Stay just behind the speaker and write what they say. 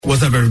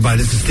What's up, everybody?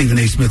 This is Stephen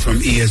A. Smith from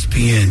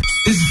ESPN.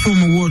 This is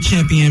former world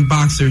champion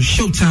boxer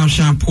Showtime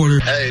Sean Porter.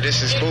 Hey,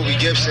 this is Bobby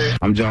Gibson.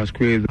 I'm Josh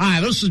Cribs. Hi,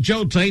 this is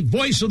Joe Tate,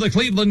 voice of the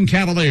Cleveland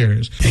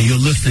Cavaliers. And you're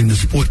listening to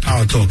Sports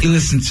Power Talk. You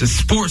listen to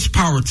Sports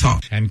Power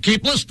Talk. And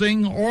keep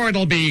listening, or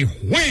it'll be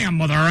wham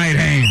with the right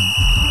hand.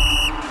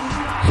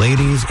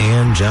 Ladies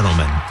and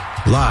gentlemen,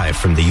 live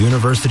from the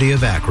University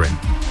of Akron,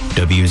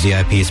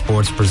 WZIP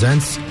Sports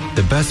presents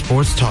the best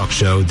sports talk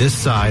show this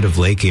side of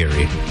Lake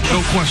Erie.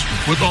 No question,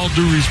 with all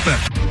due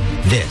respect.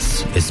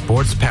 This is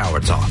Sports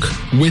Power Talk.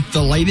 With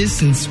the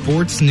latest in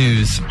sports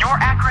news. Your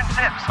Akron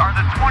Zips are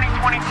the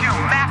 2022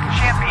 MAC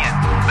champions.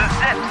 The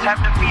Zips have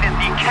defeated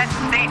the Kent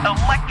State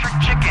Electric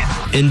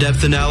Chickens.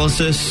 In-depth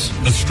analysis.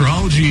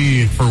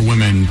 Astrology for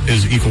women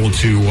is equal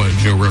to what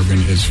Joe Rogan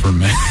is for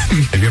men.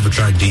 Have you ever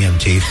tried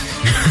DMT?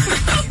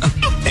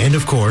 And,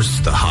 of course,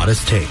 the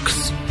hottest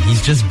takes.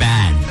 He's just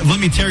bad. Let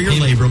me tear your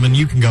labrum and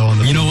you can go on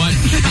the... You know what?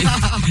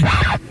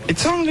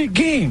 It's only a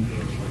game.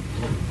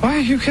 Why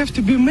you have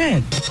to be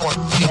mad?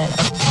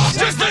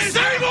 Just the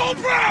same old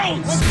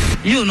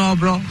Browns! You know,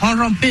 bro. Home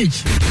run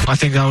pitch. I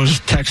think that was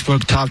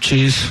textbook top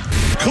cheese.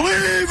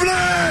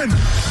 Cleveland!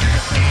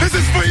 This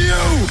is for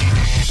you!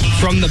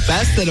 From the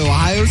best that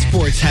Ohio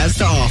sports has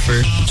to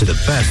offer to the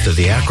best of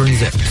the Akron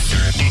Zips.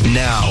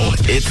 Now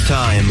it's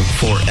time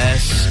for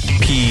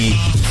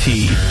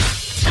SPT.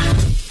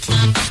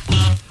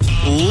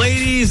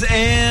 Ladies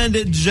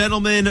and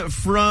gentlemen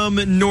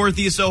from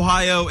Northeast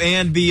Ohio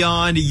and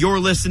beyond, you're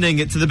listening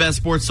to the best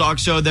sports talk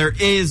show there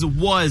is,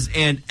 was,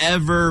 and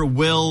ever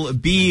will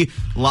be,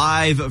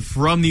 live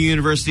from the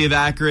University of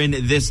Akron.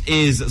 This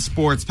is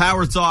Sports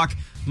Power Talk.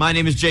 My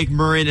name is Jake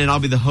Murrin, and I'll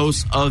be the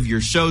host of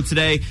your show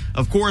today.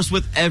 Of course,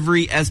 with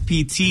every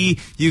SPT,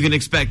 you can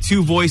expect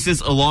two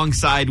voices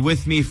alongside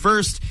with me.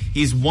 First,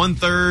 he's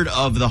 1/3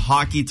 of the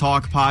Hockey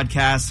Talk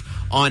podcast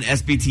on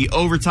SPT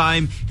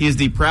Overtime. He is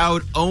the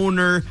proud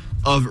owner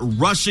of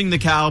Rushing the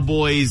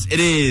Cowboys. It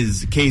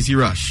is Casey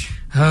Rush.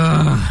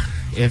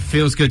 It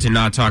feels good to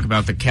not talk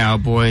about the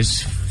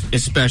Cowboys,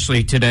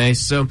 especially today.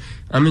 So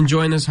I'm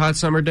enjoying this hot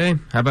summer day.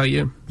 How about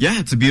you? Yeah,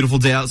 it's a beautiful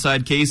day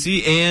outside,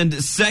 Casey. And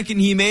second,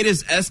 he made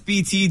his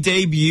SPT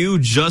debut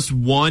just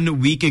 1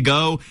 week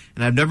ago.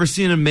 And I've never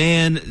seen a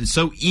man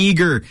so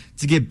eager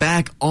to get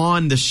back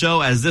on the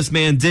show as this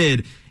man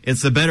did.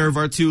 It's the better of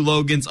our two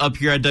Logans up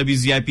here at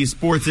WZIP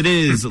Sports. It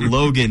is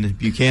Logan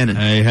Buchanan.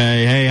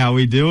 Hey, how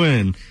we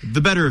doing?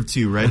 The better of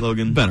two, right,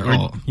 Logan? Better.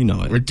 You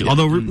know it.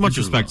 Although, much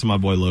respect to my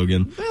boy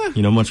Logan.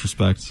 Much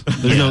respect.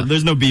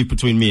 There's no beef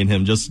between me and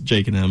him, just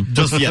Jake and him.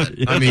 Just yet.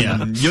 I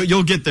mean,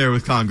 you'll get there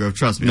with Congrove.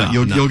 Trust me.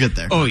 You'll get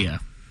there. Oh, yeah.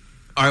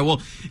 All right,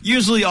 well,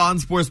 usually on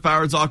Sports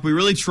Power Talk, we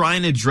really try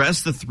and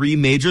address the three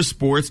major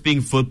sports,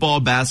 being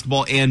football,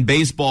 basketball, and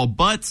baseball,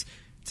 but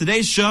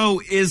today's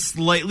show is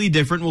slightly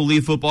different. We'll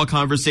leave football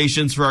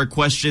conversations for our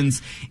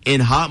questions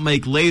in Hot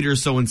Mic later.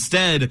 So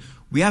instead,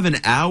 we have an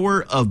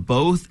hour of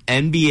both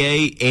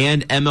NBA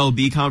and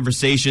MLB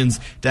conversations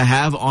to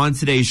have on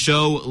today's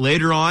show.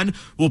 Later on,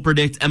 we'll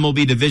predict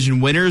MLB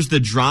division winners, the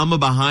drama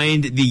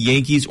behind the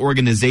Yankees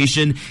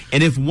organization,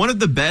 and if one of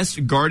the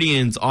best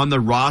Guardians on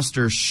the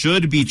roster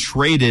should be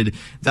traded.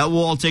 That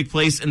will all take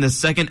place in the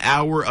second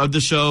hour of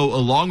the show,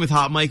 along with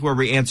Hot Mic, where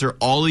we answer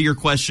all of your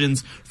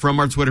questions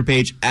from our Twitter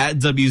page at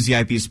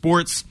WZIP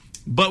Sports.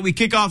 But we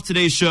kick off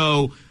today's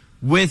show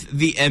with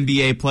the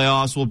NBA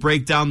playoffs. We'll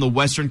break down the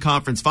Western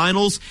Conference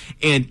Finals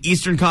and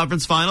Eastern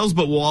Conference Finals,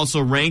 but we'll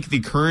also rank the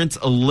current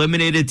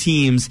eliminated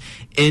teams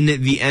in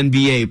the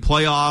NBA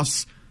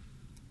playoffs.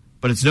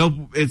 But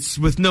it's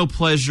with no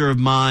pleasure of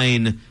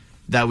mine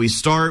that we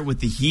start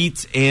with the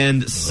Heat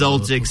and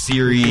Celtics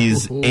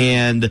series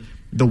and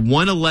the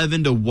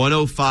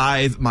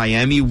 111-105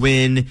 Miami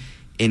win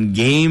in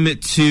Game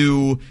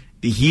 2.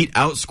 The Heat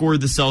outscored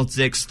the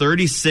Celtics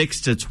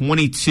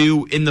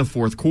 36-22 in the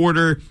fourth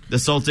quarter. The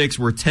Celtics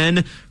were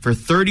 10 for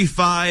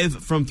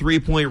 35 from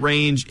three-point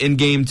range in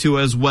Game 2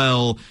 as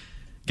well.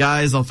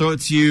 Guys, I'll throw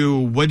it to you.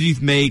 What do you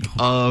make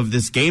of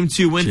this Game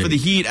 2 win for the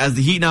Heat as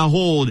the Heat now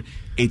hold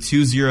a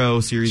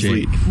 2-0 series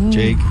lead?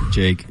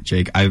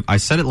 Jake, I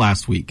said it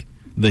last week.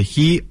 The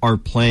Heat are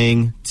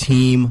playing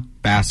team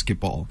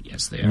basketball.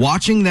 Yes, they are.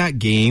 Watching that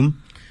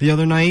game the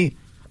other night,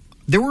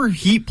 there were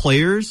Heat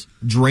players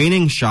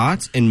draining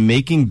shots and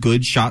making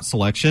good shot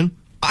selection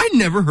I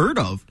never heard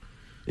of.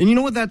 And you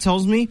know what that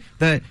tells me?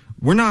 That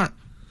we're not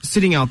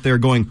sitting out there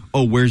going,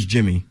 oh, where's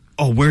Jimmy?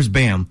 Oh, where's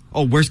Bam?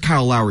 Oh, where's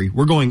Kyle Lowry?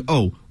 We're going,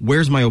 oh,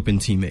 where's my open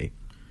teammate?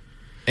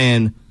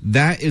 And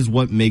that is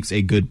what makes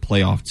a good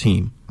playoff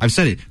team. I've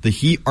said it. The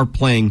Heat are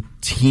playing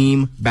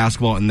team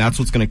basketball, and that's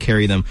what's going to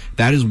carry them.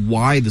 That is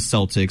why the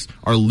Celtics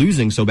are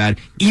losing so bad,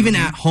 even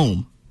at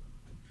home.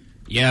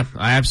 Yeah,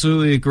 I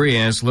absolutely agree.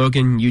 As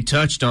Logan, you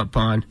touched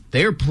upon,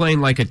 they are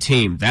playing like a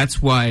team.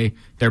 That's why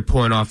they're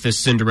pulling off this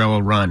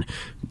Cinderella run.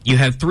 You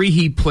have three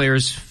Heat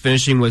players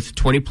finishing with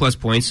 20-plus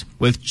points,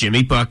 with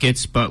Jimmy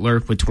Buckets, Butler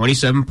with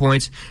 27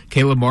 points,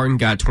 Caleb Martin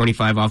got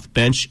 25 off the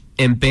bench,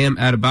 and Bam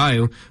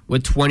Adebayo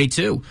with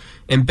 22.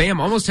 And Bam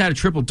almost had a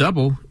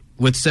triple-double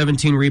with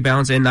 17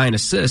 rebounds and 9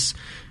 assists.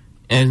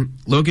 And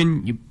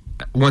Logan,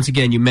 once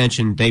again, you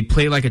mentioned they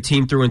play like a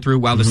team through and through,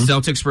 while the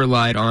Celtics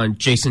relied on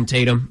Jason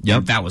Tatum.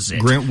 Yep, that was it.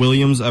 Grant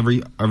Williams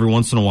every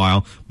once in a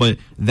while, but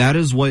that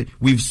is what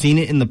we've seen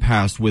it in the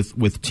past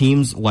with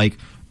teams like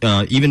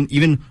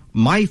even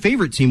my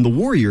favorite team, the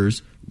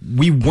Warriors.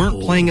 We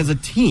weren't playing as a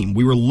team.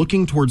 We were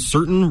looking towards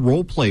certain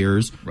role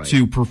players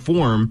to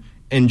perform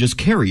and just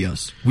carry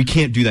us. We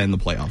can't do that in the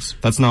playoffs.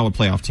 That's not a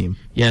playoff team.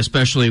 Yeah,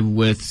 especially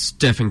with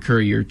Stephen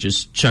Curry, you're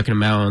just chucking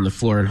him out on the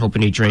floor and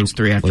hoping he drains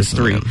 3 after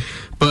 3. Man.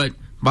 But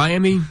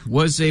Miami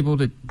was able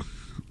to...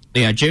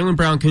 Yeah, Jaylen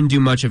Brown couldn't do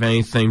much of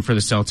anything for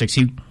the Celtics.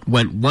 He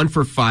went 1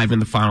 for 5 in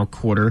the final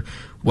quarter,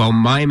 while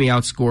Miami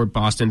outscored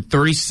Boston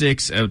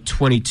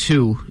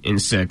 36-22 in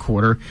said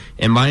quarter,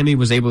 and Miami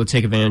was able to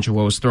take advantage of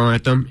what was thrown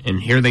at them,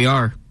 and here they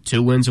are,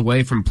 2 wins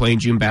away from playing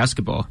June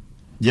basketball.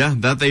 Yeah,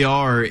 that they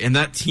are. And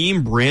that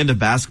team brand of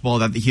basketball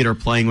that the Heat are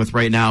playing with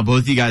right now,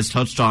 both of you guys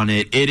touched on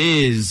it. It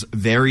is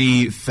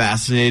very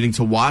fascinating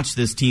to watch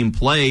this team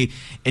play.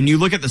 And you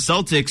look at the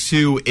Celtics,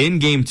 who in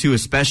Game 2,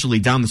 especially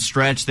down the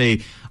stretch, they,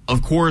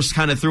 of course,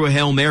 kind of threw a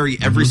Hail Mary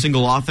every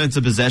single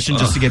offensive possession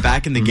just to get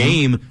back in the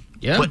game.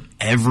 Yeah. But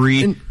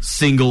every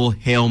single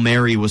Hail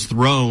Mary was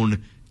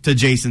thrown to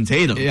Jason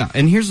Tatum. Yeah,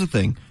 and here's the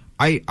thing.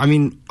 I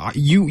mean,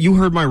 you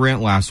heard my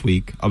rant last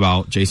week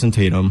about Jason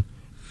Tatum.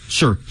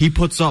 Sure, he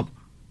puts up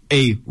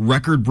a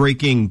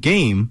record-breaking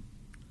game.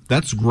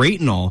 That's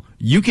great and all.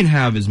 You can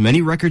have as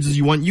many records as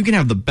you want. You can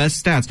have the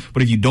best stats,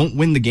 but if you don't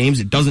win the games,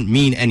 it doesn't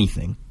mean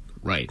anything.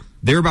 Right.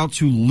 They're about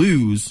to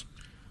lose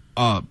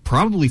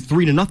probably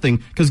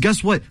 3-0, because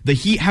guess what? The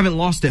Heat haven't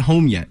lost at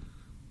home yet.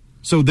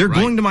 So they're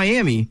going to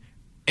Miami,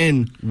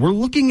 and we're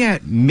looking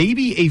at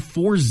maybe a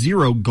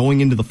 4-0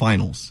 going into the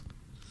finals.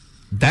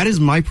 That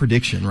is my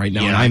prediction right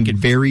now, and I'm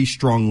very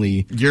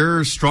strongly...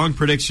 Your strong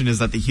prediction is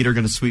that the Heat are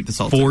going to sweep the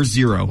Celtics.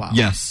 4-0, Wow.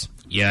 yes.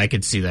 Yeah, I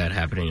could see that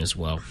happening as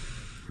well.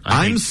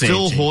 I'm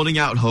still holding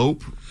out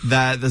hope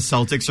that the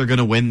Celtics are going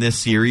to win this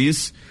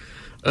series,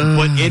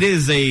 but it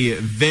is a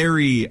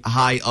very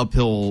high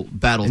uphill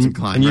battle to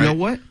climb. And you know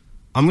what?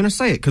 I'm going to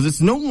say it, because it's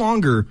no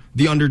longer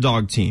the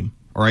underdog team.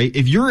 All right,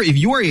 if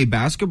you are a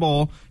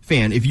basketball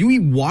fan, if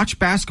you watch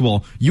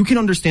basketball, you can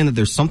understand that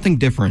there's something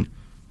different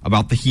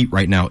about the Heat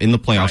right now in the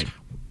playoffs. Right.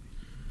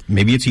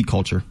 Maybe it's Heat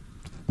culture,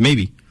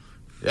 maybe.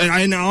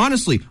 And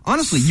honestly,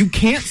 you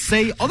can't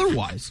say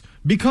otherwise,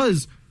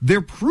 because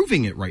they're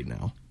proving it right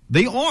now.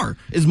 They are.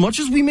 As much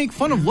as we make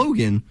fun of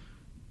Logan,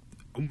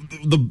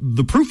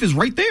 the proof is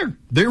right there.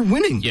 They're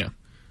winning. Yeah,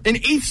 an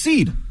 8th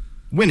seed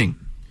winning.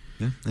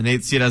 Yeah. An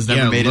 8th seed has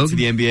never made it to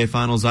the NBA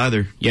Finals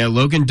either. Yeah,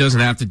 Logan doesn't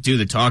have to do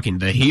the talking.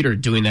 The Heat are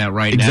doing that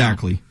right now.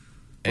 Exactly.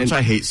 Which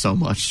I hate so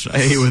much. I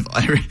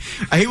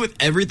hate with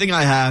everything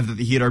I have that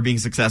the Heat are being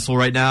successful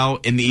right now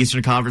in the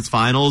Eastern Conference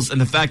Finals,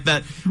 and the fact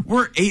that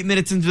we're 8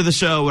 minutes into the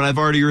show and I've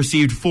already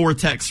received 4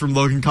 texts from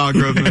Logan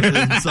Cosgrove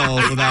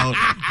himself about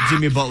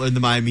Jimmy Butler and the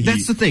Miami Heat.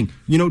 That's the thing.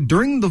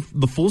 During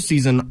the full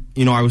season,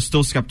 I was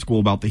still skeptical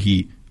about the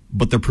Heat,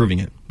 but they're proving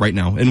it right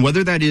now. And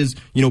whether that is,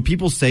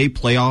 people say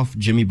playoff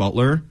Jimmy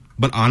Butler,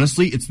 but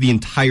honestly, it's the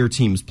entire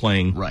team's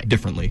playing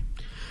differently.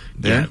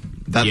 They are.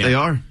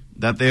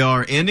 That they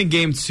are. And in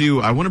Game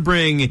 2, I want to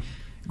bring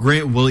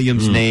Grant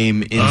Williams'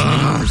 name into the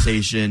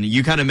conversation.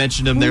 You kind of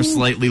mentioned him there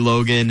slightly,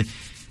 Logan.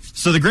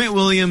 So the Grant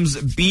Williams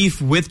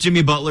beef with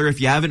Jimmy Butler, if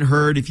you haven't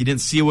heard, if you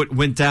didn't see what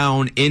went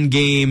down in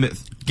Game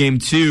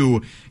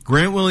 2,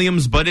 Grant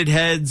Williams butted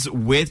heads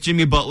with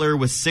Jimmy Butler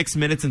with 6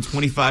 minutes and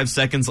 25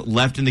 seconds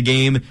left in the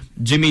game.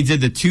 Jimmy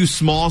did the too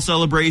small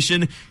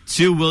celebration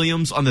to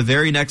Williams on the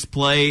very next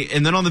play.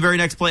 And then on the very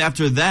next play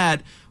after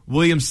that,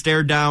 Williams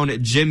stared down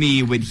at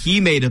Jimmy when he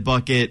made a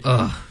bucket.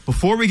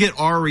 Before we get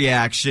our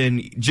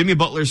reaction, Jimmy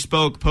Butler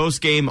spoke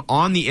post-game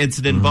on the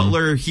incident.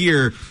 Butler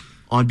here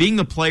on being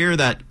the player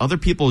that other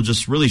people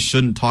just really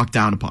shouldn't talk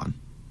down upon.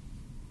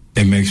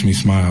 It makes me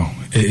smile.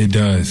 It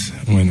does.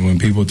 When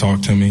people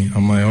talk to me,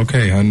 I'm like,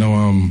 okay, I know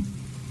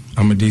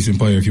I'm a decent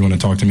player if you want to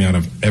talk to me out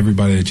of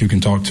everybody that you can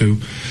talk to.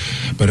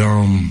 But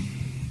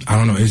I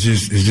don't know. It's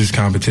just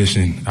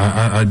competition.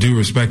 I do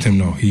respect him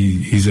though.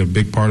 He's a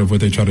big part of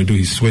what they try to do.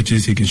 He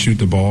switches. He can shoot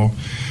the ball.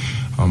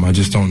 I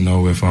just don't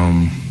know if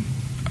I'm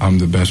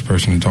the best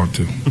person to talk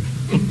to.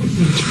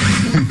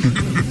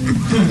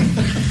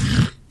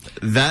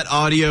 That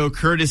audio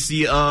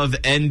courtesy of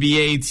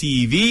NBA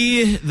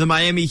TV. The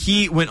Miami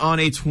Heat went on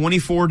a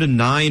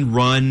 24-9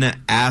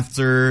 run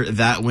after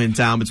that went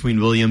down between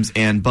Williams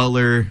and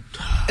Butler.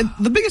 And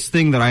the biggest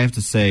thing that I have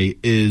to say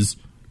is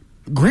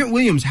Grant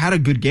Williams had a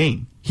good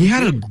game. He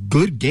had a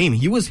good game.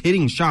 He was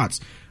hitting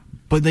shots.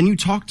 But then you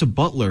talk to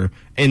Butler,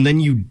 and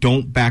then you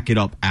don't back it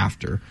up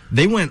after.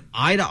 They went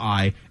eye to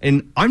eye,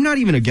 and I'm not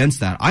even against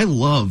that. I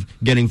love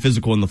getting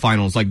physical in the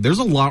finals. Like, there's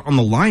a lot on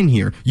the line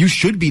here. You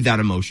should be that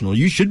emotional.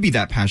 You should be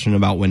that passionate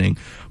about winning.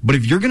 But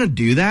if you're going to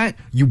do that,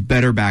 you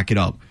better back it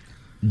up.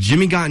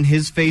 Jimmy got in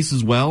his face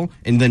as well,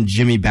 and then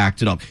Jimmy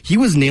backed it up. He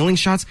was nailing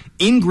shots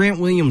in Grant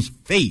Williams'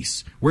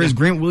 face, whereas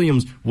Grant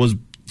Williams was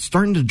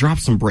starting to drop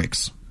some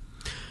bricks.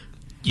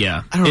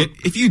 Yeah. I don't know.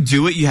 If you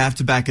do it, you have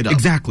to back it up.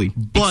 Exactly.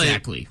 But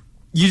exactly.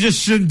 you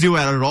just shouldn't do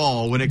it at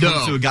all when it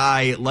comes to a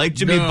guy like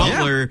Jimmy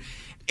Butler. Yeah.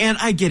 And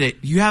I get it.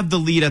 You have the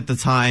lead at the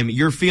time.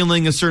 You're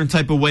feeling a certain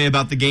type of way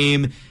about the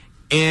game,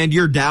 and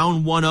you're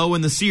down 1-0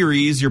 in the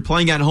series. You're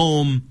playing at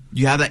home.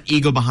 You have that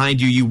ego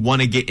behind you. You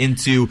want to get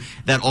into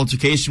that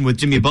altercation with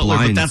Jimmy Butler,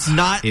 but that's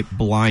not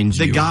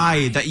the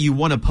guy that you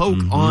want to poke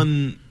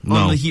on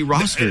the Heat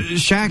roster.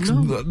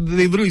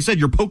 They literally said,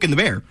 you're poking the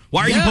bear.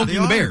 Why are you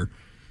poking the bear?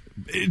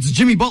 It's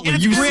Jimmy Butler.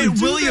 And it's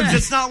Grant Williams.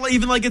 It's not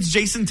even like it's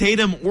Jason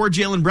Tatum or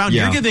Jaylen Brown.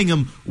 Yeah. You're giving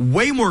him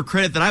way more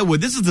credit than I would.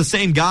 This is the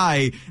same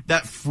guy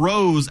that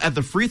froze at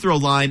the free throw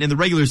line in the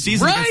regular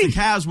season against the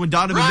Cavs when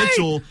Donovan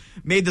Mitchell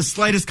made the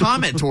slightest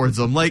comment towards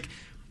him. Like,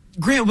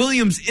 Grant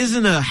Williams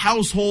isn't a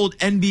household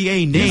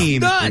NBA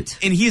name.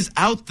 And he's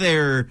out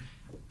there.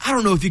 I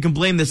don't know if you can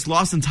blame this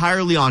loss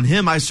entirely on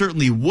him. I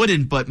certainly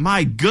wouldn't, but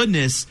my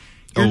goodness,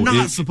 you're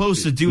not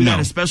supposed to do that,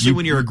 especially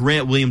when you're a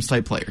Grant Williams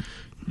type player.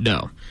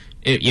 No.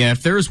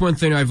 If there is one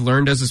thing I've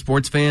learned as a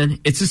sports fan,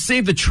 it's to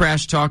save the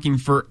trash talking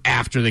for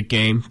after the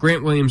game.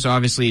 Grant Williams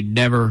obviously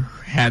never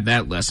had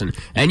that lesson.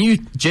 And you,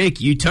 Jake,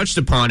 you touched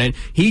upon it.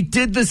 He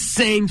did the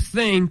same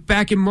thing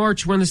back in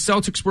March when the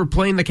Celtics were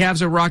playing the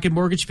Cavs at Rocket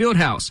Mortgage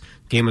Fieldhouse.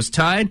 Game was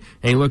tied,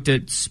 and he looked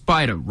at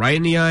Spida right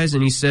in the eyes,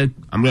 and he said,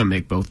 I'm going to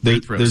make both free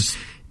throws.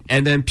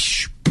 And then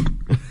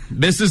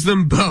misses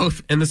them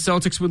both, and the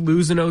Celtics would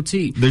lose in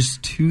OT. There's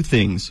two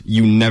things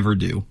you never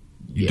do.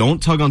 You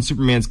don't tug on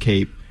Superman's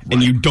cape,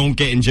 and you don't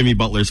get in Jimmy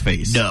Butler's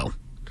face. No.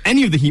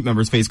 Any of the Heat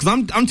members' face.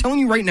 Because I'm telling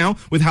you right now,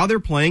 with how they're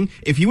playing,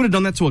 if he would have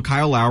done that to a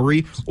Kyle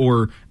Lowry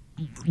or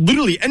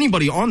literally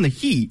anybody on the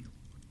Heat,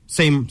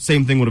 same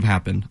thing would have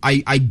happened.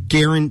 I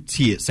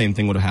guarantee it, same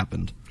thing would have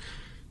happened.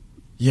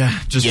 Yeah,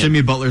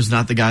 Jimmy Butler's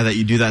not the guy that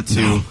you do that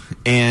to. No.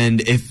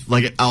 And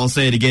I'll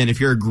say it again, if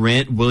you're a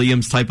Grant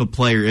Williams type of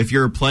player, if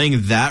you're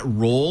playing that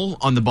role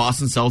on the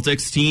Boston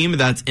Celtics team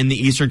that's in the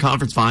Eastern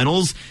Conference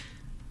Finals,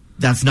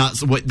 that's not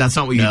what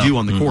you do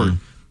on the court.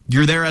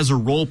 You're there as a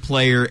role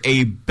player,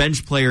 a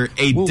bench player,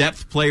 a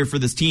depth player for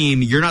this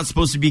team. You're not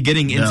supposed to be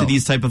getting into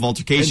these type of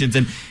altercations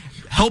and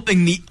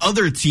helping the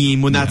other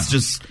team when that's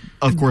just,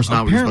 of course,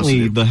 not what you're supposed to do.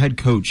 Apparently, the head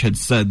coach had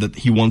said that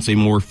he wants a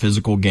more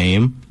physical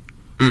game.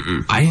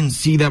 I didn't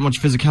see that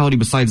much physicality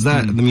besides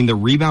that. I mean, the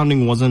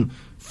rebounding wasn't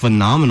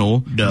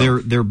phenomenal. No.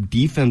 Their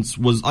defense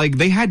was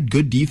they had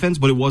good defense,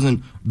 but it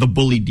wasn't the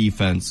bully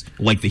defense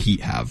like the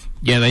Heat have.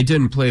 Yeah, they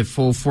didn't play a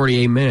full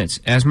 48 minutes.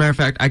 As a matter of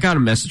fact, I got a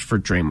message for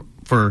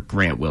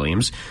Grant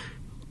Williams.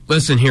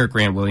 Listen here,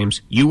 Grant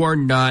Williams, you are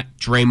not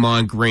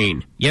Draymond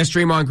Green. Yes,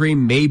 Draymond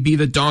Green may be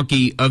the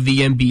donkey of the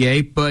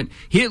NBA, but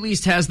he at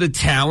least has the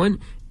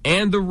talent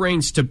and the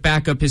reins to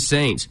back up his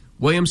sayings.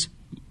 Williams,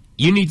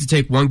 you need to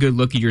take one good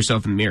look at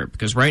yourself in the mirror,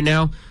 because right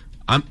now,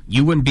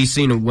 you wouldn't be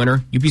seeing a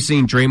winner. You'd be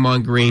seeing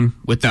Draymond Green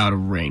without a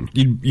ring.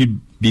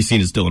 You'd be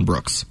seen as Dylan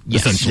Brooks,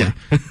 essentially.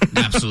 Yeah.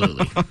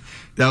 Absolutely.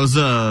 That was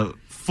a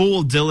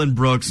full Dylan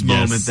Brooks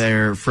moment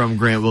there from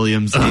Grant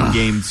Williams in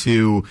Game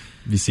 2.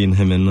 Be seeing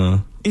him in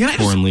the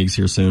foreign leagues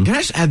here soon. Can I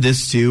just add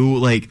this too?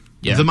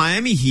 The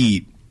Miami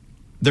Heat,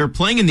 they're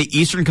playing in the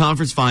Eastern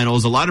Conference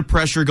Finals. A lot of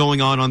pressure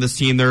going on this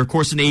team. They're, of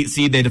course, an 8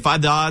 seed. They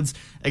defied the odds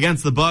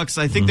against the Bucks.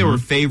 I think they were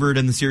favored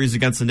in the series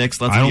against the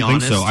Knicks. Let's be honest. I don't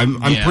think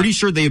so. I'm pretty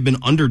sure they have been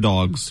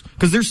underdogs,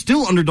 because they're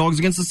still underdogs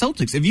against the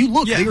Celtics. If you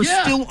look, they are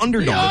still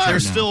underdogs. They're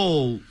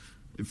still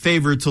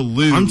favored to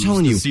lose. I'm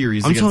telling you, the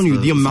series. I'm telling you,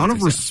 the amount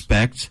of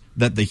respect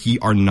that the Heat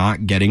are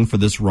not getting for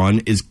this run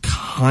is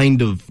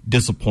kind of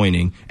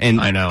disappointing. And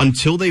I know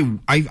until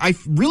I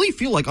really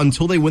feel like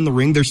until they win the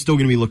ring, they're still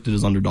going to be looked at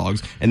as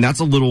underdogs, and that's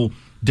a little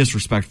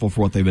disrespectful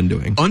for what they've been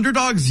doing.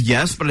 Underdogs,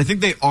 yes, but I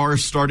think they are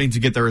starting to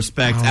get their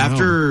respect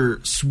after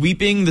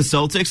sweeping the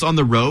Celtics on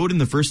the road in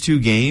the first 2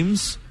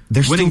 games.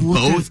 They're winning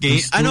both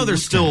games. I know they're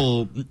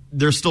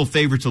still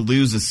favored to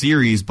lose the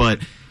series, but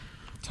I'm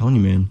telling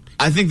you, man,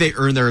 I think they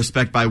earned their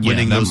respect by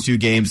winning those 2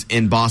 games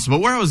in Boston.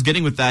 But where I was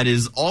getting with that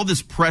is all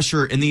this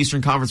pressure in the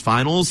Eastern Conference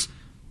Finals.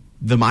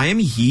 The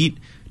Miami Heat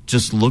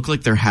just look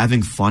like they're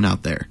having fun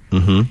out there.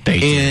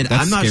 And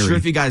I'm not sure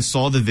if you guys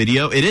saw the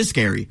video. It is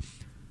scary.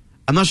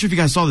 I'm not sure if you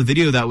guys saw the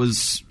video that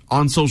was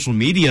on social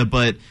media,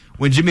 but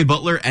when Jimmy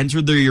Butler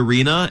entered the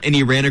arena and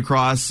he ran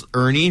across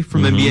Ernie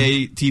from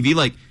NBA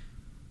TV,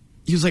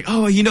 he was like,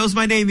 "Oh, he knows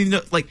my name." Even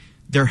though,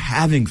 they're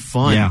having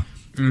fun. Yeah.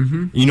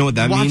 You know what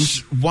that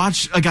means?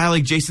 Watch a guy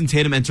like Jason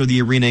Tatum enter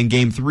the arena in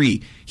Game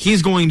 3.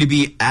 He's going to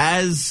be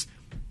as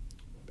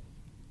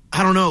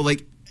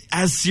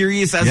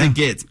serious as it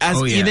gets,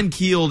 as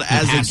even-keeled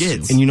as it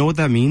gets. And you know what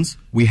that means?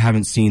 We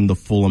haven't seen the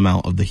full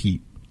amount of the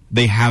Heat.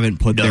 They haven't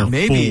put their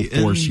full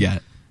force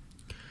yet.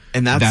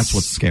 And that's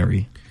what's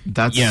scary.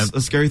 That's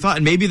a scary thought.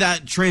 And maybe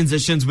that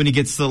transitions when he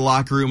gets to the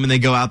locker room and they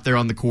go out there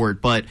on the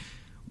court. But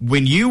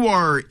when you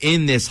are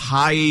in this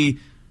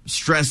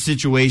high-stress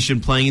situation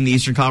playing in the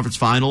Eastern Conference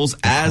Finals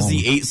as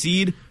the 8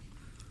 seed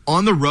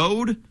on the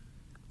road,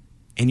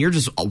 and you're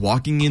just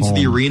walking into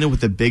the arena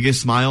with the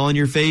biggest smile on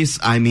your face,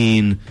 I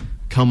mean,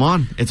 come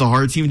on. It's a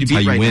hard team to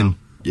beat right now.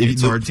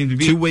 It's a hard team to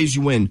beat. 2 ways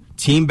you win: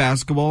 team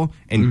basketball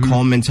and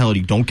calm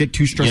mentality. Don't get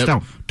too stressed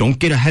out. Don't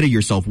get ahead of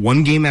yourself.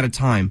 1 game at a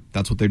time.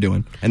 That's what they're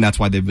doing, and that's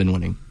why they've been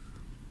winning.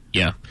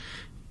 Yeah,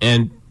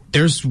 and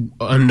there's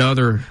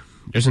another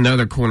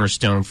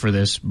cornerstone for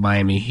this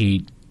Miami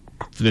Heat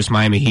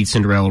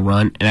Cinderella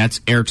run, and that's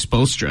Eric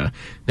Spoelstra.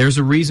 There's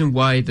a reason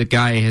why the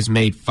guy has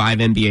made 5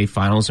 NBA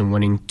Finals and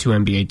winning 2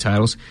 NBA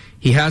titles.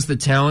 He has the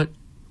talent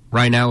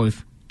right now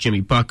with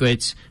Jimmy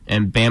Buckets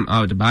and Bam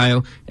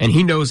Adebayo, and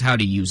he knows how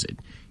to use it.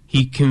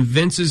 He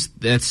convinces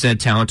that said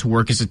talent to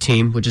work as a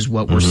team, which is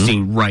what we're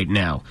seeing right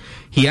now.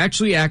 He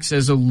actually acts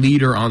as a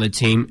leader on the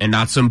team and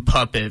not some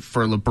puppet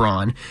for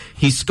LeBron.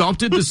 He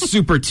sculpted the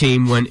super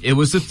team when it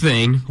was a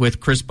thing with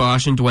Chris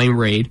Bosh and Dwayne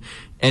Wade.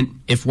 And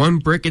if one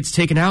brick gets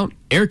taken out,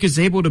 Eric is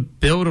able to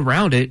build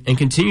around it and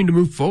continue to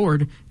move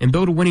forward and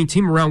build a winning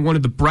team around one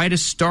of the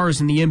brightest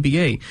stars in the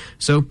NBA.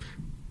 So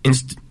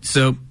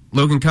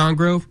Logan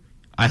Congrove,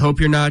 I hope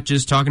you're not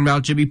just talking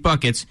about Jimmy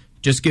Buckets.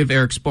 Just give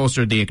Eric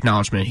Spoelstra the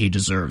acknowledgement he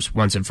deserves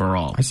once and for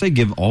all. I say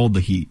give all the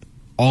Heat,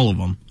 all of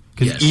them.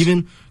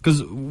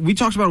 Because we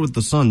talked about it with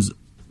the Suns,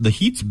 the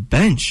Heat's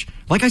bench,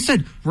 like I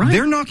said,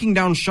 they're knocking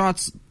down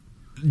shots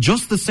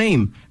just the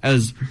same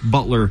as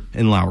Butler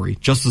and Lowry,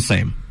 just the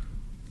same.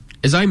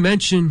 As I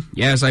mentioned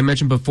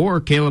before,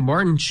 Caleb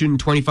Martin shooting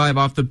 25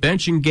 off the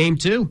bench in Game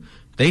 2.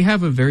 They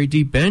have a very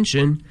deep bench,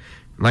 and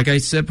like I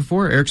said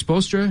before, Eric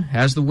Spoelstra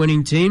has the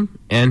winning team,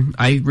 and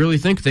I really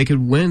think they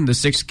could win the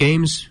 6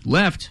 games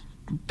left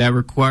that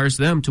requires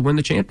them to win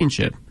the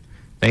championship.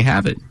 They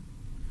have it.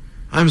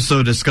 I'm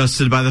so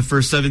disgusted by the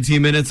first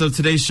 17 minutes of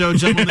today's show,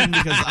 gentlemen,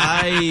 because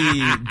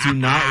I do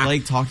not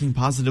like talking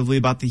positively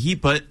about the Heat,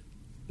 but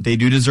they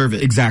do deserve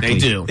it. Exactly.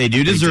 They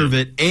do deserve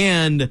it.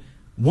 And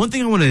one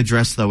thing I want to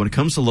address, though, when it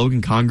comes to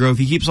Logan Congrove,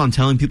 he keeps on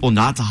telling people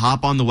not to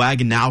hop on the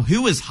wagon now.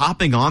 Who is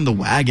hopping on the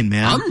wagon,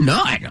 man? I'm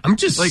not. I'm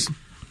just... like,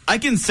 I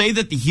can say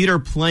that the Heat are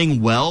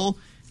playing well.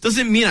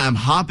 Doesn't mean I'm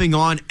hopping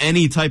on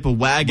any type of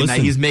wagon that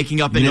he's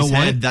making up in his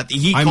head that the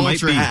Heat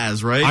culture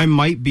has, right? I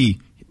might be.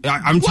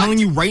 I'm telling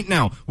you right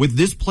now, with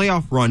this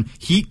playoff run,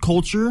 Heat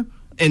culture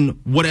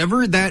and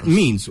whatever that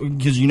means,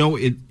 because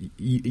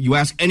you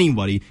ask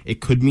anybody,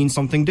 it could mean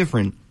something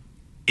different.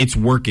 It's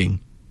working.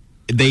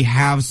 They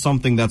have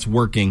something that's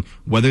working,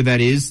 whether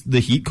that is the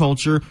Heat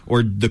culture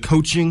or the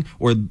coaching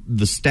or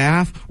the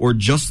staff or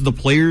just the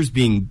players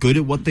being good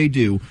at what they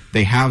do.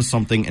 They have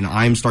something, and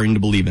I'm starting to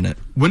believe in it.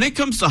 When it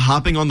comes to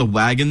hopping on the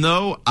wagon,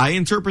 though, I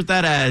interpret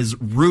that as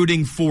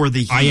rooting for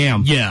the Heat. I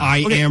am. Yeah. I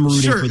am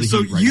rooting for the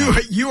Heat right now.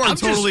 So you are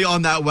totally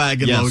on that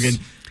wagon, Logan.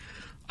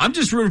 I'm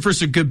just rooting for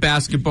some good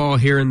basketball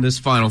here in this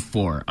Final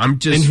Four.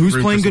 And who's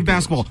playing good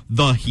basketball?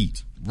 The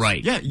Heat.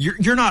 Right. Yeah,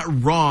 you're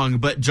not wrong,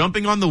 but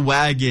jumping on the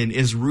wagon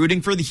is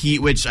rooting for the Heat,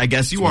 which I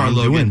guess you are,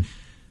 Logan.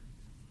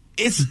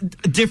 It's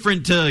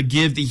different to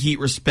give the Heat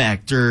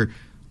respect or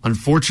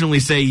unfortunately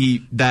say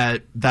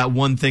that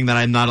one thing that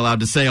I'm not allowed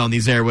to say on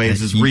these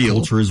airwaves is real.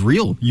 Culture is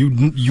real. You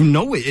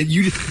know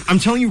it. I'm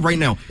telling you right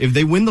now, if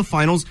they win the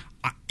finals,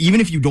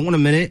 even if you don't want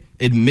to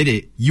admit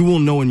it, you will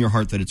know in your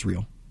heart that it's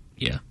real.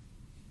 Yeah.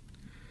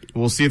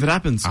 We'll see if it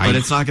happens, but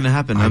it's not going to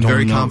happen. I'm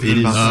very confident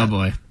about that. Oh,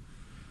 boy.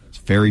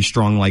 Very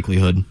strong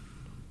likelihood.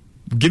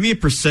 Give me a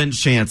 %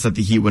 chance that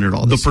the Heat win it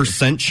all this year.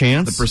 The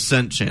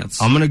 %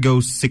 chance? I'm going to go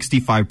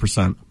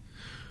 65%.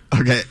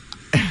 Okay.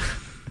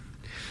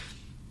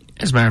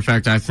 As a matter of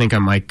fact, I think I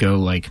might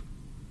go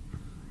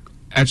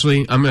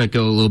Actually, I'm going to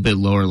go a little bit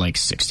lower,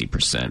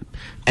 60%.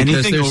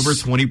 Anything over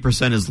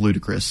 20% is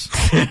ludicrous.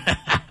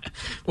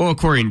 Well,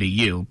 according to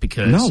you,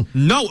 because...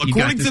 No,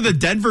 according to the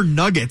Denver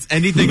Nuggets,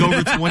 anything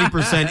over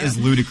 20% is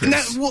ludicrous.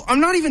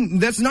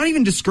 That's not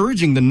even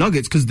discouraging the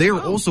Nuggets, because they're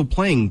also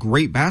playing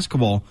great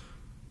basketball.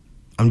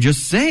 I'm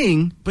just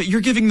saying... But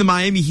you're giving the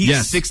Miami Heat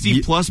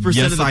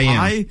 60+% of the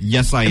pie?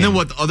 Yes, I am. And then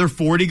what, the other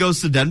 40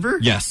 goes to Denver?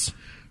 Yes.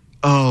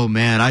 Oh,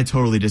 man, I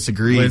totally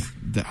disagree.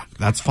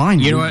 That's fine.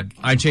 You know what?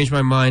 I changed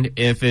my mind.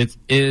 If it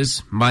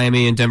is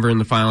Miami and Denver in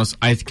the finals,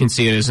 I can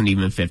see it as an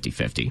even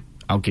 50-50.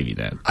 I'll give you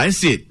that. I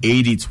see it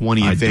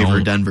 80-20 in favor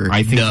of Denver.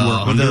 I think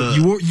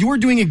you are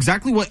doing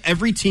exactly what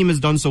every team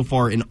has done so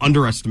far in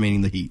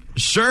underestimating the Heat.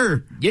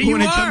 Sure. Yeah,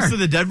 when it comes to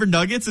the Denver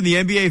Nuggets in the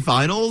NBA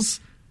Finals,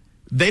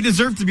 they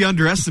deserve to be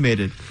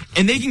underestimated.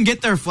 And they can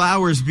get their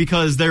flowers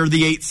because they're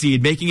the 8th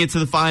seed, making it to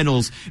the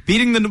finals,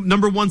 beating the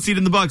number 1 seed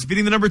in the Bucks,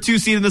 beating the number 2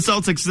 seed in the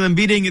Celtics, and then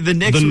beating the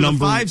Knicks with the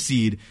 5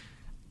 seed.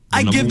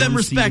 I give them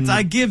respect.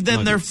 I give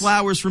them their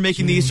flowers for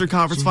making the Eastern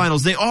Conference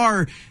Finals. They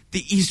are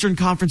the Eastern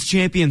Conference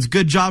champions.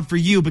 Good job for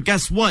you. But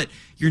guess what?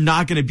 You're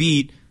not going to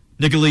beat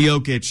Nikola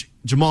Jokic,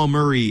 Jamal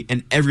Murray,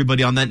 and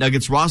everybody on that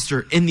Nuggets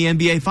roster in the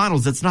NBA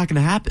Finals. That's not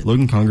going to happen.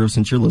 Logan Congrove,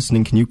 since you're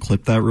listening, can you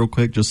clip that real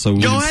quick just so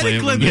we Go ahead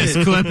and clip it. Yes,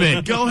 clip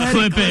it. Go ahead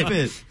and clip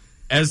it.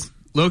 As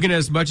Logan,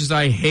 as much as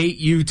I hate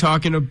you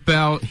talking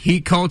about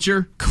Heat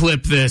culture,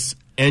 clip this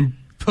and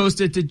post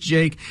it to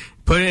Jake.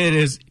 Put it in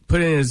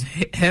his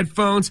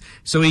headphones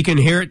so he can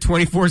hear it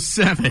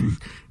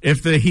 24/7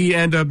 if the Heat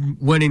end up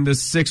winning the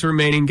 6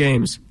 remaining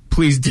games.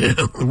 Please do.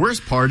 The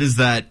worst part is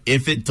that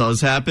if it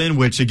does happen,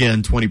 which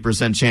again,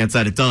 20% chance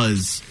that it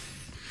does,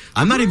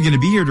 I'm not even going to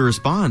be here to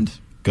respond.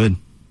 Good.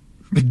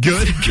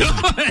 Good.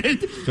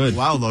 Good.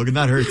 Wow, Logan,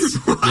 that hurts.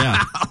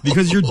 Yeah,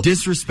 because you're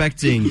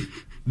disrespecting.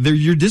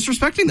 You're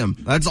disrespecting them.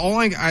 That's all all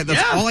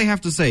I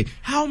have to say.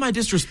 How am I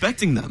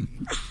disrespecting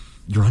them?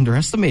 You're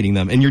underestimating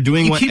them, and you're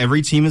doing what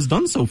every team has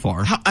done so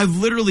far. I've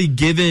literally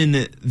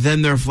given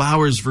them their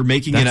flowers for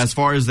making it as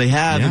far as they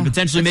have, and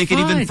potentially make it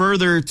even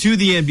further to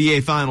the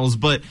NBA Finals.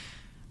 But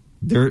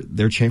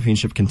they're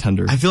championship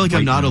contenders. I feel like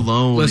I'm not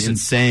alone in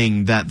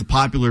saying that the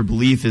popular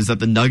belief is that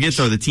the Nuggets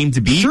are the team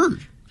to beat. Sure.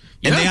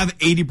 And they have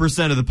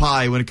 80% of the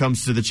pie when it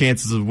comes to the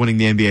chances of winning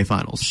the NBA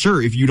Finals.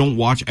 Sure, if you don't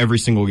watch every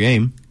single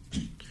game.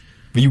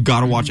 But you got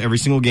to watch every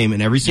single game,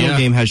 and every single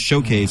game has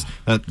showcased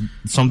that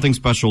something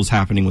special is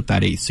happening with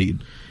that 8th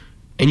seed.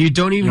 And you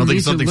don't even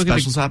need to look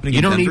at happening.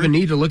 You don't even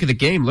need to look at the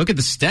game. Look at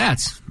the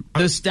stats.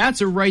 The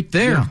stats are right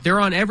there. Yeah. They're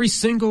on every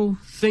single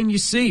thing you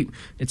see.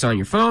 It's on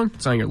your phone.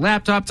 It's on your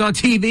laptop. It's on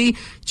TV.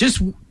 Just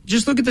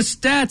look at the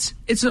stats.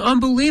 It's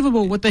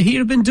unbelievable what the Heat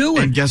have been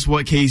doing. And guess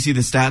what, Casey?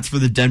 The stats for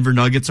the Denver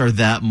Nuggets are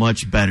that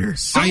much better.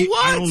 So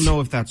what? I don't know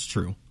if that's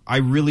true. I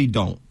really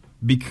don't.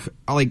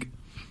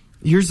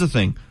 Here's the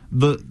thing.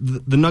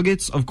 The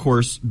Nuggets, of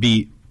course,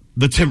 beat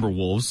the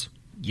Timberwolves.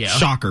 Yeah.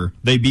 Shocker.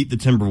 They beat the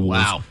Timberwolves.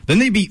 Wow. Then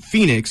they beat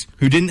Phoenix,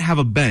 who didn't have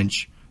a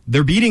bench.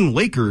 They're beating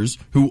Lakers,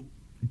 who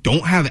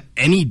don't have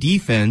any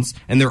defense,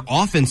 and their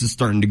offense is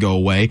starting to go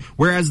away.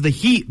 Whereas the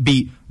Heat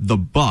beat the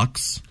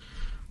Bucks,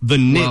 the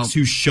Knicks,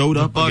 who showed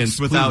up against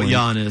without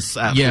Cleveland.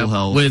 Giannis at full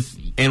health.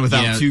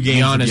 Without 2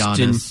 games of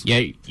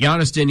Giannis.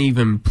 Giannis didn't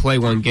even play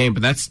 1 game,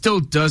 but that still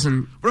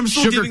doesn't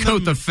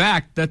sugarcoat the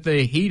fact that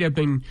the Heat have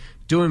been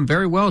doing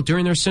very well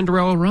during their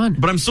Cinderella run.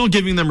 But I'm still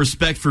giving them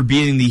respect for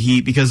beating the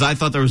Heat because I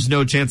thought there was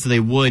no chance that they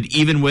would,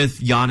 even with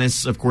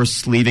Giannis, of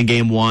course, leaving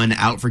Game 1,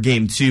 out for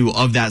Game 2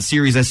 of that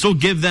series. I still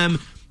give them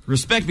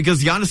respect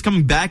because Giannis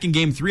coming back in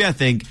Game 3, I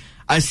think,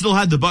 I still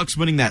had the Bucks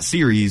winning that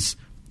series.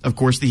 Of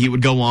course, the Heat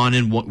would go on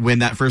and win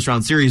that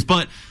first-round series,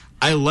 but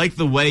I like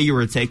the way you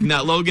were taking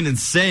that, Logan, and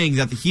saying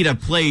that the Heat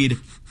have played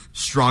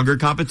stronger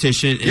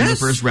competition in the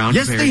first round.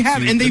 Yes, they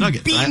have, and they've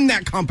Nuggets, beaten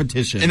that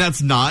competition. And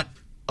that's not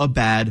a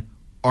bad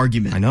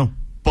argument. I know.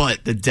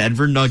 But the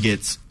Denver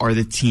Nuggets are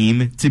the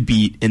team to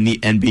beat in the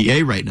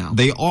NBA right now.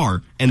 They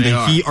are, and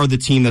the Heat are the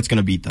team that's going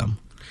to beat them.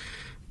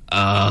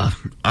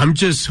 I'm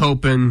just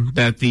hoping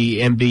that the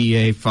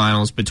NBA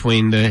Finals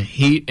between the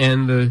Heat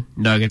and the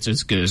Nuggets is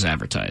as good as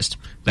advertised.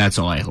 That's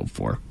all I hope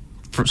for.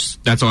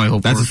 That's all I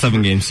hope for. That's a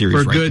 7-game series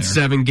for a right good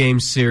there.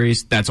 7-game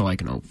series. That's all I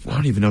can hope for. I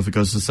don't even know if it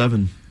goes to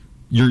 7.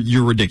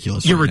 You're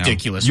ridiculous. You're right now.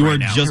 ridiculous. You right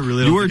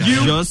are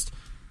now. just.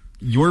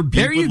 Your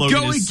beef with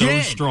Logan is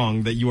so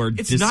strong that you are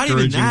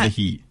discouraging the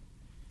Heat.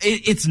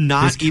 It's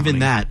not even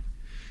that.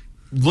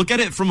 Look at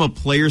it from a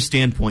player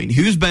standpoint.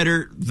 Who's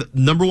better, the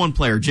number one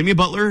player, Jimmy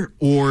Butler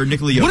or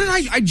Nikola Jokic? What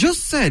did I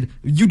just said?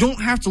 You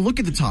don't have to look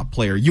at the top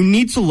player. You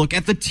need to look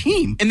at the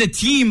team. And the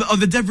team of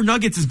the Denver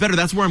Nuggets is better.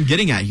 That's where I'm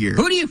getting at here.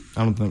 Who do you?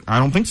 I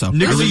don't think so.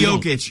 Nikola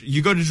Jokic.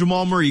 You go to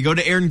Jamal Murray. You go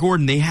to Aaron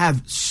Gordon. They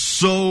have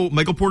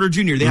Michael Porter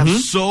Jr. They have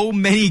so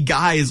many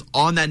guys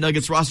on that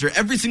Nuggets roster.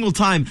 Every single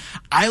time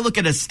I look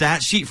at a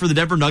stat sheet for the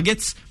Denver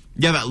Nuggets,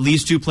 you have at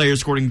least 2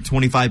 players scoring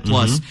 25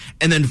 plus,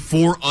 and then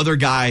 4 other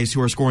guys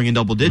who are scoring in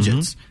double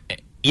digits.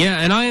 Yeah,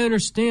 and I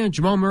understand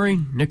Jamal Murray,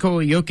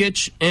 Nikola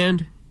Jokic,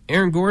 and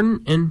Aaron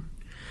Gordon, and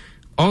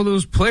all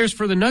those players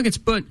for the Nuggets.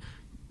 But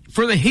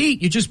for the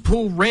Heat, you just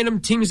pull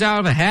random teams out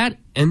of a hat,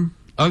 and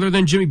other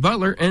than Jimmy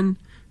Butler, and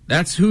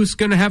that's who's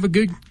going to have a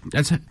good.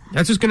 That's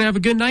who's going to have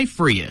a good night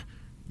for you.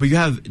 But you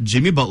have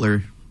Jimmy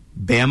Butler,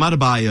 Bam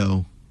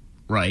Adebayo,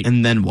 right,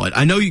 and then what?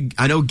 I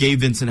know Gabe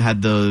Vincent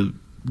had the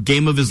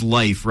game of his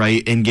life,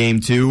 right, in Game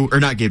 2,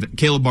 or not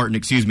Caleb Martin,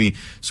 excuse me,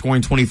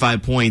 scoring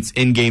 25 points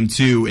in Game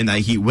 2 in that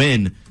Heat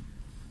win.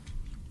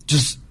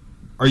 Just,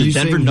 the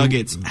Denver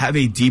Nuggets have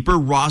a deeper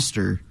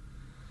roster,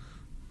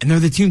 and they're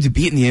the team to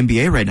beat in the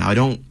NBA right now. I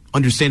don't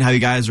understand how you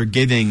guys are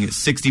giving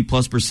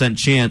 60+%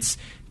 chance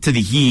to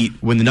the Heat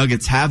when the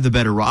Nuggets have the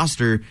better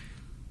roster,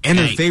 and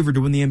they're favored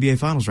to win the NBA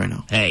Finals right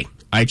now. Hey,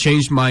 I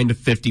changed mine to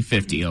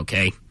 50-50,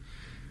 okay?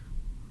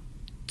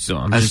 So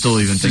I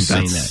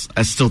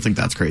still think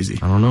that's crazy.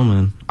 I don't know,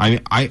 man.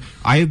 I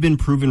have been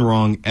proven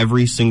wrong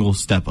every single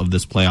step of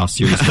this playoff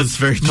series. That's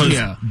very true.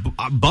 Yeah.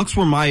 Bucks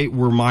were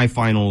my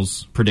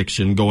finals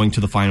prediction going to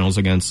the finals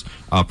against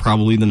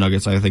probably the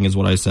Nuggets. I think is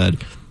what I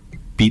said.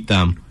 Beat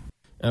them.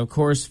 Of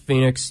course,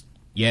 Phoenix.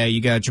 Yeah,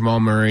 you got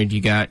Jamal Murray,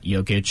 you got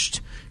Jokic,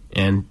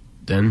 and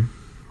then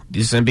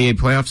these NBA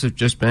playoffs have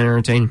just been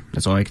entertaining.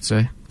 That's all I can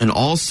say. And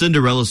all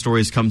Cinderella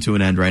stories come to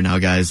an end right now,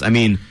 guys. I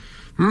mean,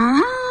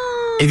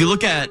 if you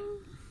look at,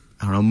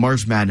 I don't know,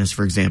 March Madness,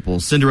 for example,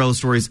 Cinderella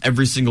stories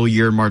every single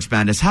year in March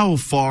Madness, how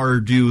far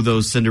do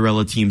those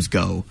Cinderella teams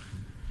go?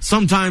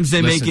 Sometimes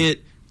they make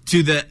it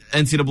to the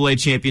NCAA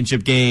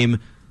championship game,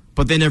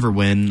 but they never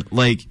win.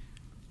 Like,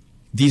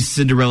 these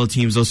Cinderella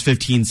teams, those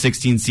 15,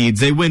 16 seeds,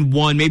 they win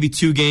 1, maybe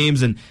 2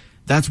 games, and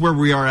that's where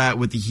we are at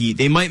with the Heat.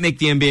 They might make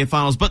the NBA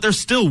Finals, but there's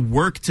still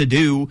work to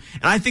do,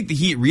 and I think the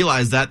Heat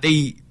realize that.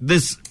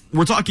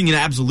 we're talking in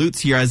absolutes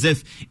here as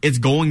if it's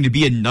going to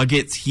be a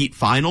Nuggets Heat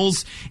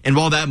finals. And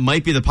while that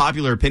might be the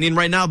popular opinion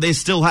right now, they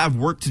still have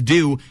work to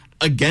do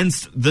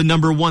against the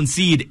number 1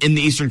 seed in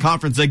the Eastern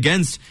Conference,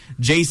 against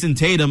Jason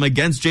Tatum,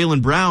 against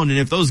Jaylen Brown. And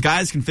if those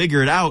guys can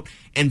figure it out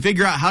and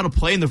figure out how to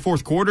play in the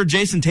fourth quarter,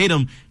 Jason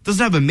Tatum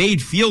doesn't have a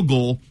made field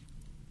goal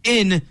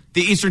in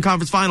the Eastern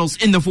Conference Finals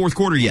in the fourth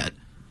quarter yet.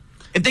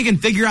 If they can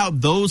figure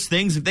out those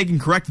things, if they can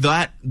correct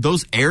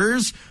those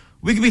errors,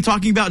 we could be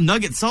talking about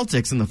Nuggets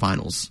Celtics in the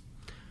finals.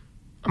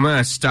 I'm going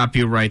to stop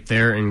you right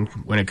there and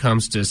when it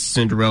comes to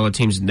Cinderella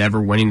teams never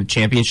winning the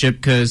championship,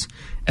 because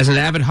as an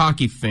avid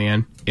hockey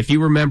fan, if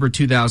you remember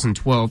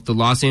 2012, the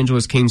Los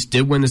Angeles Kings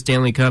did win the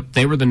Stanley Cup.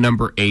 They were the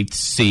number 8th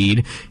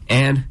seed,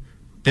 and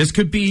this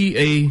could be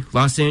a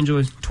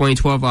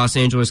 2012 Los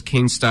Angeles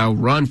Kings style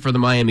run for the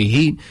Miami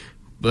Heat,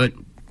 but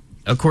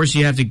of course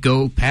you have to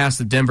go past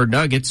the Denver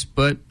Nuggets,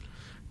 but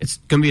it's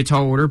going to be a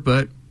tall order,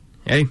 but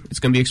hey, it's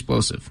going to be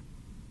explosive.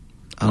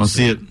 I don't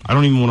see it. I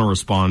don't even want to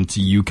respond to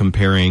you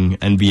comparing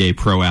NBA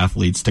pro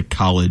athletes to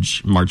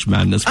college March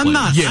Madness players. I'm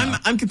not. Yeah.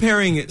 I'm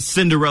comparing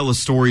Cinderella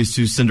stories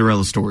to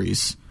Cinderella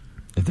stories.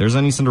 If there's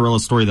any Cinderella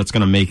story that's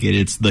going to make it,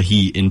 it's the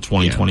Heat in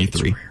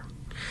 2023.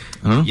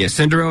 Yeah,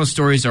 Cinderella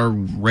stories are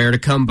rare to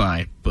come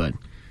by, but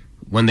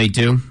when they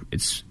do,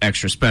 it's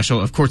extra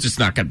special. Of course, it's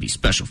not going to be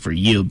special for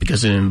you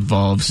because it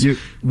involves...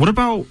 What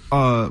about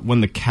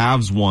when the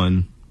Cavs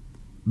won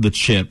the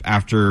chip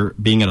after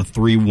being at a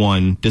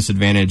 3-1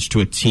 disadvantage to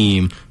a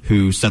team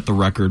who set the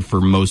record for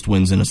most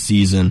wins in a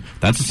season?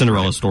 That's a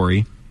Cinderella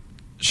story.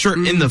 Sure,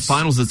 in the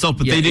finals itself,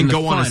 but they didn't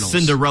go on a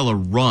Cinderella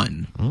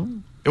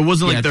run. It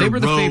wasn't like their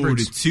road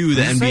to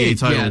the NBA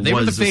title they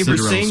were the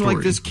favorites. Saying like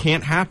this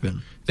can't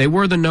happen. They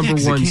were the number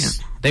one.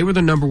 They were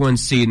the number 1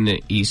 seed in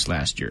the East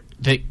last year.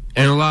 And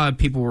a lot of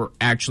people were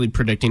actually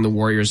predicting the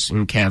Warriors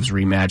and Cavs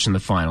rematch in the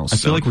finals. I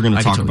feel like we're going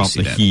to talk about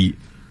the Heat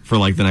for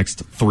like the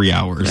next 3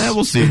 hours. Yeah,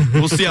 we'll see.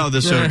 We'll see how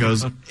this show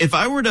goes. If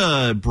I were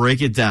to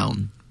break it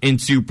down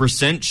into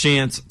percent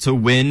chance to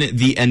win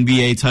the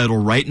NBA title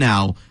right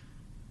now,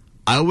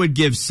 I would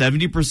give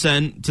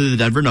 70% to the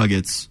Denver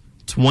Nuggets,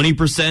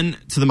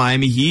 20% to the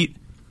Miami Heat,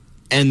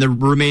 and the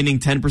remaining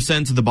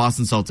 10% to the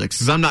Boston Celtics,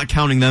 because I'm not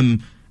counting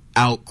them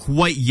out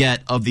quite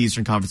yet of the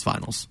Eastern Conference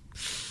Finals.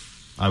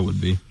 I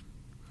would be.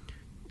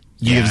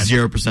 You give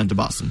 0% to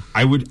Boston.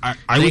 I would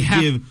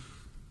give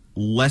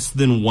less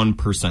than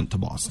 1% to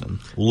Boston.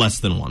 Less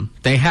than 1.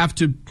 They have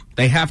to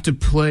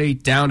play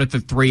down at the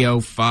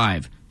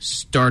 305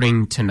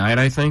 starting tonight,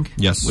 I think.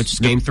 Yes. Which is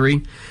game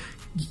 3.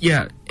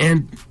 Yeah,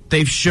 and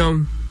they've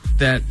shown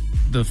that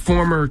the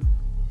former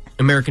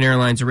American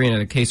Airlines Arena,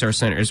 the KSAR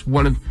Center, is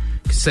one of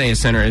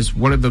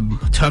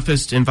the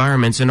toughest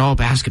environments in all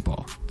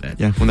basketball.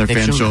 When their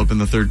fans show up in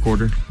the third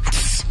quarter.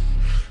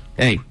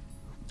 Hey,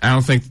 I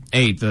don't think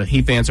the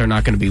Heat fans are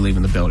not going to be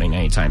leaving the building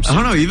anytime soon.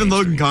 I don't know. Even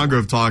Logan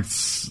Congrove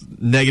talks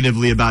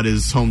negatively about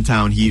his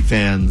hometown Heat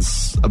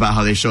fans, about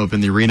how they show up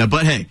in the arena.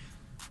 But hey,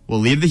 we'll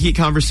leave the Heat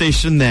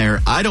conversation there.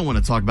 I don't want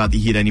to talk about the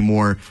Heat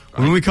anymore.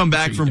 When we come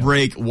back from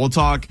break, we'll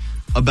talk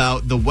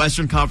about the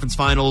Western Conference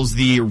Finals,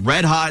 the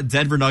red-hot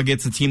Denver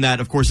Nuggets, a team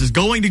that, of course, is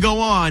going to go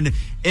on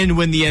and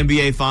win the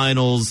NBA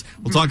Finals.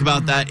 We'll talk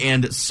about that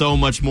and so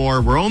much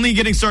more. We're only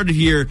getting started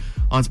here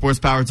on Sports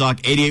Power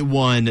Talk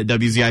 88.1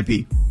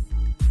 WZIP.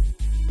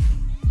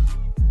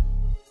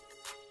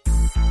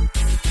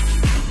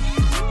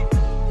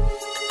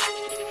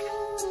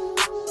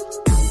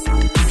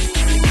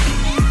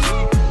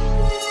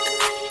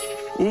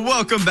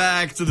 Welcome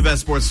back to the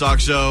best sports talk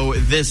show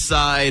this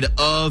side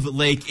of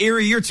Lake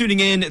Erie. You're tuning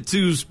in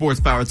to Sports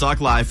Power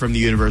Talk live from the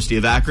University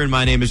of Akron.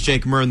 My name is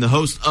Jake Murren, the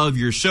host of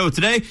your show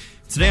today.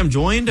 Today I'm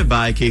joined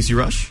by Casey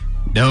Rush.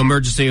 No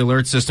emergency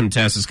alert system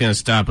test is going to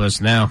stop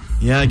us now.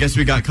 Yeah, I guess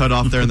we got cut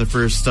off there in the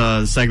first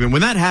segment.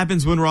 When that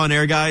happens, when we're on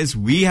air, guys,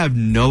 we have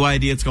no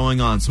idea what's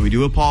going on. So we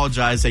do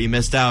apologize that you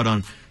missed out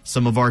on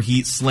some of our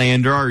Heat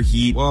slander, our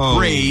Heat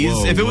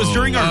praise. If it was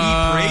during our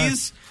Heat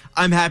praise,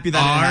 I'm happy that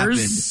it happened.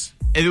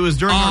 If it was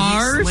during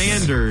our Heat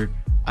slander,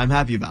 I'm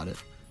happy about it.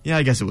 Yeah,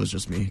 I guess it was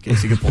just me.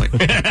 Casey, good point.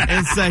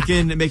 And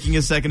second, making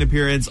his second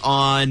appearance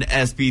on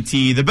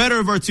SPT, the better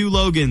of our two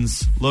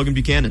Logans, Logan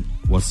Buchanan.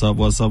 What's up,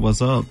 what's up,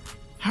 what's up?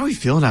 How are we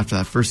feeling after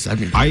that first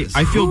segment? I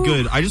feel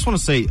good. I just want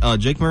to say,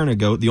 Jake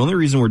Marinago, the only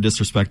reason we're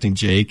disrespecting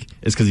Jake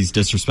is because he's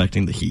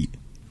disrespecting the Heat.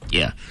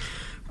 Yeah.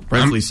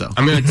 Rightfully so.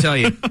 I'm going to tell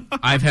you,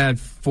 I've had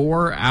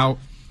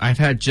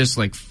just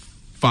like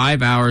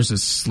 5 hours of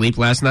sleep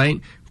last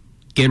night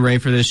getting ready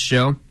for this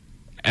show.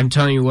 I'm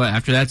telling you what,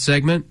 after that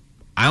segment,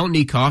 I don't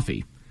need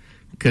coffee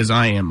because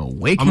I am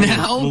awake now.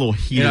 I'm a little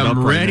heated and I'm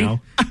up ready, right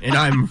now. And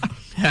I'm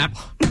happy.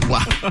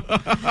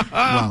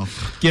 Wow.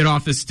 Get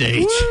off the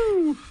stage.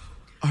 Woo.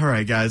 All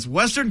right, guys.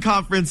 Western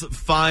Conference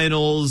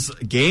Finals,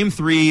 Game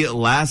 3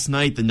 last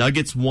night. The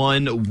Nuggets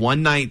won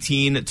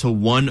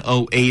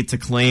 119-108 to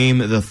claim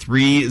the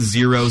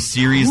 3-0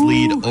 series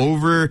lead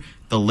over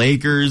the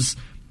Lakers.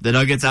 The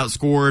Nuggets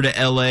outscored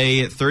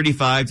LA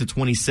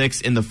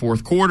 35-26 in the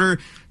fourth quarter.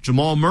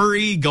 Jamal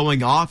Murray,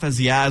 going off as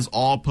he has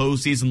all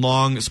postseason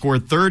long,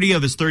 scored 30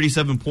 of his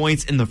 37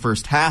 points in the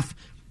first half.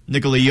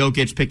 Nikola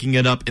Jokic picking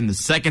it up in the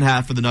second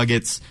half for the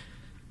Nuggets.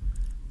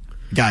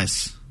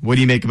 Guys, what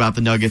do you make about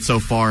the Nuggets so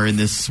far in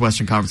this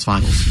Western Conference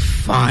Finals?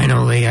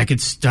 Finally, I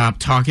could stop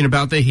talking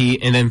about the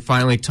Heat and then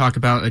finally talk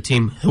about a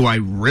team who I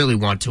really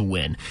want to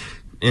win.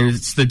 And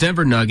it's the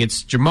Denver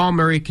Nuggets. Jamal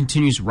Murray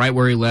continues right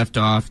where he left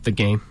off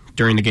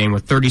during the game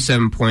with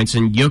 37 points,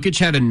 and Jokic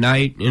had a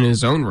night in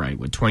his own right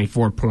with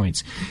 24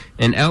 points.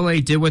 And LA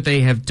did what they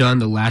have done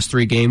the last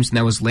 3 games, and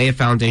that was lay a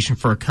foundation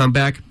for a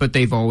comeback, but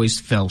they've always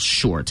fell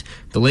short.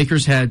 The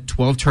Lakers had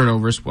 12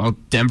 turnovers, while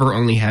Denver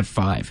only had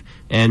 5.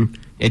 And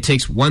it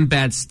takes one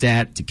bad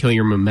stat to kill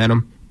your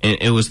momentum, and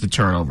it was the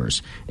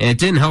turnovers. And it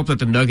didn't help that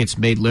the Nuggets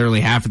made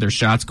literally half of their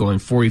shots, going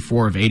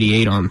 44 of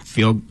 88 on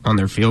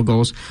their field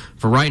goals.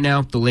 For right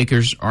now, the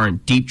Lakers are in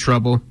deep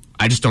trouble.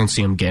 I just don't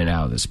see them getting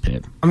out of this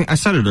pit. I mean, I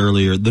said it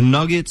earlier. The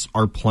Nuggets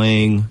are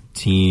playing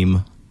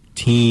team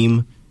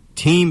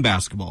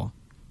basketball.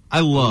 I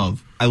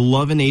love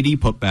an AD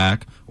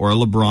putback or a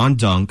LeBron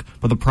dunk,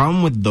 but the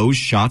problem with those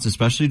shots,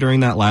 especially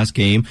during that last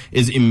game,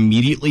 is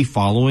immediately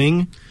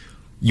following,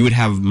 you would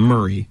have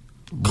Murray,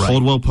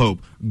 Caldwell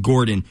Pope,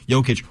 Gordon,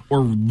 Jokic, or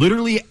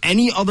literally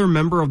any other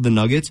member of the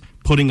Nuggets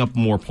putting up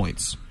more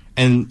points.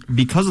 And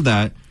because of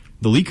that,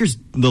 the Lakers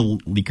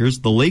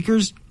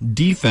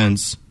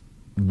defense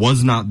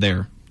was not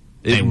there.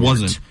 It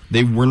wasn't.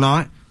 They were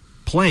not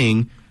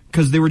playing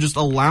because they were just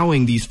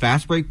allowing these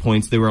fast break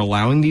points. They were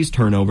allowing these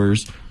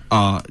turnovers,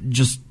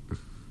 just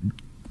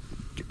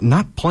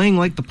not playing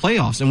like the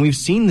playoffs. And we've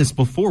seen this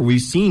before.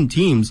 We've seen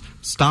teams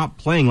stop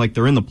playing like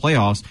they're in the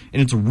playoffs,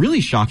 and it's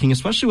really shocking,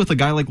 especially with a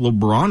guy like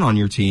LeBron on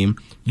your team.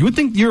 You would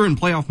think you're in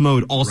playoff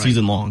mode all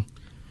season long.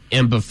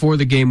 And before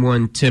the Game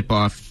 1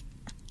 tip-off,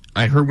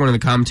 I heard one of the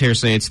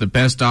commentators say it's the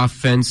best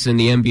offense in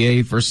the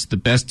NBA versus the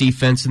best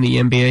defense in the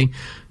NBA.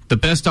 The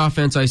best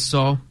offense I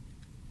saw,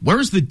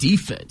 where's the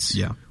defense?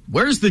 Yeah.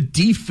 Where's the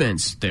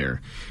defense there?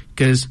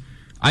 Because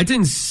I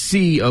didn't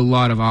see a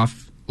lot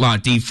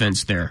of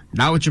defense there.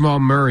 Not with Jamal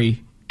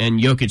Murray and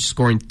Jokic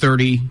scoring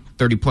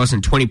 30-plus,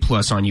 and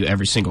 20-plus on you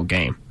every single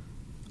game.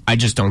 I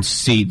just don't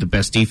see the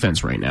best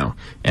defense right now.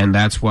 And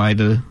that's why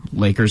the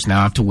Lakers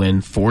now have to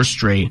win 4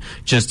 straight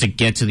just to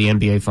get to the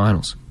NBA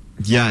Finals.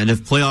 Yeah, and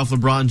if playoff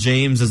LeBron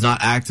James is not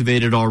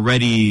activated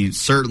already,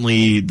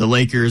 certainly the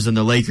Lakers and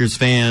the Lakers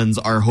fans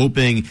are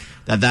hoping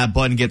that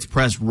button gets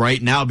pressed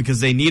right now because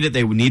they need it.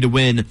 They would need to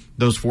win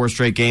those 4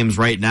 straight games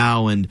right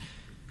now, and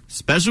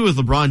especially with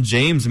LeBron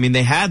James. I mean,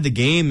 they had the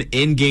game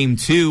in Game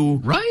 2.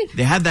 Right.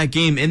 They had that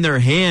game in their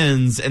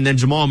hands, and then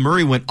Jamal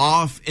Murray went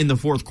off in the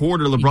fourth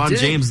quarter. LeBron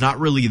James not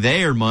really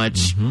there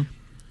much. Mm-hmm.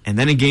 And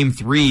then in Game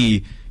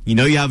 3, you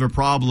know you have a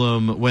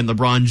problem when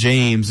LeBron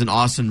James and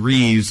Austin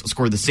Reeves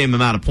score the same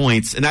amount of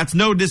points. And that's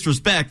no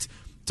disrespect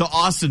to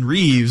Austin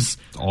Reeves.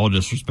 It's all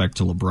disrespect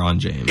to LeBron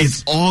James.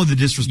 It's all the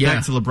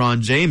disrespect to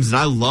LeBron James. And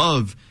I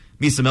love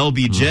me some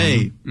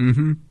LBJ.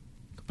 Mm-hmm.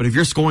 But if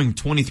you're scoring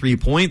 23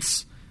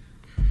 points,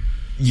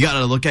 you got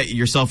to look at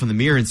yourself in the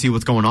mirror and see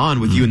what's going on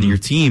with you and your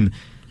team.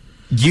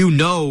 You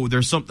know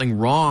there's something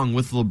wrong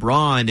with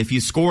LeBron if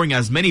he's scoring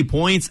as many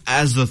points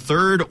as the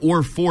 3rd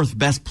or 4th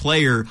best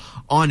player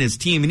on his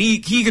team. And he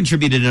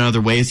contributed in other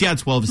ways. He had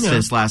 12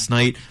 assists last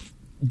night.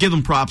 Give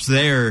him props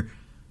there.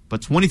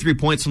 But 23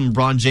 points from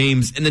LeBron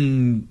James and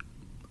then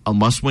a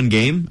must-win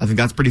game. I think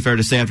that's pretty fair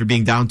to say after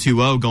being down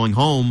 2-0 going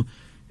home.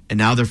 And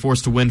now they're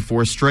forced to win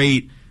 4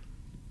 straight.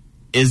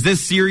 Is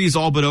this series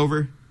all but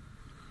over?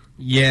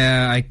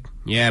 Yeah,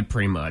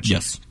 pretty much.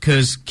 Yes.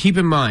 Because keep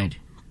in mind,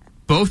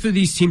 both of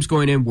these teams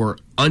going in were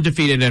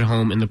undefeated at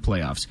home in the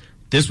playoffs.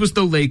 This was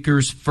the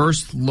Lakers'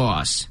 first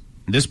loss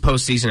this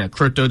postseason at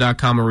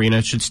Crypto.com Arena.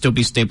 It should still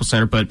be Staples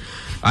Center, but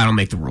I don't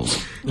make the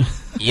rules.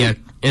 Yeah,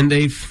 and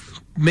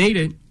they've made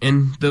it,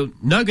 and the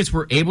Nuggets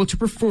were able to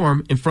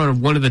perform in front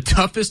of one of the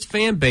toughest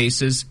fan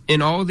bases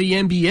in all of the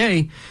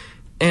NBA,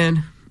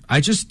 and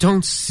I just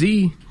don't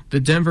see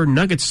the Denver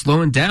Nuggets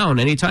slowing down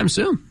anytime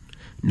soon.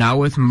 Not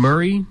with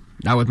Murray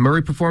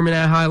performing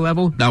at a high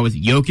level, not with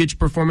Jokic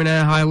performing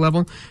at a high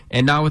level,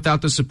 and not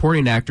without the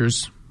supporting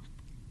actors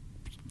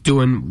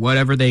doing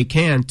whatever they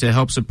can to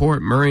help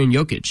support Murray and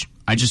Jokic.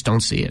 I just don't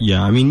see it.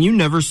 Yeah, I mean, you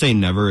never say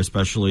never,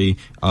 especially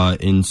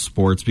in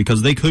sports,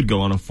 because they could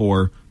go on a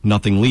 4-0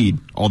 lead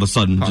all of a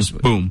sudden, just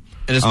boom.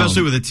 And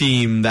especially with a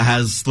team that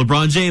has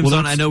LeBron James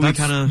on, I know we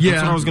kind of... Yeah,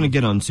 that's what I was going to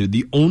get onto.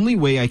 The only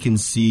way I can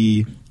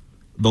see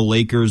the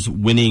Lakers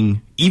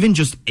winning even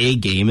just a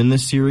game in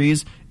this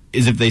series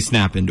is if they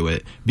snap into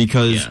it,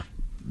 because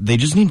they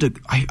just need to...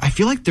 I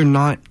feel like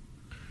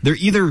they're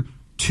either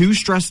too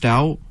stressed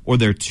out or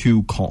they're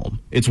too calm.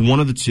 It's one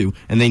of the two,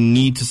 and they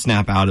need to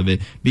snap out of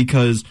it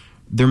because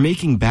they're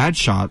making bad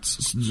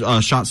shots,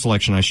 shot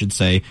selection, I should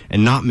say,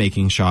 and not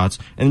making shots.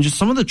 And just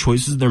some of the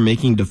choices they're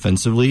making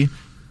defensively,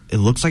 it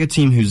looks like a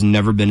team who's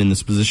never been in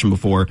this position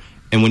before.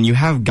 And when you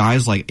have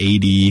guys like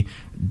AD,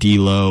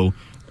 D'Lo,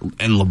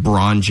 and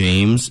LeBron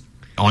James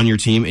on your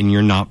team and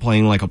you're not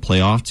playing like a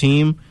playoff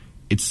team,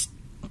 it's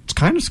it's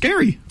kind of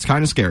scary.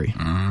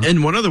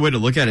 And one other way to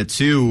look at it,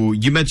 too,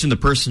 you mentioned the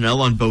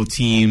personnel on both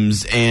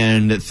teams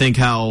and think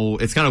how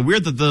it's kind of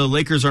weird that the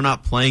Lakers are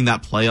not playing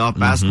that playoff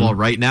basketball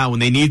right now when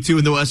they need to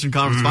in the Western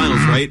Conference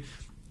Finals, right?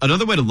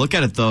 Another way to look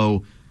at it,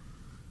 though,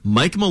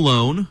 Mike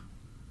Malone,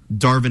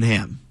 Darvin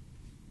Ham.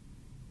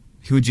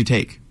 Who would you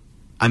take?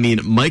 I mean,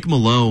 Mike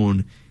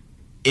Malone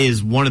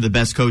is one of the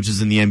best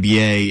coaches in the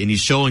NBA, and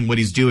he's showing what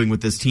he's doing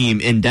with this team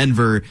in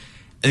Denver.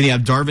 And you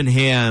have Darvin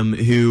Ham,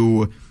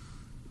 who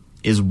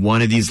is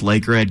one of these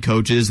Laker head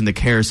coaches in the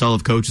carousel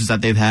of coaches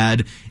that they've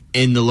had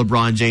in the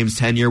LeBron James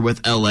tenure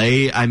with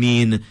LA. I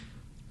mean,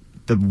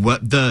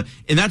 and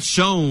that's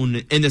shown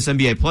in this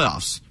NBA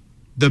playoffs.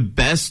 The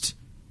best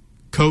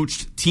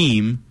coached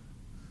team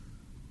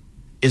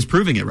is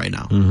proving it right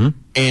now.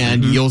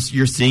 And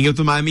you're seeing it with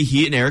the Miami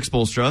Heat and Eric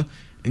Spoelstra,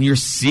 and you're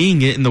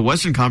seeing it in the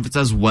Western Conference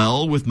as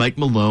well with Mike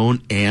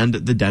Malone and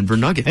the Denver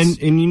Nuggets.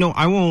 And you know,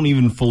 I won't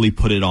even fully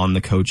put it on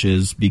the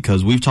coaches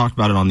because we've talked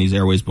about it on these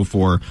airways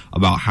before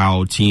about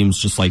how teams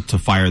just like to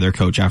fire their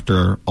coach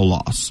after a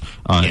loss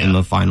in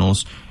the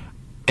finals.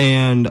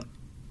 And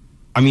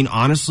I mean,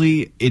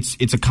 honestly,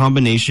 it's a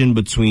combination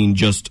between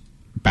just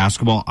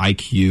basketball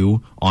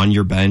IQ on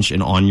your bench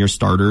and on your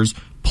starters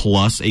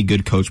plus a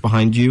good coach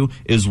behind you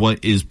is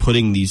what is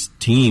putting these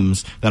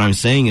teams that I'm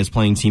saying is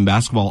playing team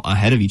basketball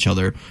ahead of each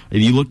other.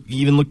 If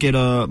you look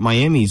at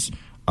Miami's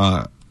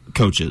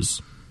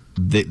coaches,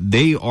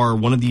 they are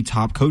one of the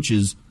top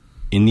coaches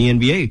in the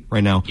NBA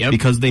right now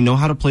because they know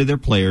how to play their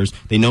players,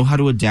 they know how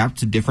to adapt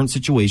to different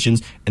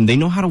situations, and they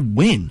know how to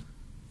win.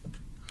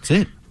 That's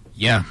it.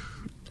 Yeah.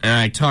 And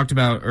I talked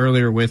about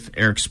earlier with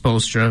Eric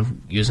Spoelstra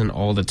using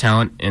all the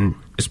talent, and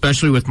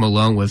especially with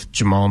Malone, with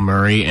Jamal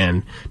Murray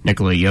and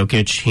Nikola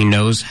Jokic, he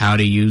knows how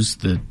to use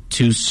the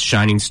two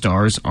shining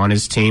stars on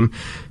his team.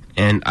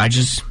 And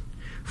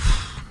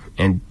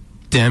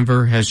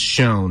Denver has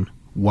shown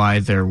why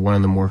they're one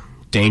of the more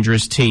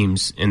dangerous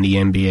teams in the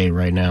NBA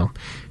right now.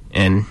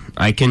 And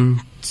I can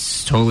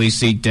totally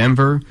see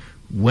Denver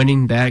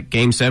winning that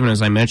Game 7,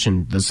 as I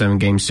mentioned, the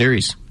 7-game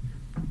series.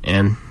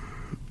 And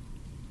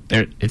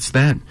it's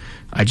that.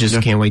 I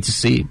just can't wait to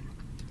see.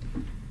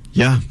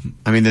 Yeah.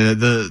 I mean,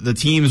 the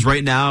teams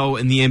right now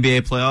in the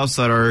NBA playoffs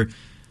that are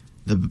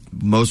the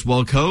most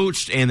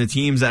well-coached and the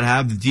teams that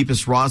have the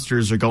deepest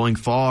rosters are going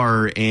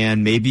far,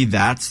 and maybe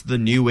that's the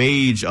new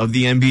age of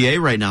the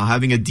NBA right now,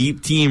 having a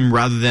deep team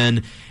rather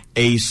than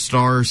a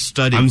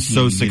star-studded team. I'm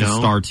so sick of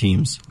star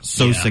teams.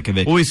 Sick of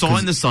it. Well, we saw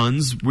in the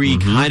Suns. We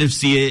kind of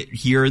see it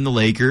here in the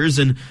Lakers,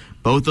 and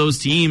both those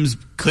teams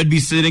could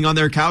be sitting on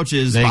their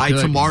couches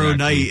tomorrow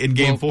night in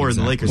Game 4 in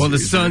the Lakers. Well,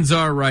 series, the Suns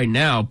are right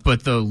now,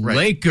 but the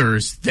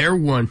Lakers, they're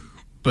one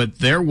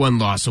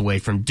loss away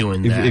from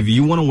doing that. If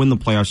you want to win the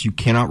playoffs, you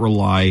cannot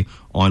rely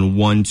on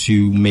 1,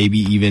 2, maybe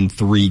even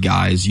 3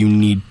 guys. You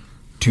need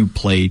to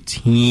play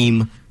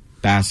team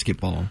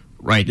basketball.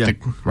 Right,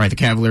 the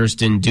Cavaliers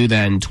didn't do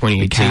that in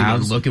 2018.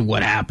 And look at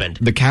what happened.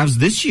 The Cavs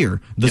this year,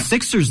 the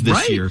Sixers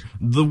this year,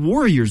 the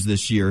Warriors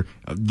this year,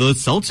 the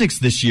Celtics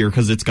this year,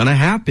 because it's going to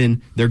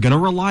happen. They're going to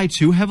rely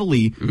too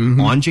heavily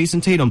on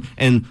Jason Tatum,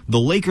 and the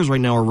Lakers right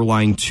now are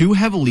relying too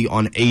heavily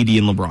on AD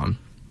and LeBron.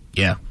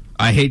 Yeah,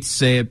 I hate to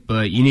say it,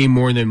 but you need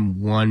more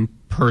than one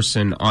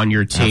person on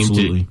your team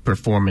to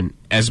perform. And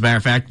as a matter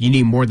of fact, you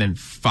need more than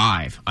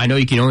 5. I know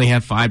you can only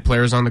have 5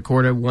 players on the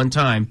court at one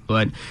time,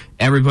 but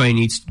everybody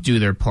needs to do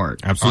their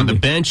part. On the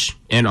bench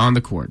and on the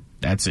court.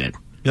 That's it.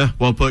 Yeah,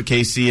 well put,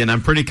 Casey. And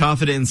I'm pretty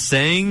confident in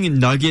saying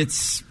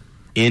Nuggets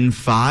in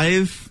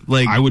 5.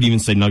 Like, I would even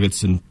say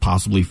Nuggets in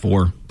possibly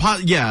 4.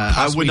 Possibly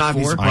I would not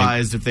be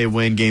surprised if they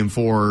win Game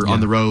 4 on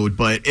the road.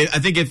 But I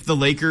think if the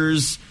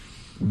Lakers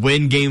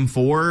win Game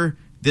 4,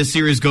 this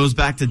series goes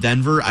back to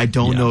Denver. I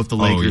don't know if the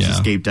Lakers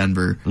escape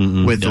Denver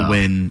with the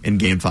win in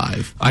Game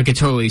 5. I could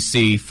totally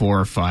see 4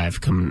 or 5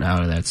 coming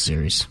out of that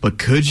series. But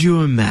could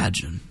you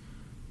imagine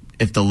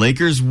if the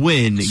Lakers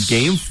win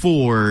Game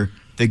 4,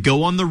 they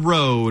go on the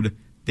road,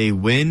 they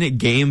win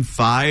Game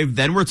 5,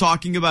 then we're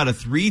talking about a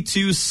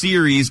 3-2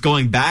 series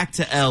going back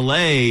to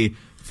L.A.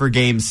 for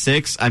Game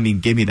 6. I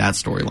mean, give me that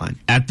storyline.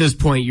 At this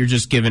point, you're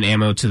just giving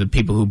ammo to the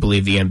people who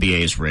believe the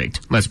NBA is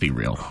rigged. Let's be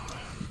real.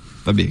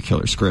 That'd be a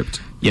killer script.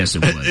 Yes,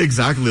 it would.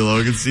 Exactly,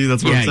 Logan. See,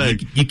 that's what I'm saying.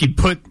 You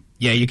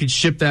could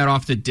ship that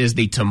off to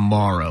Disney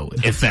tomorrow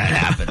if that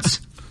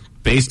happens.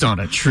 Based on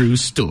a true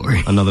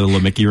story. Another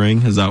LeMickey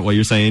ring? Is that what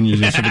you're saying? You're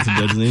going to ship it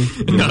to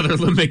Disney? Another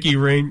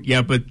LeMickey ring?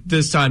 Yeah, but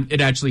this time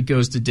it actually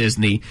goes to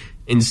Disney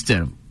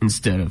instead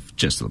of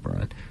just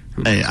LeBron.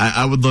 Hey,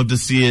 I would love to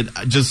see it.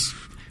 Just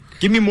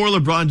give me more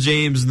LeBron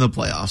James in the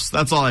playoffs.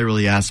 That's all I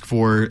really ask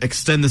for.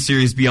 Extend the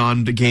series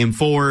beyond Game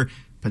 4,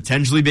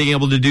 potentially being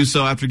able to do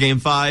so after Game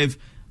 5.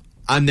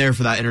 I'm there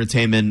for that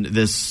entertainment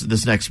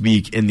this next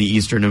week in the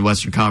Eastern and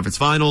Western Conference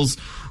Finals.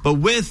 But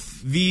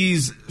with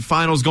these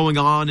finals going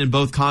on in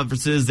both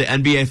conferences, the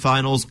NBA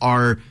Finals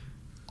are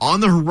on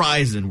the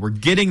horizon. We're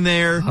getting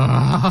there.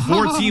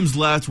 4 teams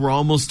left. We're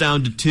almost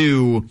down to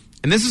 2.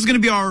 And this is going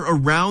to be our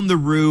Around the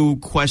Roo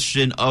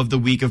question of the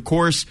week, of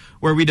course,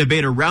 where we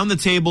debate around the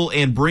table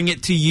and bring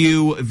it to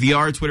you via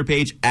our Twitter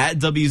page at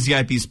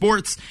WZIP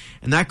Sports.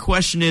 And that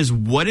question is,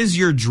 what is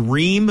your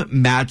dream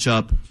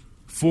matchup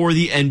for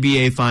the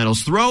NBA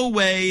Finals? Throw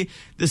away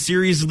the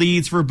series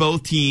leads for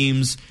both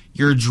teams.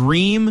 Your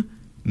dream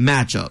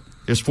matchup.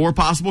 There's 4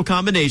 possible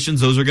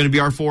combinations. Those are going to be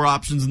our 4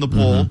 options in the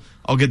poll.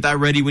 I'll get that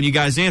ready when you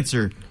guys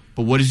answer.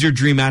 But what is your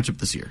dream matchup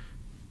this year?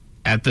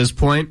 At this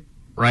point,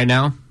 right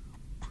now,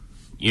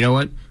 you know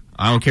what?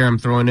 I don't care. I'm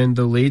throwing in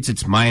the leads.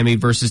 It's Miami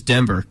versus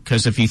Denver.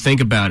 Because if you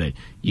think about it,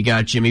 you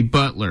got Jimmy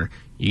Butler,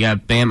 you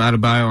got Bam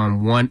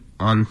Adebayo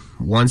on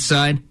one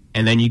side,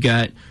 and then you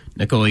got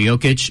Nikola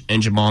Jokic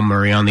and Jamal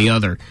Murray on the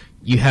other.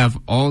 You have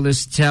all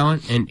this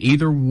talent, and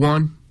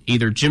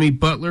either Jimmy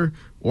Butler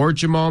or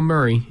Jamal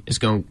Murray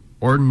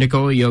or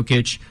Nikola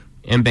Jokic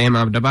and Bam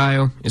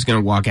Adebayo is going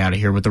to walk out of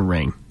here with a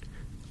ring.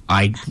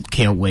 I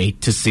can't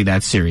wait to see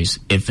that series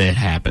if it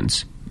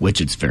happens,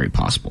 which it's very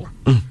possible.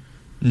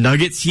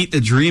 Nuggets Heat,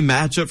 the dream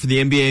matchup for the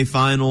NBA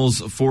Finals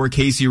for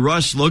Casey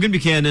Rush. Logan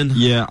Buchanan.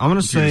 Yeah, I'm going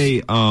to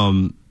say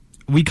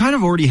we kind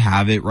of already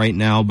have it right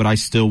now, but I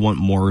still want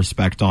more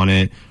respect on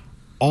it.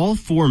 All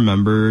 4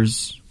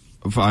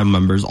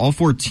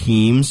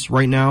 teams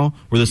right now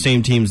were the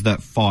same teams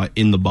that fought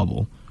in the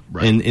bubble.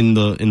 Right. In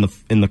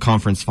the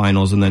conference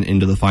finals and then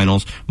into the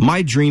finals.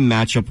 My dream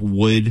matchup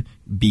would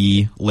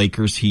be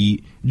Lakers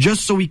Heat,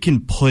 just so we can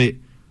put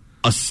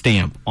a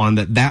stamp on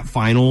that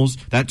finals,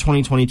 that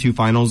 2022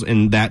 finals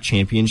and that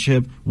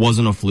championship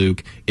wasn't a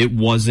fluke. It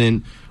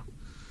wasn't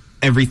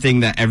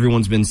everything that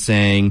everyone's been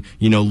saying,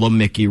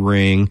 LaMickey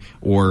ring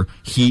or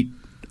Heat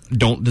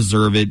don't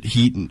deserve it.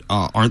 Heat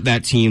aren't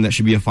that team that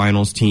should be a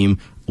finals team.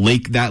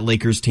 That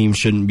Lakers team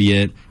shouldn't be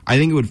it. I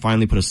think it would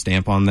finally put a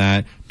stamp on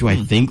that. Do I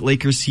think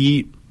Lakers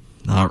Heat?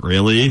 Not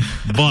really.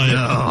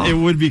 But It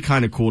would be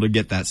kind of cool to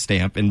get that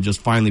stamp and just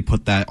finally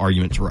put that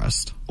argument to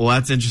rest. Well,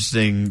 that's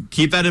interesting.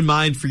 Keep that in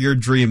mind for your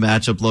dream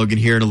matchup, Logan,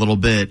 here in a little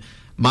bit.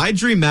 My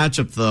dream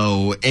matchup,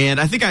 though, and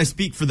I think I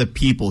speak for the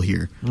people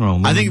here.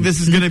 I think this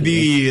is going to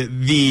be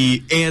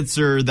the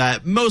answer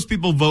that most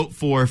people vote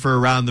for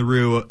Around the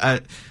Roo.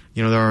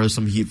 There are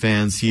some Heat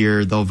fans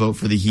here. They'll vote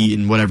for the Heat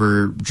in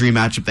whatever dream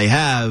matchup they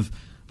have.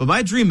 But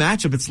my dream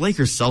matchup, it's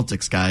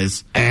Lakers-Celtics,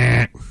 guys.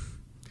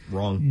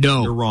 Wrong.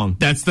 No. You're wrong.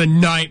 That's the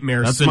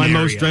nightmare scenario. My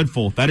most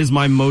dreadful. That is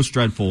my most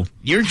dreadful.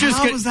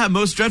 How is that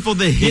most dreadful?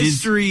 The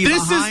history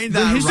behind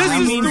that.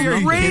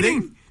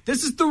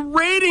 This is the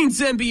ratings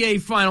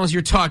NBA Finals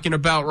you're talking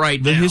about right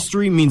now. The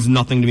history means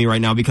nothing to me right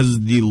now because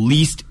it's the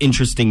least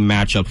interesting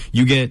matchup.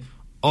 You get,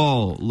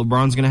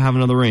 LeBron's going to have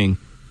another ring.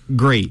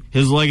 Great.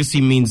 His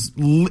legacy means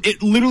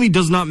it literally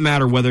does not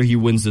matter whether he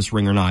wins this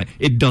ring or not.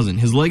 It doesn't.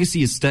 His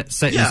legacy is set in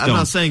stone. Yeah, I'm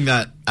not saying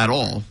that at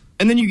all.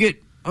 And then you get,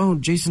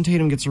 Jason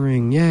Tatum gets a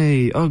ring.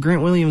 Yay.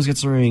 Grant Williams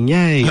gets a ring.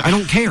 Yay. I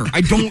don't care.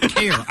 I don't.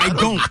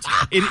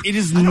 It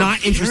is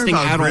not interesting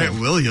at all. Grant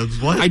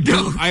Williams. What? I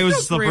don't. I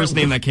was the first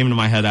name that came into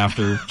my head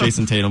after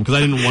Jason Tatum because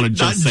I didn't want to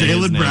just say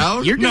his name.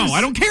 Brown? I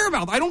don't care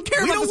about the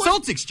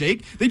Celtics,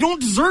 Jake. They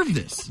don't deserve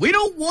this. We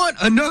don't want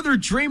another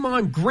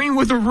Draymond Green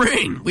with a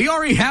ring. We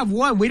already have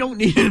one. We don't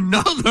need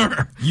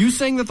another. You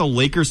saying that the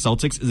Lakers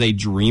Celtics is a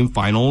dream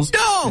finals?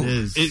 No. It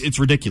is. It's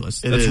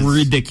ridiculous. That's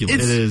ridiculous.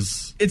 It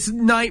is. It's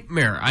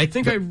nightmare. I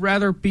think I'd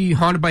rather be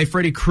haunted by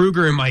Freddy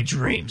Krueger in my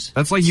dreams.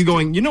 That's like you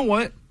going, you know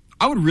what?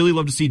 I would really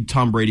love to see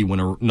Tom Brady win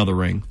another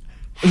ring.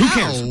 Who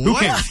cares? Who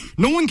cares?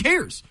 No one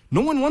cares.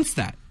 No one wants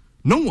that.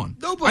 No one.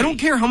 Nobody. I don't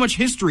care how much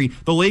history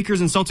the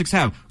Lakers and Celtics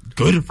have.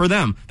 Good for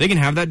them. They can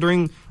have that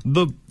during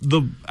the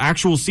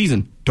actual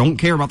season. Don't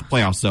care about the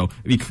playoffs, though,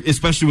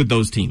 especially with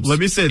those teams. Let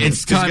me say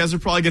this, because you guys are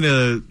probably going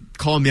to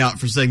call me out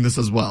for saying this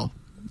as well.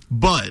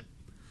 But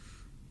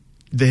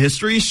the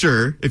history,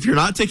 sure. If you're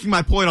not taking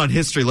my point on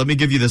history, let me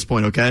give you this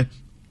point, okay?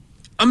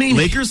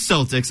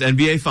 Lakers-Celtics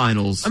NBA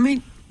Finals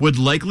would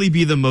likely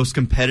be the most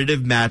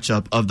competitive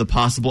matchup of the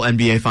possible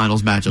NBA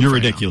Finals matchups. You're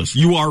ridiculous.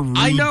 You are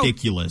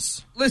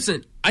ridiculous.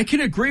 Listen, I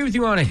can agree with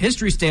you on a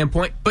history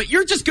standpoint, but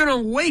you're just going to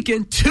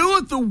awaken 2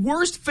 of the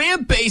worst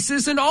fan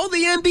bases in all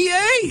the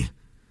NBA.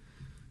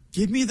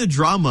 Give me the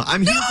drama.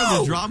 I'm here for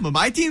the drama.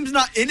 My team's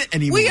not in it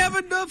anymore. We have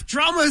enough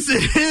drama as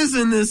it is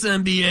in this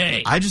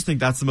NBA. I just think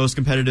that's the most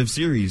competitive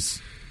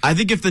series. I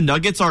think if the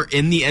Nuggets are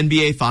in the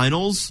NBA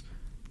Finals,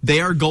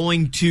 they are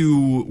going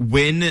to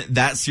win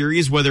that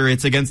series, whether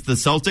it's against the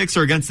Celtics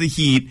or against the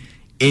Heat,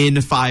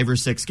 in 5 or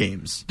 6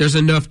 games. There's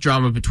enough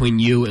drama between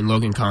you and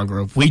Logan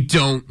Congrove. We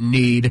don't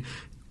need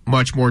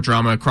much more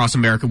drama across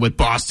America with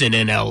Boston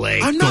and LA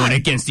going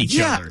against each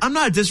other. I'm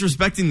not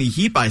disrespecting the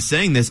Heat by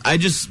saying this. I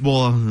just,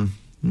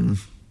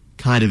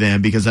 kind of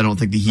am, because I don't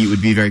think the Heat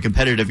would be very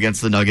competitive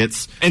against the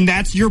Nuggets. And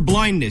that's your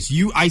blindness.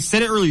 I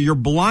said it earlier. You're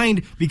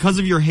blind because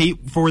of your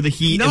hate for the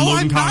Heat and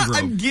Logan Congrove.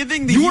 I'm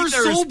giving the Heat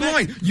their so respect.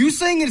 Blind. You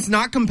saying it's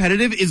not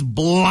competitive is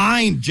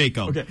blind,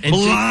 Jacob. Okay.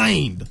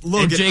 Blind.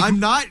 Logan, I'm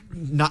not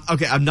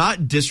I'm not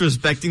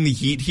disrespecting the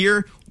Heat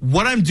here.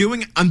 What I'm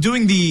doing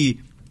the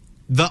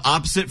the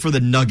opposite for the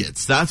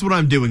Nuggets. That's what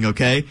I'm doing,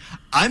 okay?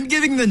 I'm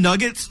giving the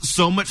Nuggets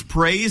so much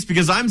praise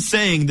because I'm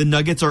saying the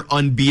Nuggets are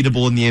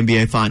unbeatable in the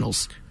NBA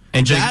Finals.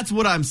 And that's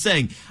what I'm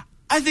saying.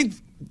 I think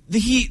the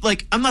Heat,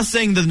 like, I'm not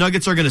saying the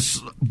Nuggets are going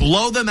to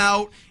blow them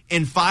out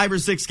in 5 or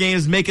 6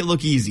 games, make it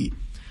look easy.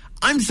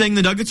 I'm saying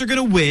the Nuggets are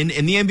going to win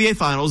in the NBA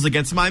Finals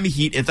against the Miami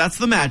Heat, if that's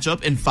the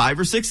matchup, in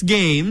 5 or 6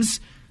 games,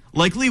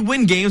 likely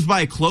win games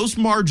by a close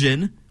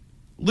margin,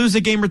 lose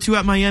a game or 2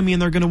 at Miami,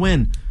 and they're going to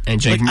win. And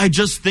Jake, I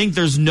just think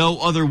there's no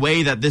other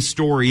way that this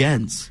story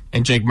ends.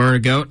 And Jake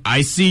Murgagoat,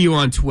 I see you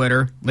on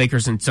Twitter.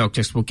 Lakers and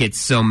Celtics will get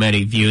so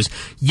many views.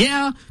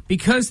 Yeah,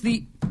 because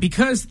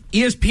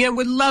ESPN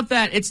would love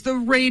that. It's the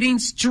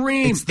ratings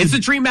dream. It's a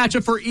dream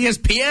matchup for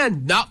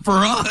ESPN, not for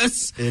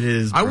us. It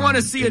is. I want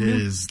to see a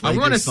new. I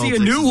want to see a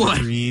new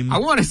one. I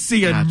want to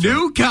see a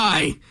new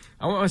guy.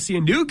 I want to see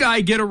a new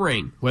guy get a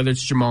ring. Whether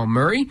it's Jamal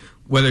Murray,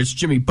 whether it's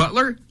Jimmy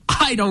Butler,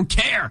 I don't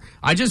care.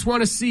 I just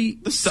want to see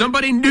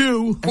somebody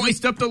new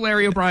hoist up the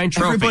Larry O'Brien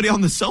trophy. Everybody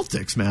on the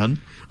Celtics, man.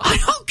 I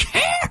don't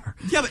care.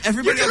 Yeah, but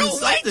everybody on the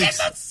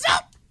Celtics.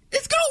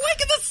 It's going to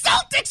awaken the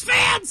Celtics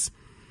fans.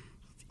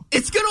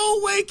 It's going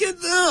to awaken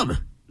them.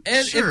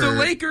 And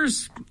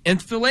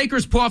if the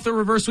Lakers pull off the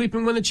reverse sweep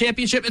and win the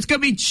championship, it's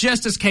going to be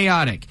just as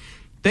chaotic.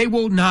 They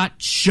will not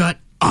shut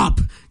up.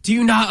 Do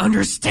you not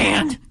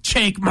understand,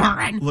 Jake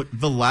Murray? Look,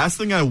 the last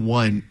thing I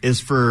want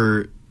is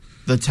for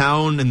the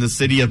town and the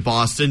city of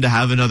Boston to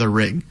have another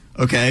ring,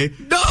 okay?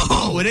 No!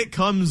 But when it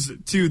comes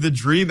to the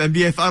dream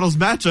NBA Finals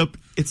matchup,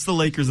 it's the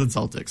Lakers and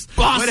Celtics.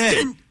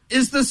 Boston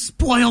is the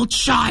spoiled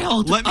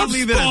child Let me of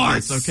leave sports. it at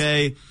this,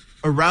 okay?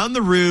 Around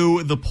the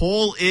Roo, the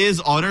poll is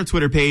on our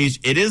Twitter page.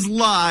 It is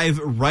live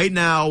right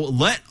now.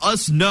 Let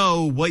us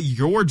know what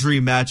your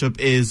dream matchup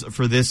is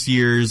for this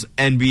year's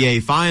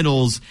NBA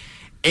Finals.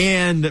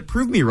 And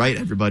prove me right,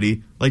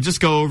 everybody. Like,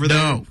 just go over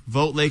there,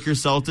 vote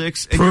Lakers,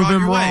 Celtics, and prove you're on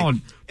him your wrong.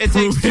 way. It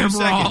takes 2 seconds.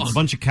 Wrong. A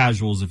bunch of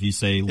casuals if you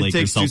say Lakers,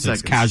 takes 2 Celtics.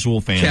 seconds. Casual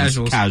fans.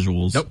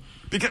 Casuals. Nope.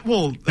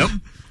 Nope.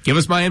 Give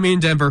us Miami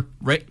and Denver.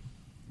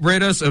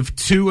 Rid us of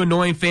 2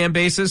 annoying fan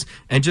bases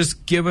and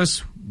just give us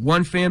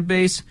 1 fan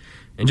base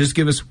and just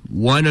give us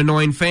 1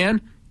 annoying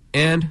fan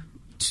and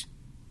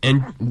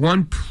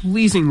 1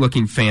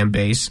 pleasing-looking fan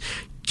base.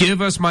 Give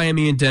us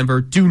Miami and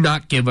Denver. Do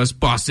not give us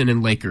Boston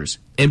and Lakers.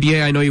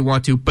 NBA, I know you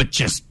want to, but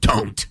just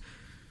don't.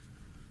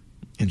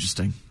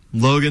 Interesting.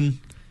 Logan,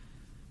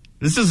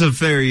 this is a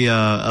very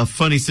a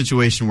funny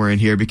situation we're in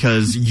here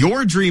because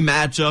your dream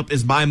matchup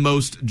is my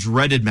most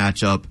dreaded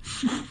matchup,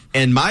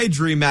 and my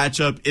dream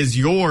matchup is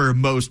your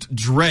most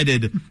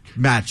dreaded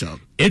matchup.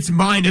 It's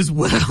mine as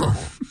well.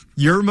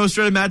 Your most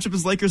dreaded matchup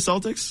is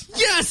Lakers-Celtics?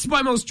 Yes,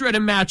 my most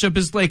dreaded matchup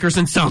is Lakers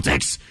and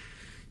Celtics.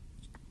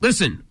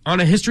 Listen,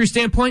 on a history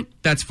standpoint,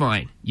 that's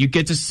fine. You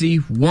get to see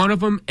one of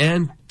them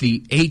end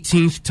the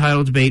 18th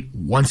title debate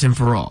once and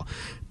for all.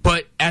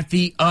 But at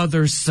the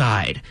other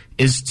side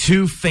is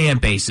 2 fan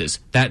bases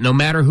that no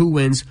matter who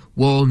wins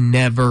will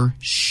never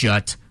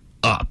shut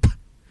up.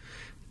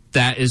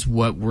 That is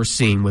what we're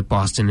seeing with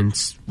Boston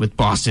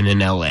and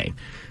LA.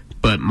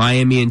 But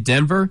Miami and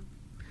Denver,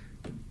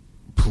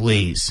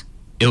 please.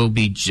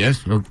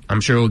 I'm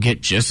sure it'll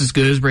get just as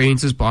good as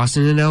ratings as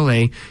Boston and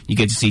LA. You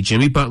get to see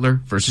Jimmy Butler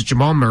versus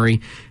Jamal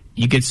Murray.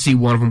 You get to see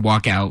one of them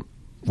walk out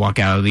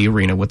of the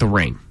arena with a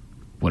ring.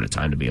 What a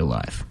time to be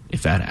alive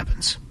if that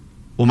happens.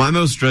 Well, my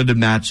most dreaded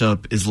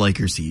matchup is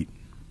Lakers Heat.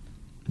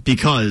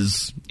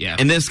 Because,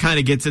 and this kind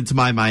of gets into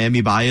my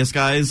Miami bias,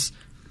 guys,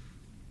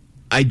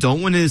 I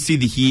don't want to see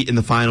the Heat in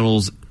the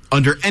finals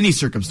under any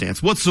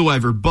circumstance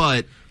whatsoever,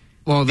 but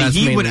the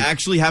Heat would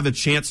actually have a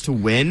chance to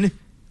win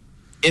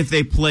if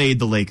they played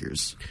the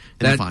Lakers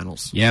in the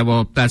finals. Yeah,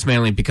 well, that's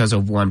mainly because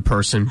of one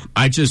person.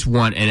 I just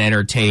want an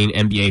entertaining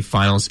NBA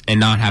Finals and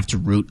not have to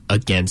root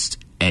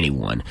against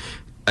anyone.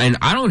 And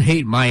I don't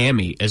hate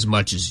Miami as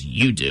much as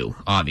you do,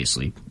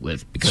 obviously,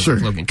 because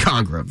of Logan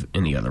Congrove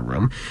in the other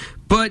room.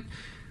 But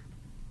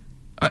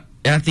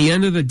at the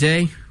end of the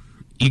day,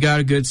 you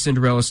got a good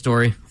Cinderella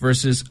story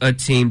versus a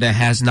team that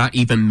has not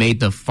even made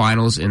the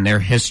finals in their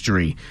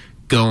history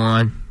go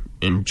on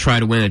and try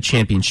to win a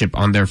championship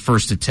on their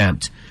first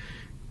attempt.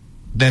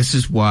 This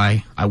is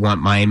why I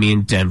want Miami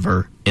and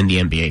Denver in the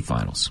NBA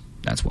Finals.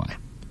 That's why.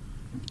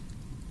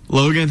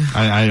 Logan?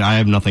 I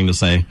have nothing to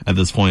say at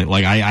this point.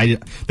 Like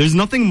there's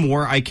nothing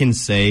more I can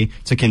say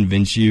to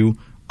convince you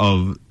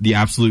of the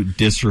absolute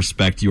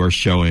disrespect you are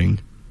showing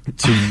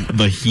to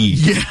the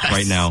Heat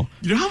right now.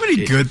 You know how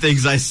many good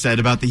things I said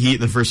about the Heat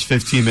in the first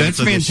 15 minutes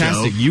of the show? That's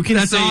fantastic. You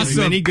can say as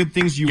many good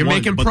things you want,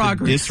 making but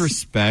progress. The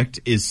disrespect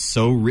is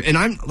so real. And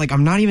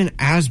I'm not even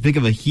as big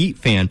of a Heat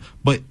fan,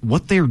 but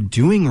what they're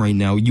doing right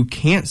now, you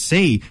can't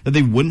say that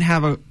they wouldn't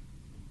have a...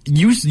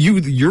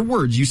 Your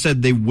words, you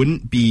said they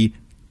wouldn't be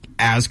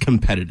as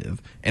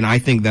competitive, and I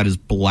think that is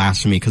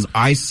blasphemy because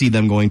I see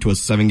them going to a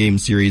 7-game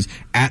series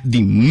at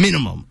the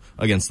minimum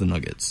against the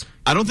Nuggets.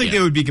 I don't think they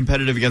would be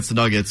competitive against the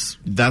Nuggets.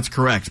 That's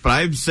correct. But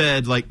I've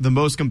said, the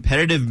most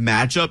competitive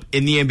matchup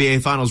in the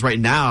NBA Finals right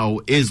now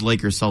is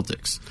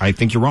Lakers-Celtics. I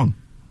think you're wrong.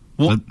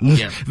 Well,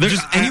 yeah.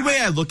 Just any way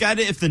I look at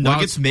it, if the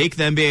Nuggets make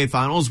the NBA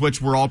Finals,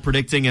 which we're all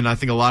predicting, and I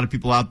think a lot of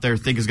people out there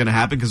think is going to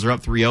happen because they're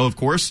up 3-0, of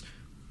course,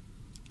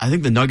 I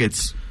think the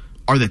Nuggets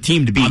are the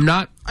team to beat. I'm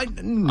not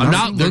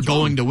they're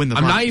going to win the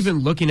finals. I'm not even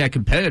looking at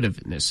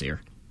competitiveness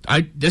here.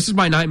 This is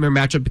my nightmare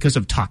matchup because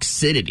of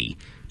toxicity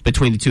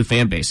between the two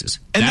fan bases.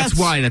 And that's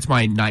why that's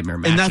my nightmare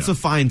matchup. And that's a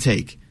fine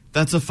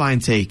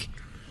take.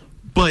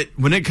 But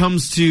when it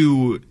comes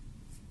to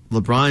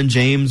LeBron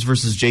James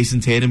versus Jason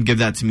Tatum, give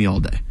that to me all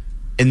day.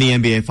 In the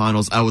NBA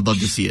Finals, I would love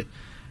to see it.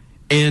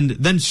 And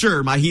then,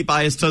 sure, my Heat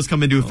bias does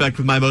come into effect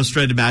with my most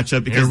dreaded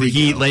matchup because the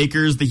Heat,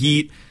 Lakers, the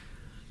Heat,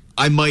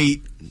 I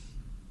might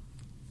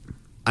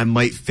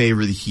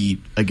favor the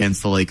Heat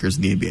against the Lakers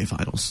in the NBA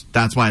Finals.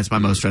 That's why it's my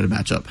most dreaded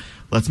matchup.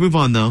 Let's move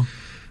on, though.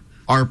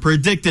 Our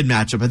predicted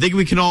matchup. I think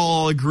we can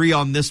all agree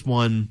on this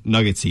one.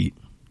 Nuggets Heat.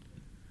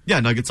 Yeah,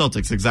 Nuggets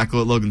Celtics. Exactly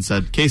what Logan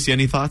said. Casey,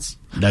 any thoughts?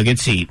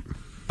 Nuggets Heat.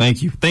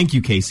 Thank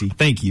you, Casey.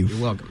 Thank you.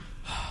 You're welcome.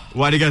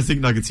 Why do you guys think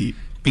Nuggets Heat?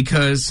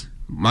 Because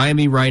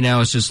Miami right now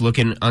is just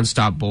looking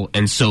unstoppable,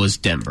 and so is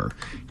Denver.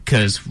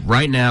 Because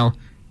right now,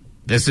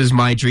 this is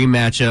my dream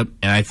matchup,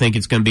 and I think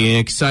it's going to be an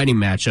exciting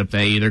matchup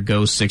that either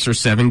goes 6 or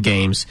 7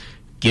 games.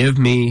 Give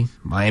me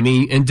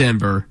Miami and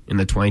Denver in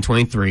the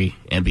 2023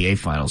 NBA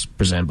Finals,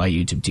 presented by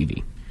YouTube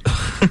TV.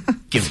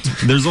 Give it to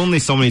me. There's only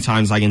so many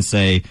times I can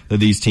say that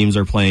these teams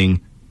are playing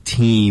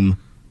team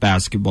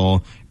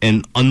basketball,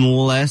 and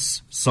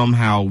unless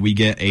somehow we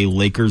get a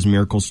Lakers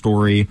miracle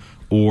story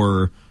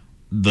or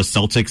the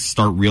Celtics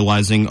start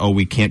realizing,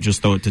 we can't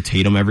just throw it to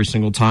Tatum every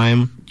single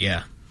time.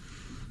 Yeah.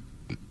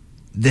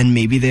 Then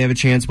maybe they have a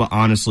chance, but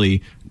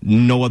honestly,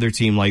 no other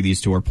team like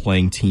these two are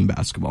playing team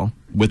basketball.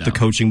 With the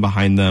coaching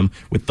behind them,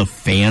 with the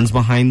fans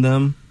behind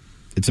them,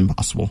 it's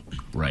impossible.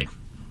 Right.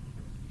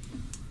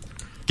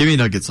 Give me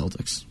Nuggets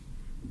Celtics.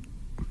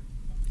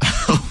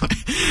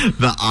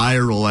 The eye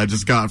roll I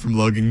just got from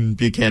Logan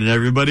Buchanan,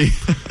 everybody.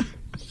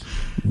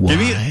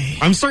 Why?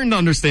 I'm starting to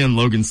understand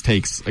Logan's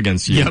takes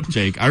against you,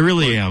 Jake. I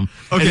really am.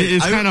 Okay,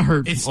 it's kind of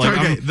hurtful.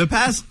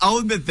 I'll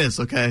admit this,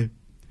 okay?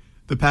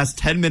 The past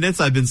 10 minutes,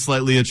 I've been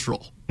slightly a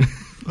troll.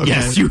 Okay?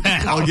 Yes, you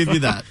have. I'll give you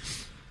that.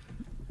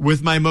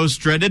 With my most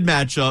dreaded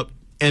matchup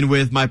and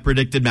with my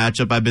predicted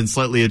matchup, I've been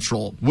slightly a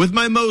troll. With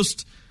my dream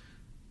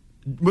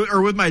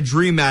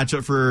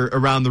matchup for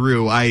Around the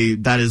Roo,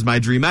 that is my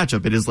dream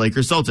matchup. It is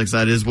Lakers Celtics.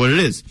 That is what it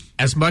is.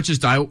 As much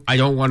as I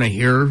don't want to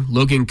hear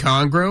Logan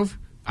Congrove,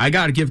 I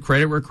got to give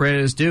credit where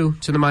credit is due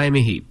to the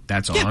Miami Heat.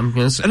 That's all I'm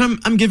going to say. And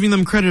I'm giving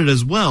them credit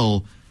as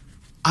well.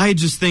 I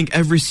just think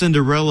every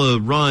Cinderella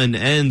run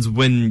ends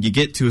when you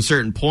get to a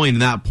certain point,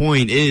 and that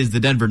point is the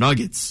Denver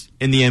Nuggets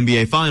in the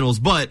NBA Finals.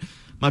 But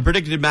my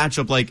predicted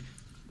matchup,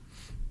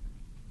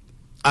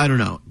 I don't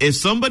know. If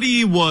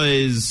somebody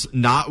was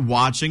not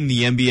watching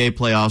the NBA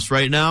playoffs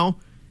right now,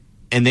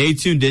 and they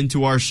tuned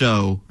into our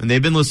show, and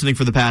they've been listening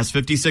for the past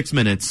 56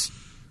 minutes,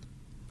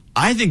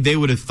 I think they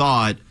would have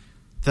thought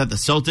that the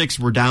Celtics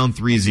were down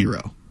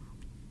 3-0.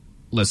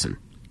 Listen,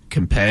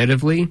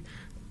 competitively,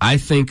 I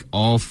think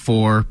all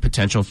 4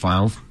 potential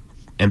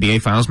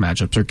NBA Finals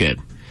matchups are good.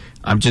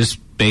 I'm just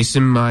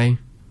basing my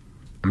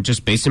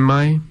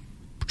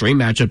dream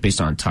matchup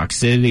based on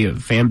toxicity of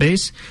the fan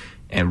base,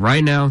 and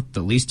right now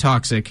the least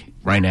toxic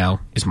right now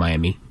is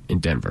Miami and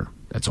Denver.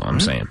 That's all I'm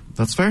saying.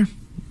 That's fair.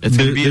 It's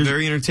going to be a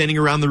very entertaining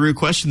Around the Roo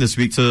question this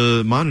week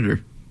to monitor.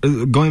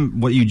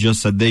 Going what you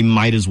just said, they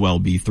might as well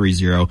be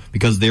 3-0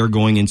 because they're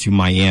going into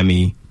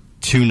Miami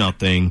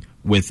 2-0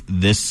 with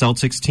this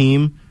Celtics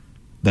team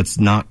that's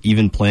not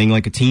even playing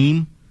like a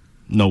team.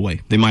 No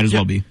way. They might as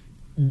well be.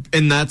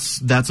 And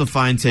that's a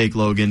fine take,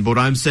 Logan. But what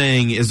I'm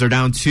saying is they're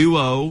down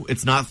 2-0.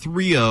 It's not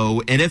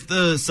 3-0. And if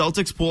the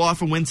Celtics pull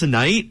off a win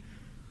tonight,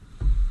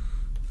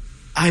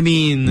 I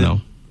mean,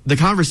 the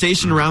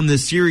conversation around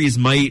this series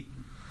might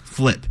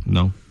flip.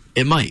 No.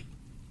 It might.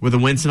 With a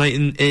win tonight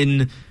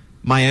in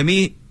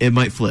Miami, it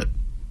might flip.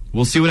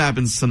 We'll see what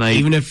happens tonight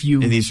in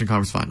the Eastern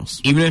Conference Finals.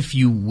 Even if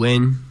you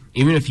win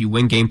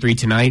Game 3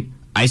 tonight,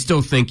 I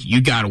still think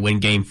you got to win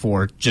Game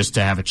 4 just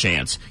to have a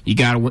chance. You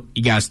got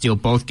to steal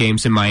both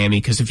games in Miami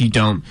because if you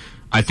don't,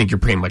 I think you're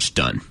pretty much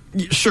done.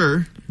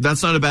 Sure,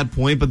 that's not a bad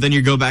point. But then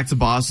you go back to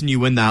Boston, you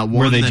win that one,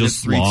 where they and then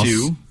just it's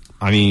 3-2.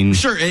 I mean,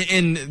 sure,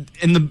 and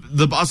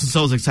the Boston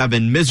Celtics have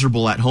been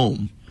miserable at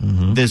home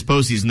this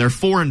postseason. They're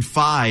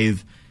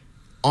 4-5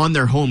 on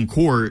their home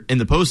court in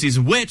the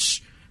postseason,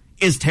 which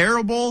is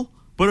terrible.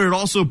 But it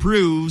also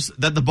proves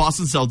that the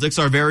Boston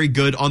Celtics are very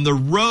good on the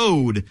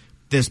road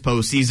this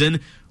postseason,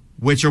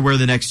 which are where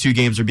the next 2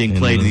 games are being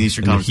played in the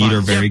Eastern Conference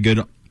Finals. The Heat are very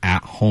good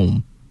at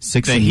home.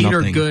 The Heat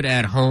are good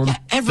at home.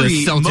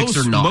 The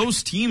Celtics are not.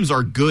 Most teams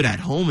are good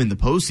at home in the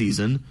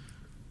postseason.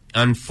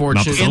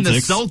 Unfortunately, not the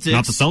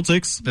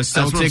Celtics. The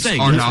Celtics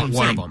are not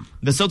one of them.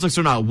 The Celtics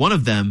are not one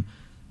of them,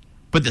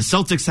 but the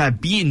Celtics have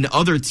beaten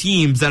other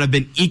teams that have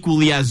been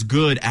equally as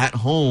good at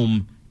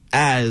home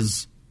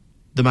as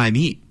the Miami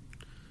Heat.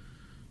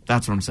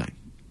 That's what I'm saying.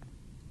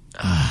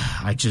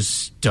 I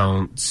just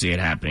don't see it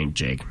happening,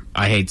 Jake.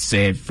 I hate to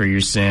say it for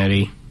your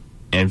sanity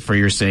and for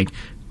your sake.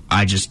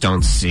 I just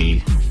don't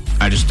see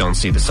I just don't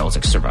see the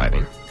Celtics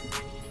surviving.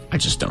 I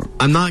just don't.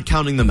 I'm not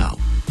counting them out.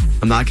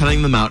 And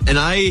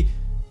I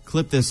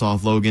clip this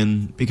off,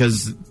 Logan,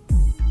 because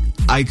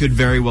I could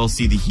very well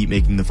see the Heat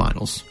making the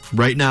finals.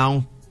 Right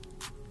now,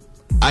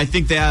 I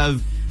think they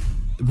have...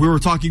 We were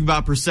talking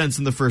about percents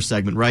in the first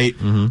segment, right?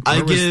 Mm-hmm. I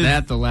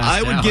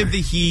would give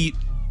the Heat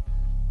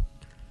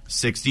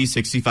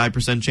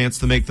 60-65% chance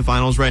to make the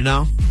finals right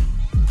now.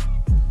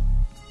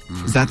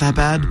 Is that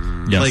bad?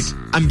 Yes.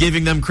 Like, I'm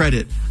giving them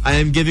credit. I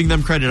am giving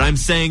them credit. I'm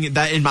saying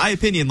that, in my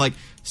opinion, like,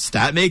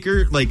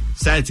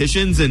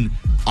 statisticians and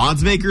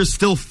odds makers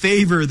still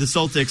favor the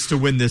Celtics to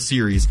win this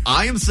series.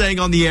 I am saying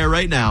on the air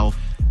right now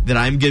that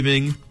I'm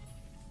giving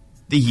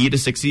the Heat a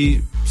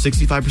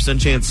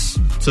 65% chance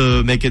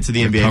to make it to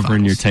the NBA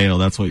covering finals. your tail.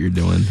 That's what you're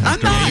doing.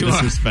 I'm not.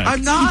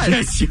 I'm not.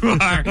 Yes, you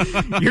are.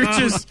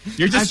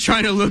 You're just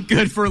trying to look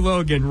good for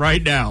Logan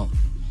right now.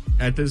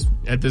 At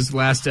this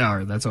last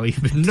hour, that's all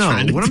you've been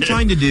trying to do. What I'm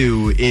trying to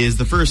do is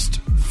the first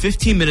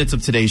 15 minutes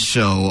of today's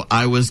show,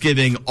 I was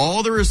giving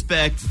all the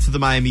respect to the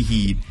Miami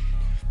Heat.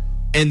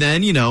 And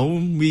then,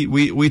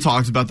 we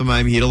talked about the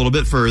Miami Heat a little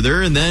bit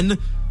further. And then,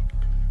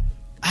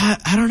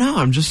 I don't know.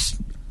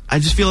 I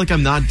just feel like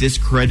I'm not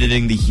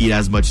discrediting the Heat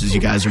as much as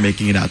you guys are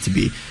making it out to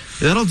be.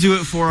 That'll do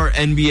it for our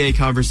NBA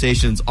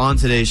conversations on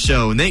today's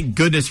show. And thank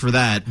goodness for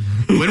that.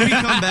 When we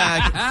come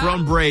back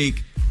from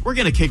break, we're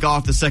going to kick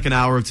off the second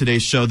hour of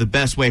today's show the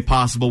best way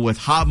possible with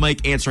Hot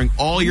Mike answering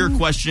all your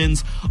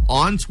questions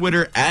on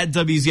Twitter at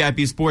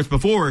WZIP Sports.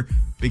 Before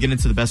we get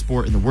into the best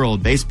sport in the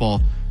world,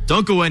 baseball,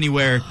 don't go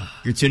anywhere.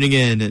 You're tuning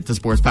in to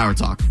Sports Power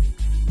Talk.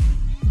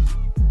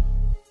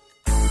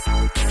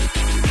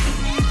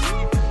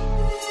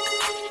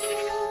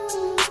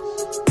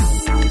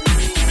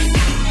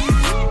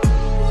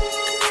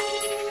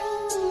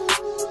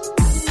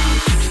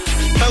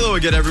 Hello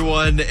again,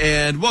 everyone,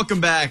 and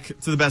welcome back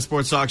to the best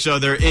sports talk show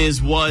there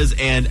is, was,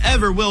 and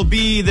ever will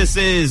be. This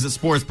is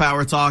Sports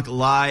Power Talk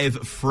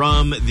live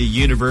from the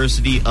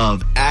University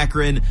of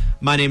Akron.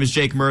 My name is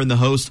Jake Murren, the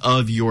host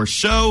of your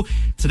show.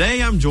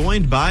 Today, I'm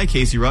joined by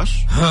Casey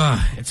Rush.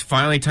 It's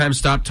finally time to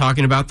stop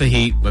talking about the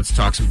Heat. Let's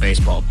talk some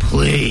baseball,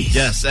 please.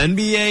 Yes,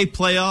 NBA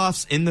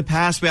playoffs. In the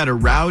past, we had a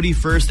rowdy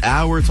first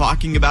hour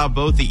talking about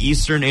both the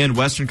Eastern and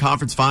Western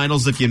Conference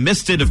Finals. If you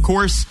missed it, of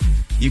course,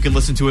 you can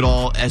listen to it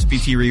all,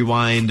 SBT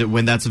Rewind,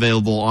 when that's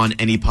available on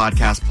any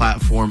podcast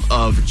platform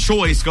of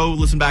choice. Go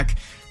listen back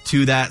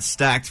to that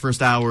stacked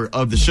first hour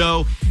of the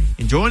show.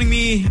 And joining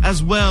me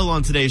as well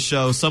on today's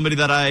show, somebody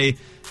that I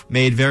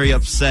made very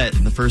upset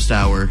in the first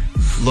hour,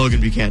 Logan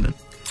Buchanan.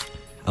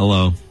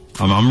 Hello.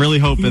 I'm really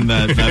hoping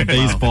that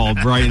baseball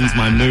brightens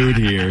my mood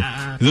here.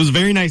 It was a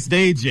very nice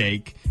day,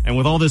 Jake. And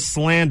with all this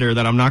slander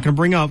that I'm not going to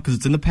bring up because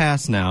it's in the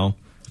past now,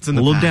 I'm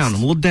a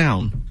little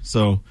down.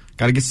 So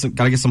gotta get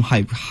some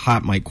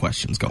hot mic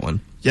questions going.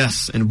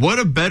 Yes, and what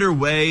a better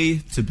way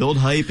to build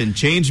hype and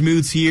change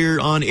moods here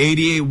on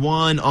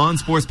 88.1 on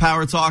Sports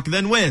Power Talk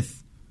than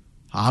with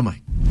Hot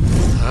Mike.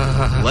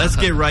 Let's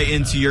get right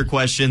into your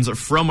questions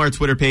from our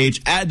Twitter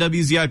page at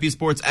WZIP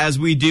Sports, as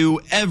we do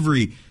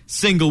every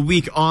single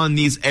week on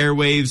these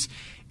airwaves.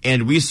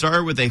 And we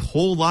start with a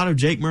whole lot of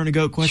Jake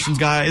Murnigoat questions,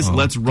 guys.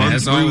 Let's run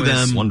through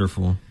them.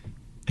 Wonderful.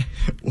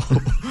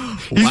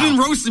 He's been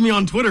roasting me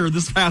on Twitter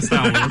this past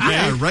hour, okay?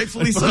 Yeah,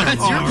 rightfully so.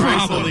 That's your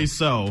rightfully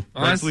so.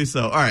 Rightfully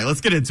so. All right,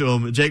 let's get into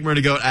them. Jake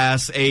Murnigoat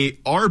asks,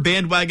 are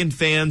bandwagon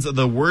fans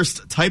the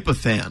worst type of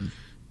fan?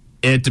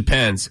 It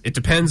depends. It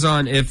depends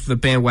on if the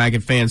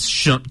bandwagon fans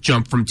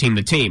jump from team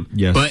to team.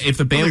 Yes. But if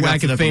the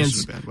bandwagon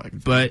fans,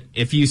 but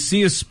if you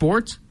see a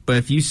sports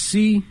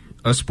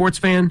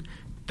fan,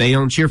 they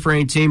don't cheer for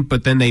any team,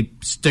 but then they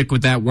stick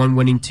with that one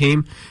winning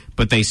team,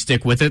 but they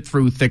stick with it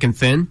through thick and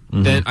thin,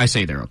 then I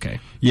say they're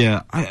okay.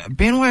 Yeah,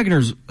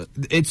 bandwagoners,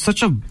 it's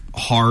such a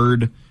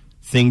hard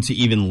thing to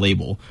even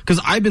label. Because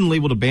I've been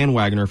labeled a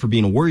bandwagoner for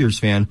being a Warriors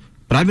fan,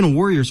 but I've been a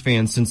Warriors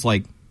fan since,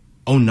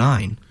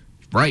 2009.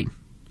 Right.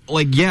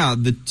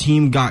 The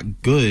team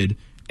got good,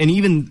 and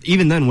even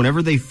then,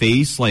 whenever they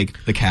face, the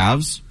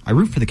Cavs, I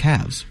root for the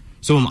Cavs.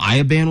 So am I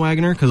a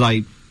bandwagoner because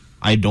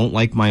I don't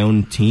like my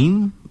own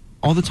team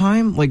all the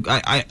time?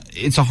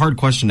 It's a hard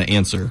question to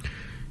answer.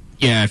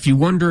 Yeah, if you're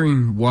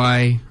wondering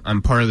why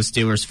I'm part of the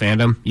Steelers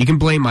fandom, you can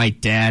blame my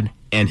dad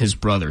and his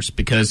brothers,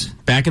 because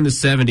back in the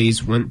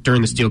 70s,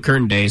 during the Steel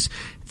Curtain days,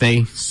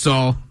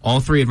 all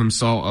three of them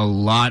saw a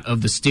lot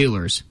of the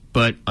Steelers.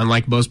 But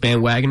unlike most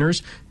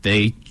bandwagoners,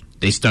 they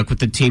stuck with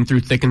the team through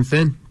thick and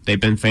thin. They've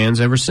been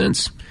fans ever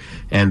since.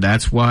 And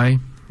that's why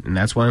I'm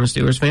a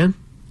Steelers fan,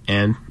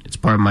 and it's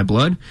part of my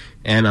blood,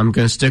 and I'm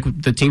going to stick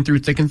with the team through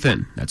thick and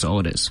thin. That's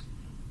all it is.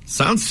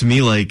 Sounds to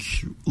me like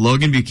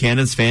Logan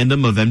Buchanan's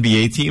fandom of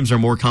NBA teams are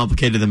more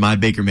complicated than my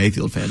Baker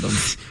Mayfield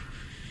fandom.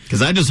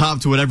 Because I just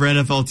hop to whatever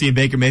NFL team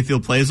Baker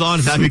Mayfield plays on,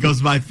 and that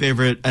becomes my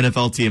favorite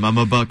NFL team. I'm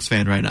a Bucs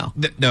fan right now.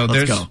 Let's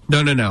go.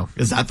 No.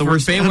 Is that the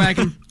worst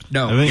bandwagon?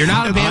 No, you're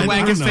not a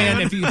bandwagon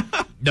fan if you.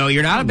 No,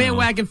 you're not a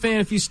bandwagon fan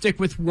if you stick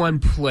with one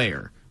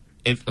player.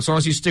 As long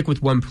as you stick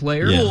with one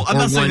player or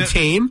one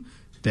team,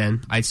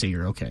 then I'd say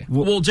you're okay.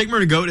 Well, Jake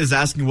Murnigoat is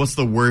asking what's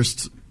the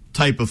worst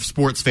type of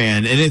sports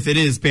fan, and if it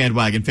is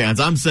bandwagon fans,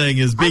 I'm saying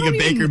is being a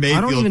Baker Mayfield fan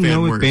I don't even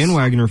know worse. if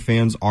bandwagoner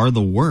fans are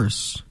the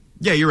worst.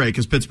 Yeah, you're right,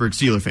 because Pittsburgh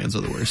Steelers fans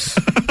are the worst.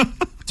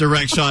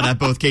 Direct shot at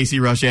both Casey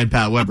Rush and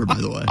Pat Weber, by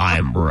the way.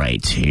 I'm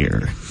right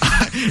here.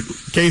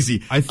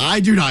 Casey, I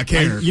do not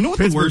care. You know what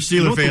Pittsburgh the worst,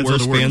 Steelers fans the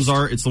worst are the worst. fans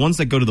are? It's the ones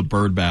that go to the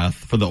bird bath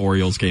for the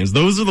Orioles games.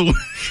 Those are the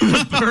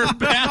worst. Bird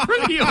bath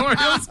for the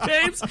Orioles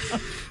games.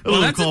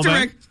 Well, that's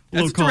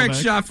a direct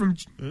shot from.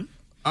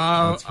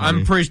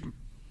 I'm pretty.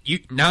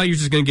 Now you're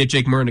just going to get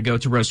Jake Murren to go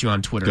to roast you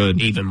on Twitter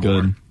even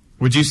more.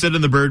 Would you sit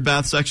in the bird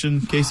bath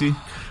section, Casey?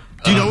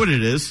 Do you know what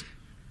it is?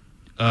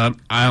 I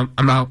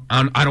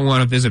don't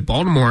want to visit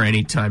Baltimore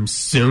anytime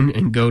soon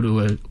and go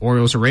to a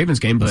Orioles or Ravens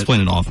game. But explain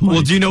it off, Mike.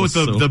 Well, do you know what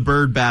the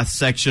bird bath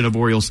section of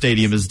Orioles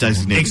Stadium is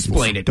designated?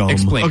 Explain it.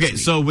 Okay,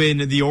 so when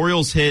the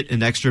Orioles hit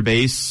an extra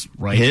base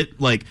hit,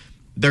 like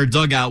their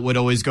dugout would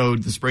always go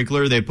to the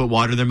sprinkler. They put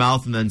water in their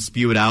mouth and then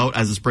spew it out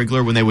as a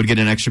sprinkler when they would get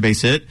an extra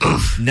base hit.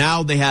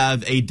 Now they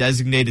have a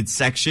designated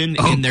section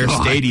in their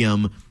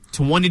stadium.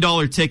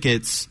 $20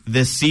 tickets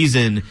this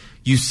season.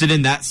 You sit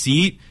in that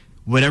seat.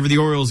 Whenever the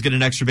Orioles get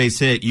an extra base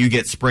hit, you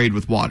get sprayed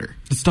with water.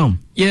 It's dumb.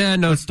 Yeah,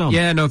 no, it's dumb.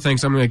 Yeah, no,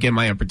 thanks. I'm going to get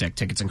my upper deck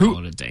tickets and call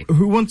it a day.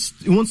 Who wants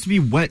to be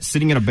wet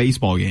sitting at a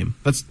baseball game?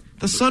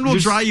 The sun will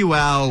dry you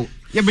out.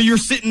 Yeah, but you're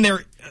sitting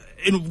there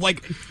in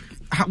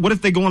what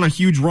if they go on a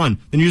huge run?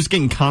 Then you're just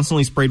getting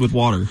constantly sprayed with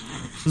water.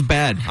 It's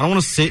bad. I don't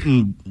want to sit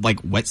in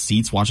wet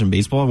seats watching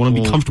baseball. I want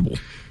to be comfortable.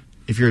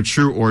 If you're a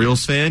true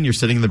Orioles fan, you're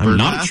sitting in the bird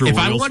bath. I'm not a true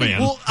Orioles fan.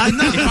 Well, I'm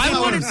not. That's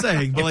what I'm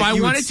saying. But if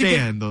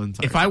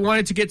I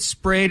wanted to get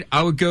sprayed,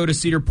 I would go to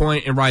Cedar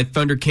Point and ride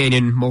Thunder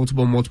Canyon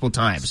multiple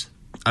times.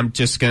 I'm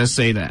just gonna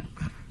say that.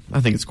 I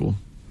think it's cool.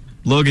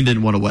 Logan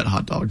didn't want a wet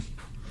hot dog.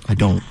 I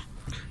don't.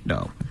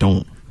 No, I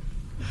don't.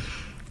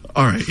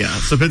 All right, yeah.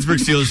 So Pittsburgh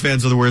Steelers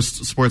fans are the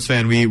worst sports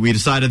fan. We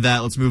decided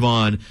that. Let's move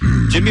on.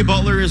 Jimmy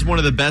Butler is one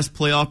of the best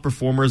playoff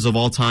performers of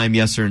all time.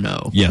 Yes or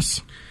no?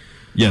 Yes.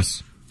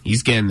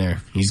 He's getting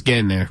there.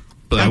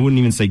 But I wouldn't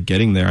even say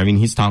getting there. I mean,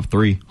 he's top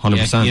 3,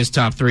 100%. Yeah, he is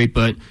top 3,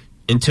 but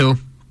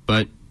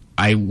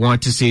I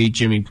want to see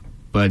Jimmy.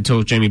 But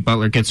until Jimmy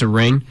Butler gets a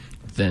ring,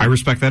 then I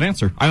respect that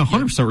answer. I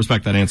 100%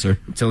 respect that answer.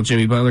 Until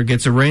Jimmy Butler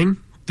gets a ring,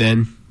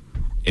 then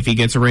if he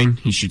gets a ring,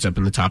 he shoots up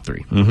in the top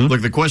 3. Mm-hmm.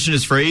 Look, the question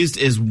is phrased: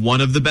 is one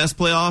of the best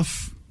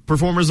playoff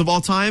performers of all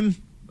time?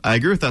 I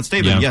agree with that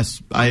statement. Yeah.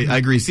 Yes, I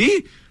agree.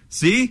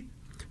 See.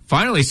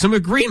 Finally, some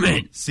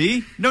agreement.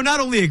 See? No, not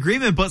only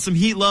agreement, but some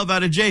heat love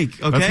out of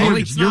Jake.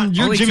 Okay?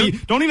 You're Jimmy.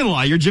 Don't even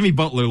lie. You're Jimmy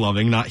Butler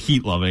loving, not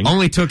Heat loving.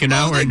 Only took an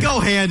hour. They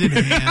go hand in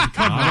hand.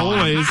 Not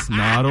always.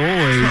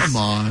 Come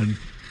on.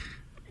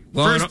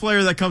 Well, first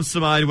player that comes to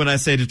mind when I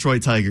say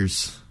Detroit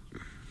Tigers.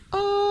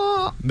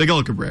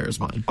 Miguel Cabrera is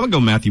mine. I'm going to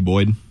go Matthew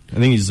Boyd. I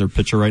think he's their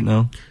pitcher right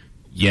now.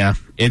 Yeah,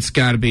 it's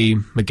got to be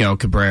Miguel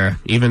Cabrera,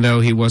 even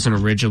though he wasn't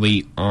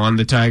originally on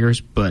the Tigers,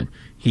 but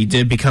he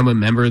did become a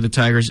member of the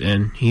Tigers,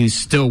 and he's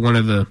still one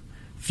of the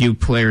few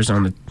players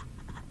from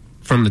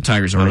the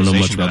Tigers organization. I don't know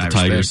much about the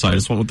Tigers, so I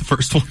just went with the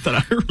first one that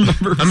I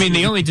remember. I mean,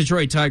 the only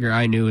Detroit Tiger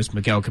I knew is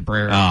Miguel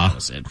Cabrera.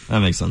 That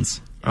makes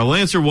sense. I'll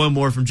answer one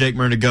more from Jake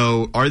Murren to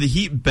go. Are the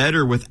Heat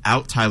better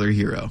without Tyler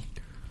Hero?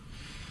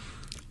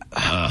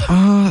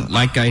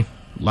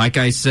 Like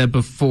I said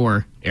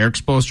before, Eric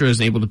Spoelstra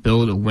is able to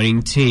build a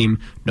winning team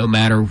no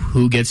matter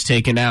who gets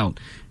taken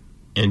out.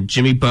 And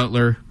Jimmy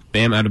Butler,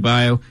 Bam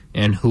Adebayo,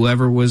 and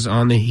whoever was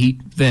on the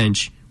Heat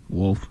bench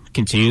will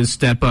continue to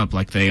step up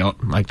like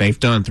they've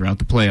done throughout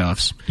the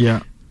playoffs.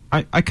 Yeah.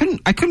 I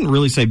couldn't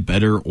really say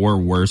better or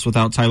worse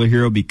without Tyler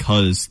Hero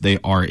because they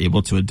are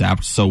able to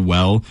adapt so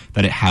well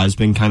that it has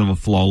been kind of a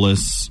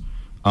flawless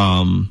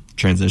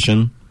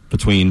transition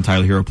between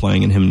Tyler Hero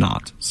playing and him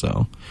not.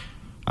 So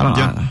I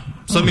don't know.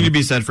 Something to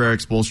be said for Eric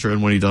Spoelstra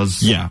and what he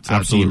does. Yeah,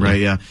 absolutely.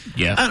 Team, right?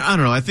 Yeah. I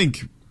don't know. I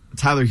think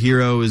Tyler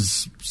Hero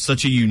is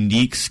such a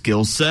unique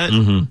skill set.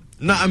 Mm-hmm.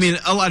 No, I mean,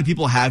 a lot of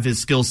people have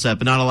his skill set,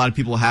 but not a lot of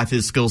people have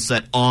his skill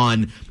set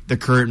on the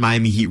current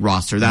Miami Heat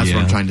roster. That's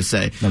what I'm trying to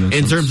say. In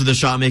terms of the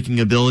shot-making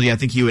ability, I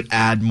think he would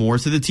add more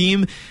to the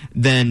team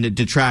than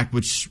detract,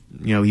 which,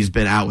 he's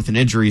been out with an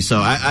injury.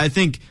 So I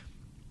think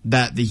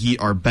that the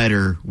Heat are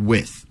better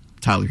with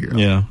Tyler Hero.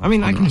 Yeah, I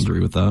mean, I can agree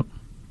with that.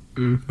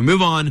 We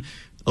move on.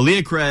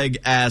 Aaliyah Craig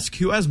asks,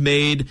 who has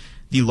made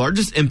the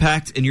largest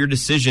impact in your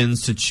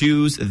decisions to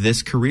choose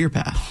this career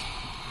path?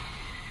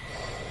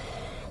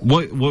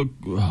 What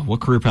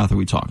career path are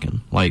we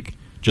talking? Like,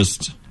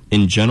 just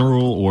in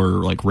general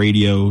or like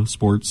radio,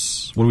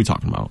 sports? What are we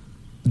talking about?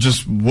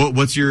 Just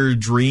what's your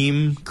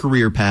dream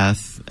career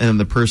path and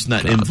the person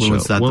that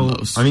influenced that the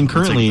most? I mean,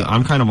 currently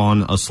I'm kind of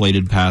on a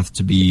slated path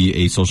to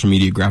be a social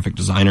media graphic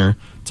designer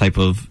type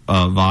of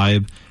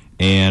vibe.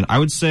 And I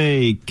would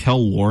say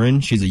Kel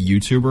Warren, she's a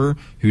YouTuber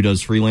who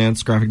does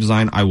freelance graphic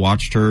design. I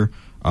watched her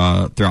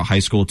throughout high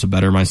school to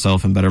better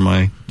myself and better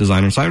my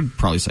designer. So I would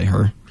probably say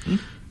her.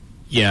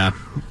 Yeah,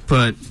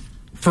 but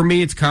for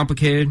me it's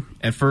complicated.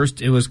 At first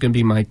it was going to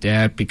be my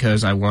dad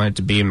because I wanted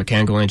to be a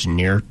mechanical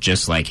engineer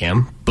just like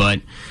him.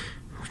 But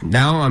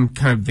now I'm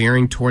kind of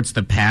veering towards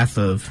the path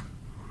of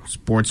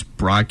sports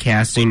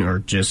broadcasting or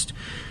just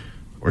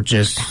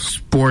just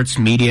sports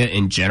media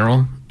in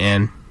general.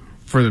 And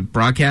for the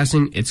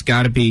broadcasting, it's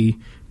got to be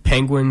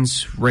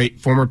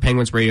former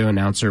Penguins radio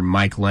announcer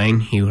Mike Lang.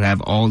 He would have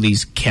all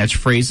these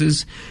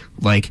catchphrases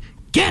like,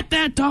 "Get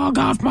that dog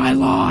off my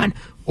lawn,"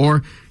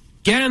 or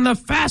 "Get in the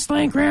fast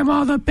lane,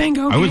 Grandma, the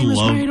bingo game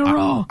is ready to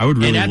roll." I would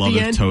really love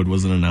if Toad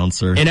was an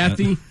announcer. And at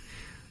the...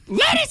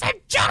 Ladies and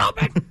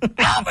gentlemen,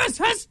 Elvis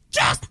has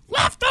just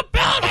left the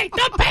building.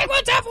 The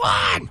Penguins have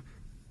won.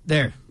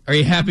 There. Are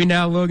you happy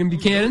now, Logan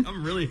Buchanan?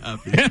 I'm really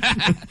happy.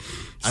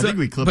 I think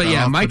we clipped that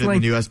off, Mike put Lang,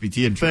 in the new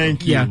SBT intro.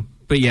 Thank you. Yeah,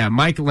 but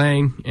Mike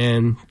Lang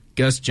and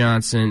Gus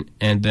Johnson,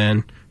 and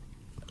then...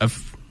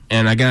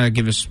 And I got to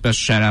give a special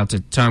shout-out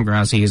to Tom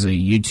Grossi. He's a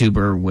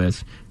YouTuber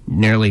with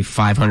nearly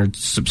 500,000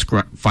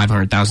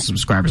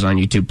 subscribers on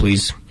YouTube.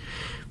 Please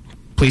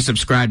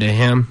subscribe to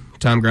him,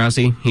 Tom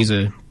Grossi. He's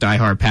a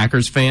diehard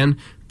Packers fan,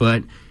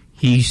 but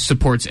he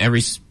supports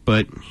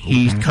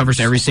covers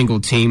every single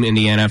team in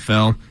the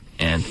NFL.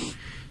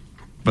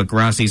 But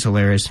Grossi's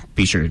hilarious.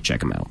 Be sure to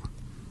check him out.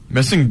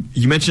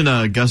 You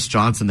mentioned Gus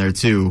Johnson there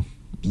too.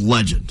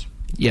 Legend.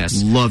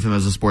 Yes, love him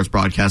as a sports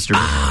broadcaster.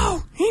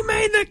 Oh, he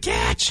made the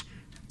catch.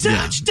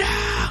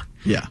 Touchdown.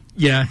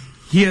 Yeah.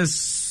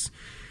 He's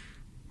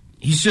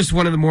just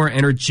one of the more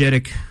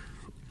energetic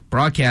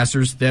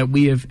broadcasters that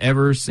we have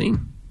ever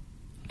seen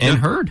and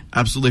heard.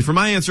 Absolutely. For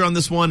my answer on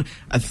this one,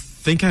 I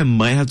think I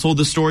might have told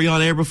this story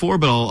on air before,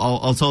 but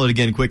I'll tell it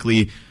again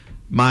quickly.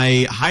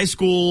 My high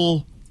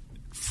school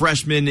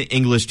freshman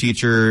English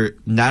teacher,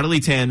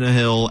 Natalie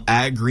Tannehill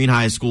at Green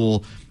High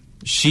School,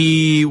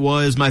 she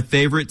was my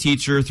favorite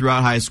teacher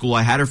throughout high school.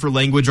 I had her for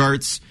language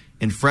arts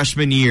in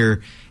freshman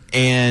year.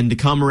 And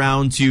come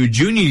around to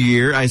junior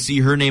year, I see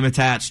her name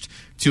attached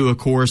to a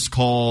course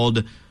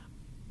called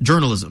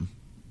journalism.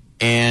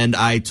 And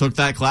I took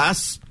that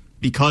class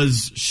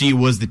because she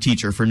was the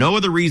teacher. For no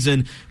other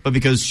reason, but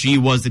because she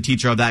was the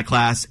teacher of that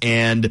class.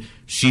 And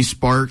she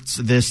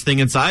sparked this thing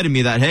inside of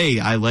me that,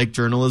 hey, I like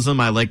journalism,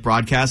 I like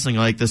broadcasting,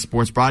 I like the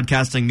sports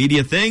broadcasting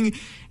media thing.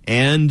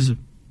 And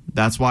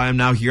that's why I'm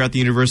now here at the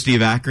University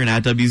of Akron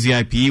at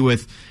WZIP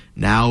with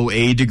now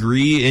a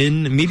degree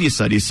in media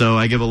studies. So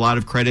I give a lot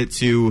of credit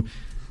to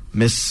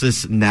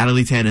Mrs.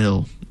 Natalie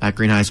Tannehill at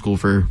Green High School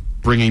for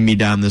bringing me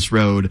down this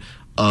road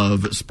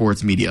of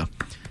sports media.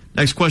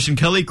 Next question,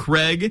 Kelly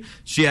Craig.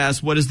 She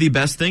asked, what is the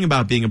best thing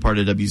about being a part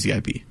of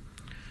WZIP?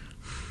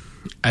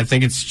 I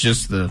think it's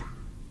just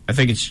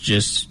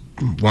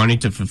wanting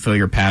to fulfill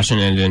your passion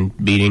and then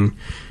meeting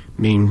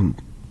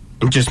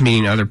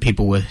other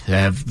people that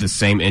have the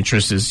same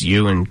interests as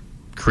you and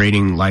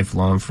creating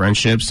lifelong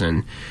friendships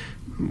and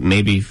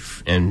maybe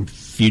and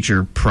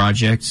future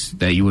projects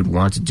that you would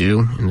want to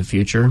do in the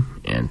future.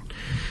 And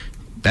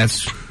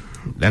that's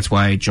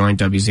why I joined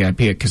WZIP,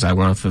 because I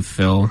want to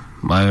fulfill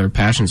my other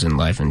passions in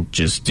life and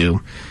just do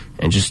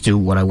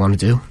what I want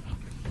to do.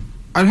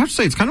 I'd have to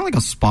say it's kind of like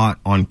a spot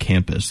on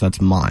campus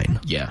that's mine.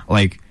 Yeah.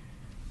 Like,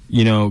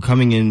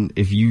 coming in,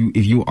 if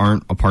you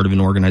aren't a part of an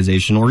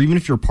organization, or even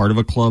if you're part of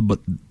a club but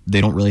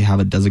they don't really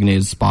have a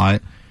designated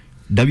spot,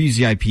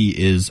 WZIP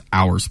is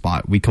our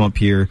spot. We come up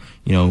here,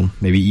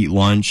 maybe eat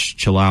lunch,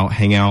 chill out,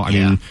 hang out. I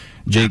mean,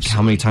 Jake, absolutely.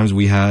 How many times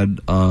we had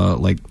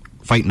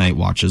fight night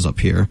watches up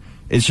here?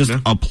 It's just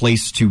a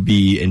place to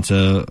be and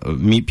to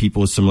meet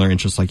people with similar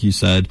interests, like you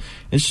said.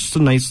 It's just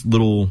a nice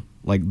little,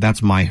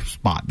 that's my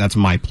spot. That's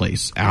my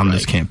place on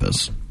this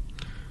campus.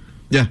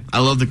 Yeah, I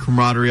love the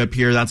camaraderie up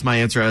here. That's my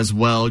answer as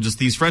well. Just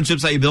these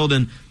friendships that you build,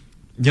 and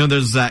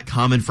there's that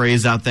common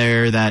phrase out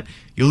there that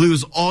you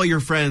lose all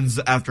your friends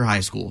after high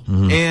school.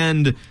 Mm-hmm.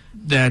 And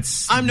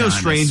I'm no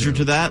stranger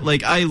to that.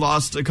 Like, I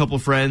lost a couple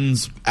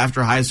friends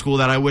after high school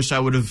that I wish I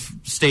would have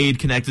stayed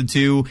connected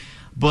to.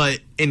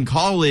 But in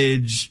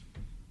college,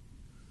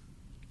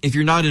 if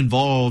you're not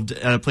involved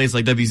at a place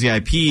like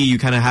WZIP, you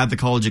kind of have the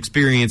college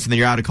experience, and then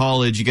you're out of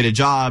college, you get a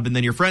job, and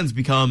then your friends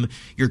become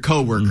your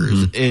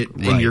coworkers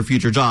in your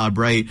future job,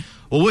 right?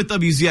 Well, with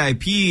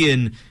WZIP,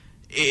 and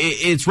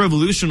it's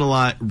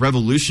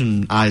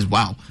revolutionized.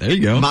 Wow, there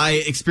you go. My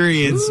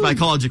experience, my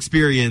college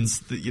experience.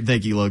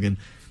 Thank you, Logan.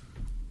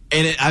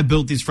 And I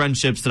built these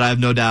friendships that I have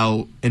no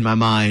doubt in my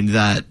mind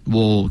that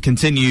will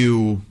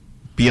continue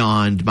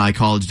beyond my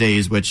college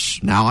days.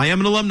 Which now I am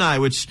an alumni,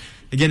 which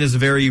again is a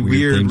very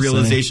weird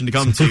realization to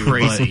come to.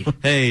 Crazy. But,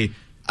 hey,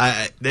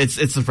 it's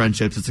the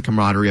friendships, it's the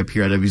camaraderie up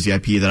here at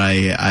WZIP that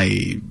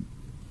I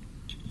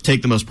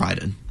take the most pride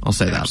in. I'll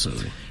say that.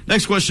 Absolutely.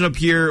 Next question up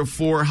here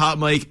for Hot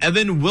Mike,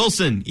 Evan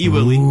Wilson.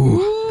 Willie.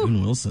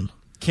 Evan Wilson.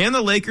 Can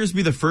the Lakers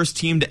be the first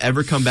team to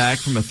ever come back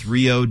from a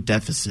 3-0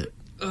 deficit?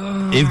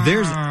 If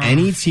there's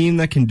any team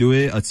that can do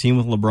it, a team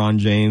with LeBron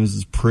James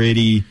is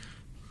pretty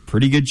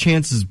good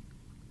chances.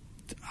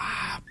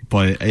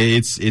 But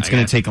it's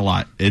going to take a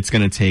lot. It's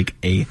going to take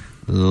a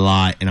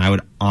lot. And I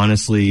would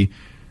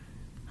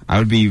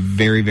be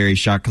very, very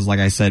shocked because, like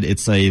I said,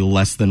 it's a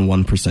less than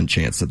 1%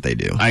 chance that they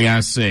do. I got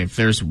to say, if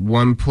there's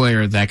one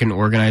player that can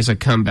organize a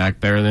comeback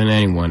better than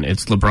anyone,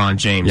 it's LeBron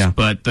James. Yeah.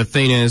 But the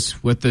thing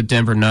is, with the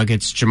Denver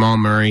Nuggets, Jamal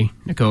Murray,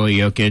 Nikola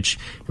Jokic,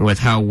 and with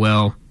how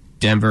well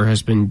Denver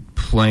has been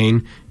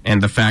playing,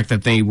 and the fact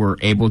that they were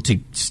able to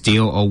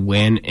steal a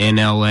win in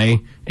LA,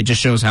 it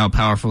just shows how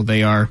powerful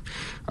they are.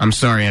 I'm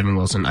sorry, Evan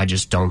Wilson. I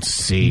just don't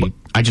see.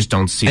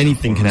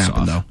 Anything can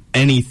happen, though.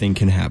 Anything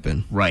can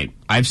happen. Right.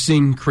 I've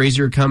seen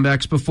crazier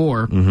comebacks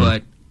before,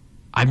 but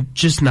I'm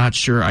just not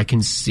sure I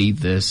can see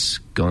this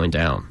going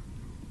down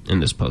in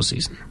this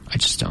postseason. I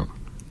just don't.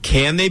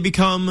 Can they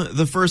become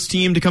the first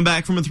team to come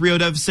back from a 3-0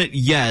 deficit?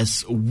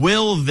 Yes.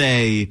 Will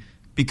they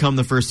become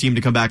the first team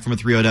to come back from a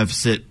 3-0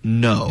 deficit?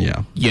 No.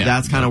 Yeah.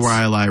 That's kind of where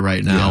I lie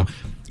right now.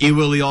 E.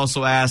 Willie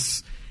also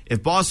asks,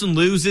 if Boston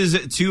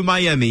loses to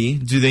Miami,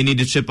 do they need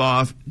to chip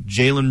off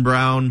Jaylen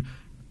Brown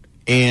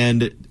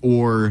and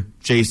or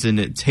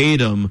Jason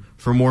Tatum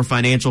for more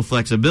financial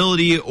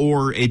flexibility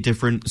or a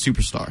different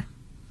superstar?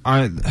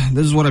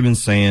 This is what I've been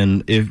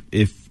saying.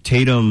 If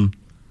Tatum,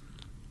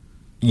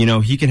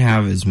 he can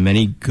have as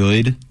many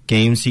good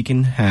games he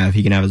can have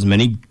as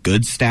many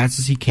good stats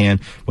as he can,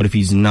 but if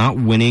he's not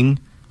winning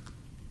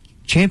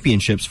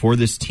championships for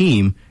this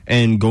team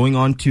and going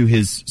on to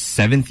his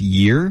 7th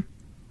year,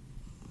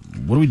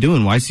 what are we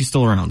doing? Why is he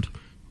still around?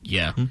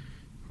 Yeah.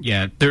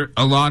 Yeah,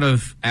 a lot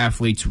of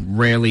athletes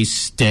rarely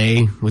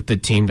stay with the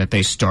team that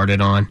they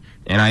started on,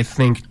 and I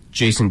think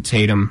Jason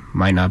Tatum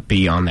might not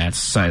be on that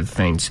side of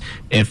things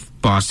if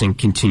Boston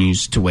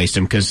continues to waste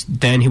him, because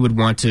then he would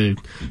want to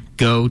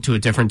go to a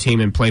different team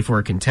and play for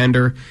a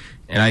contender,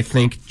 and I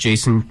think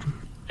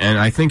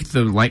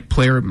the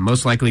player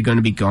most likely going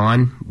to be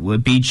gone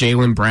would be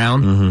Jaylen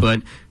Brown,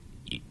 but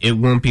it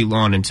won't be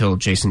long until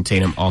Jason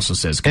Tatum also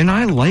says goodbye. And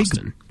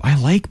I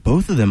like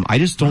both of them. I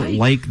just don't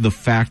like the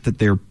fact that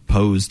they're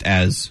posed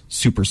as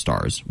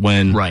superstars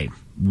when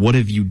what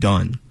have you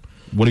done?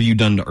 What have you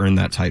done to earn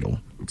that title?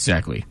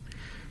 Exactly.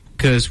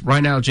 Because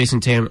right now Jason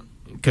Tatum,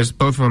 because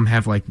both of them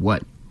have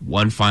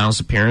one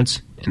finals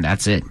appearance and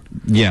that's it.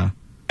 Yeah.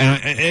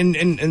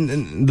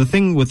 And the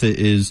thing with it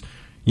is,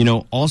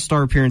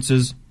 all-star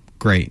appearances,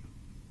 great.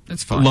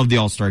 That's fine. Love the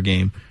all-star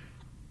game.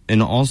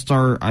 An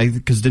all-star,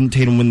 because didn't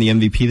Tatum win the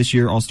MVP this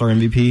year, all-star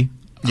MVP?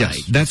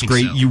 Yes, that's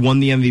great. So. You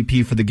won the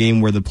MVP for the game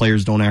where the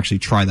players don't actually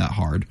try that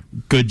hard.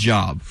 Good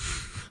job.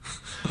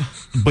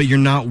 But you're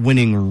not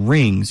winning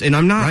rings. And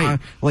I'm not,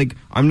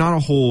 I'm not a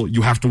whole,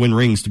 you have to win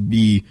rings to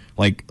be,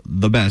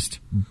 the best.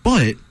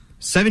 But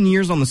 7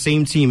 years on the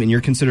same team and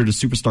you're considered a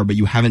superstar, but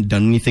you haven't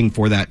done anything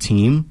for that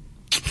team,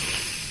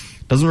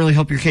 doesn't really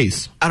help your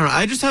case. I don't know.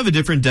 I just have a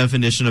different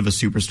definition of a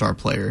superstar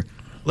player.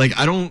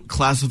 I don't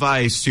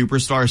classify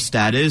superstar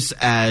status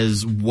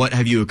as what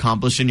have you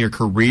accomplished in your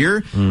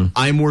career.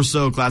 I more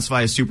so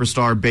classify a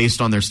superstar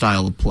based on their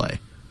style of play.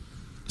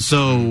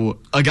 So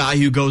a guy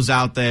who goes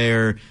out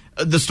there,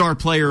 the star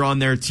player on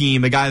their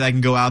team, a guy that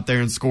can go out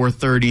there and score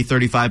 30,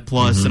 35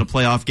 plus in a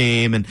playoff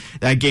game, and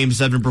that Game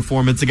 7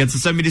 performance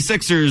against the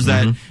 76ers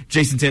that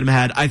Jason Tatum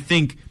had, I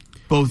think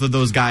both of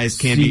those guys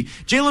can be.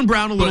 Jaylen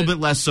Brown a little bit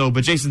less so,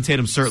 but Jason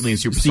Tatum certainly a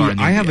superstar.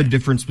 I have a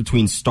difference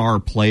between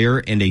star player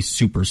and a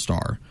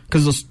superstar.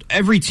 Because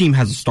every team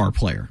has a star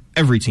player.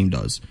 Every team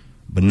does.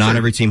 But not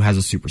every team has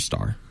a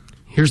superstar.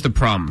 Here's the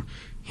problem.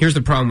 Here's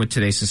the problem with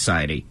today's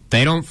society.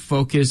 They don't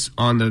focus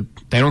on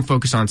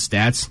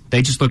stats.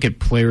 They just look at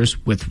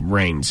players with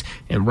rings.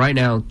 And right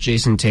now,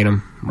 Jason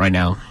Tatum,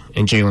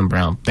 and Jaylen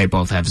Brown, they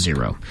both have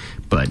 0.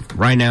 But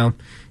right now,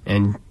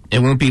 and it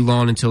won't be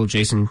long until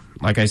Jason,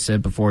 like I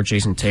said before,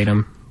 Jason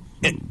Tatum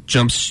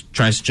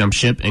tries to jump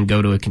ship and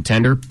go to a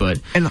contender.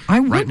 And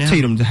I want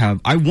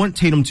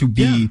Tatum to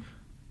be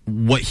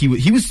what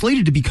he was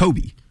slated to be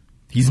Kobe.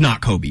 He's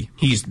not Kobe.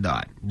 He's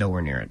not.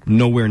 Nowhere near it.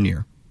 Nowhere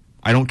near.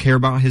 I don't care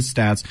about his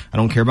stats. I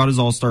don't care about his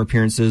all-star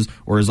appearances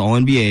or his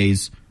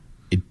all-NBAs.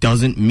 It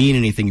doesn't mean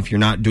anything if you're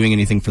not doing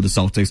anything for the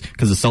Celtics,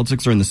 because the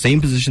Celtics are in the same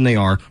position they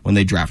are when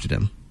they drafted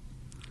him.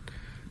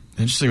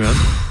 Interesting, man.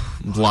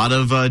 A lot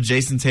of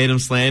Jason Tatum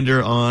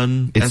slander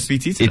on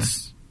SBT today.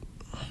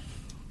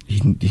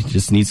 He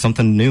just needs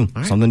something new,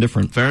 something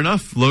different. Fair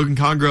enough. Logan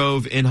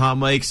Congrove in Hot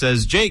Mic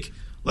says, Jake,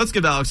 let's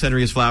give Alex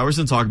Henry his flowers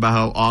and talk about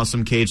how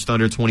awesome Cage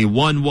Thunder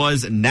 21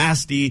 was.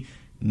 Nasty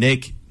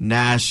Nick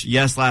Nash.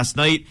 Yes, last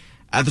night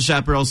at the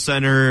Chaparral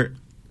Center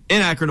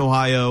in Akron,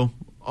 Ohio,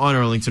 on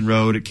Arlington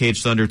Road,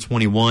 Cage Thunder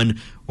 21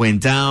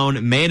 went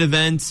down. Main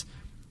event,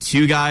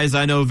 two guys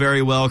I know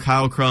very well,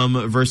 Kyle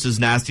Crum versus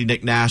Nasty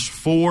Nick Nash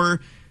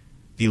for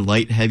the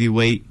light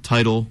heavyweight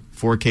title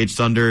for Cage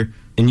Thunder.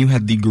 And you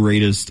had the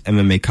greatest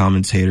MMA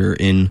commentator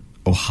in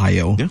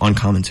Ohio on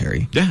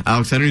commentary. Yeah,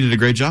 Alex Henry did a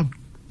great job,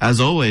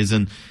 as always.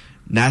 And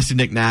Nasty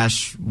Nick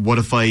Nash, what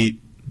a fight.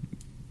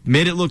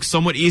 Made it look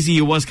somewhat easy.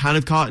 He was kind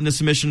of caught in a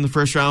submission in the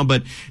first round,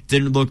 but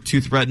didn't look too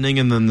threatening.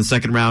 And then the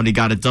second round, he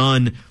got it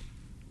done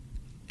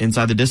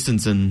inside the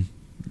distance. And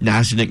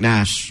Nasty Nick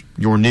Nash,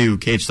 your new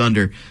Cage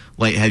Thunder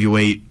light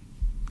heavyweight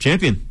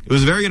champion. It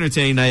was a very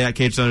entertaining night at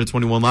Cage Thunder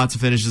 21. Lots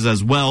of finishes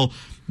as well.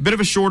 Bit of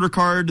a shorter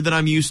card than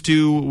I'm used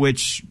to,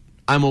 which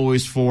I'm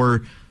always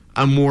for.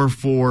 I'm more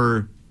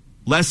for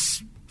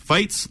less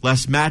fights,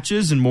 less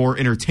matches, and more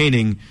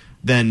entertaining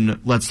than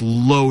let's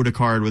load a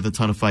card with a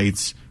ton of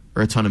fights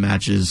or a ton of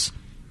matches.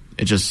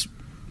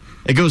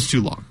 It goes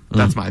too long.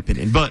 That's my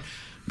opinion. But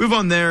Move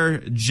on there.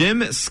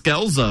 Jim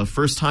Skelza,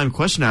 first-time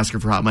question asker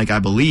for Hot Mike, I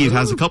believe,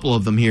 has a couple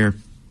of them here.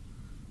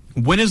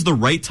 When is the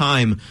right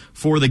time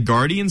for the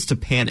Guardians to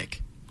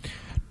panic?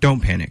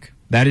 Don't panic.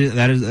 That is.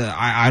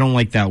 I don't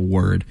like that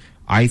word.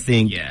 I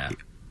think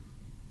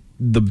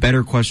the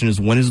better question is,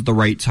 when is the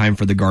right time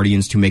for the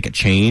Guardians to make a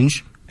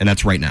change? And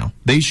that's right now.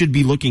 They should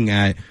be looking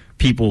at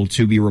people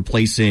to be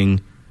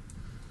replacing,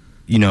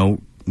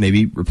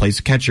 maybe replace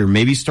a catcher,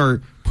 maybe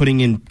start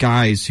putting in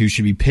guys who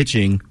should be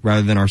pitching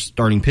rather than our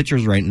starting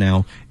pitchers right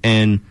now.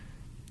 And,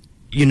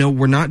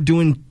 we're not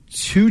doing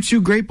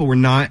too great, but we're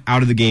not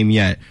out of the game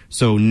yet.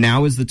 So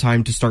now is the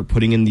time to start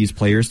putting in these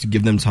players to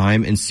give them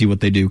time and see what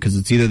they do, because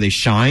it's either they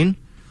shine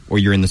or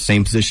you're in the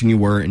same position you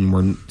were and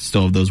we're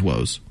still have those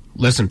woes.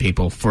 Listen,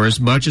 people, for as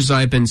much as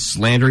I've been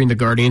slandering the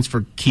Guardians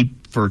for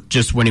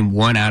just winning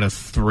 1 out of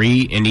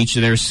 3 in each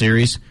of their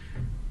series,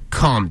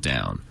 calm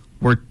down.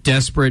 We're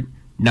desperate,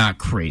 not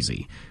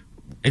crazy.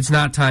 It's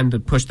not time to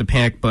push the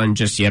panic button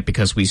just yet,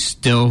 because we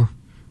still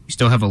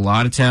have a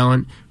lot of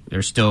talent.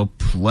 There's still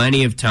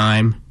plenty of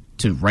time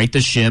to right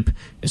the ship,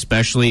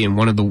 especially in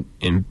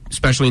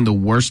the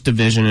worst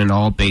division in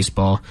all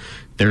baseball.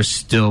 There's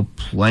still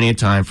plenty of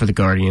time for the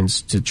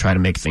Guardians to try to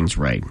make things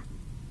right.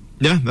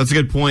 Yeah, that's a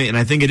good point, and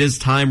I think it is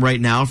time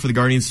right now for the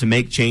Guardians to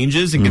make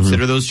changes and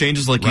consider those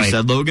changes, like you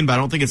said, Logan, but I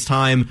don't think it's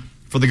time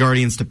for the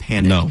Guardians to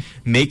panic. No.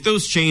 Make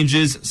those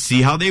changes,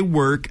 see how they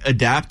work,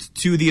 adapt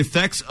to the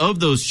effects of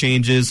those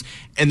changes,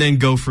 and then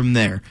go from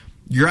there.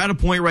 You're at a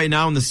point right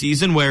now in the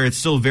season where it's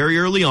still very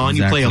early on.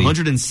 Exactly. You play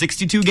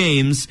 162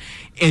 games,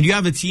 and you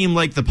have a team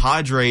like the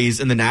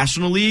Padres in the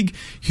National League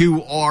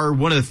who are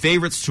one of the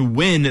favorites to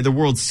win the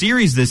World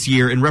Series this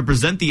year and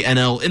represent the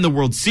NL in the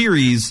World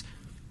Series.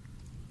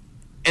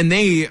 And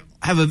they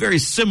have a very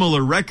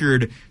similar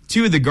record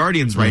to the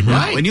Guardians right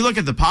now. And you look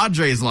at the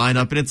Padres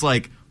lineup, and it's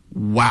like,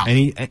 wow.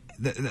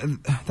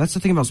 That's the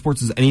thing about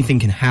sports, is anything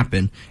can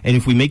happen. And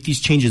if we make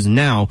these changes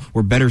now,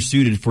 we're better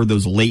suited for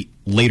those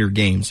later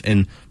games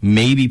and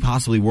maybe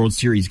possibly World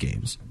Series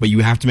games. But you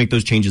have to make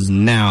those changes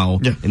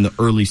now in the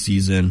early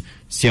season,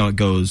 see how it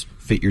goes,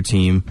 fit your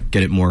team,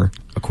 get it more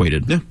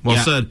equated. Yeah, well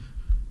said.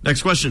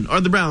 Next question.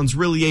 Are the Browns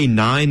really a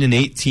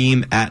 9-8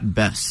 team at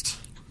best?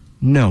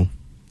 No.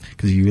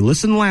 Because if you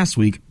listened last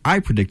week, I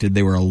predicted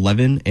they were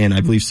 11 and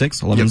I believe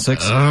 6.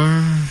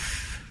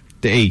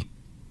 11-6.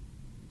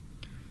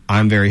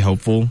 I'm very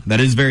hopeful. That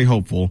is very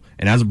hopeful.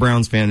 And as a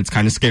Browns fan, it's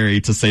kind of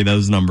scary to say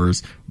those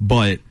numbers.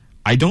 But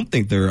I don't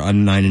think they're a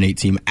 9-8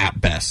 team at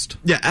best.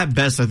 Yeah, at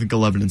best, I think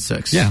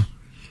 11-6. Yeah.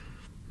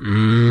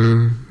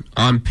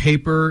 On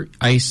paper,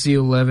 I see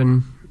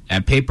 11.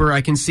 At paper, I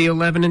can see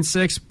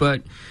 11-6.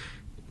 But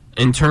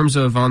in terms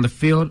of on the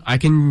field, I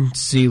can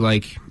see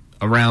like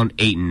around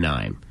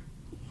 8-9.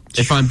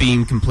 If I'm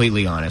being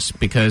completely honest,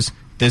 because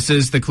this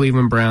is the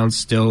Cleveland Browns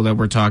still that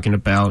we're talking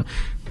about.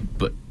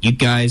 But you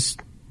guys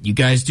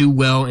do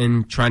well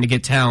in trying to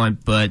get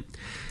talent, but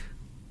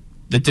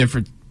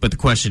the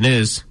question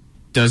is,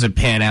 does it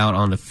pan out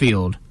on the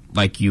field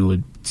like you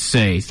would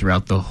say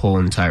throughout the whole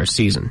entire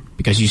season?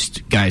 Because you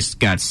guys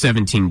got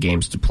 17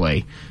 games to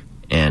play,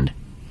 and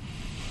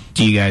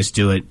do you guys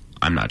do it?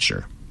 I'm not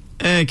sure.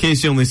 And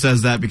Casey only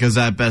says that because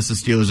at best the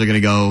Steelers are going to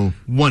go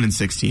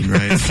 1-16,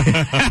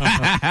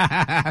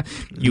 right?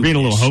 You're being a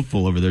little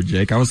hopeful over there,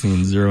 Jake. I was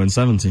thinking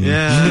 0-17.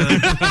 Yeah,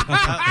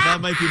 that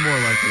might be more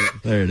like it.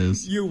 There it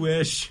is. You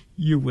wish.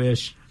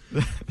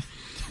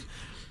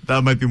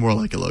 That might be more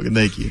like it, Logan.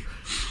 Thank you.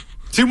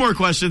 2 more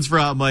questions for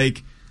Hot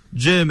Mike.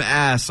 Jim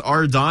asks,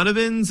 are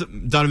Donovan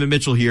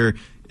Mitchell here,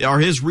 are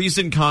his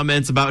recent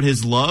comments about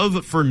his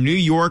love for New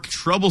York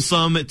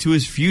troublesome to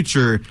his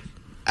future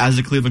as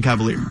a Cleveland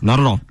Cavalier?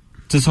 Not at all.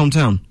 It's his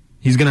hometown.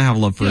 He's going to have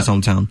love for his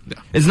hometown.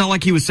 Yeah. It's not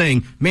like he was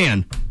saying,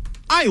 man,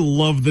 I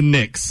love the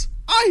Knicks.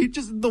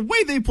 The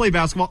way they play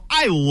basketball,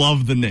 I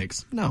love the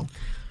Knicks. No.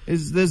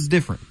 It's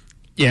different.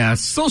 Yeah,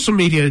 social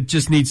media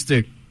just needs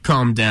to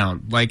calm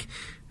down. Like,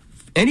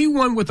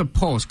 anyone with a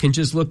pulse can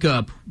just look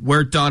up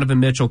where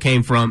Donovan Mitchell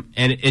came from,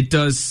 and it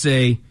does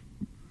say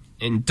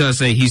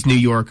he's New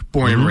York,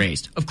 born and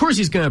raised. Of course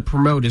he's going to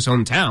promote his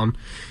hometown.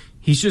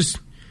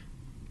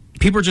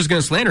 People are just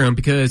going to slander him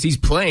because he's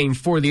playing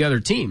for the other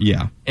team.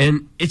 Yeah.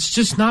 And it's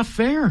just not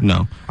fair.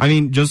 No. I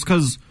mean, just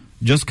because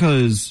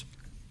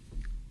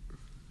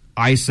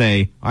I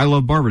say, I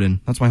love Barberton,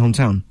 that's my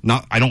hometown.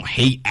 I don't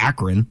hate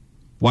Akron.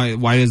 Why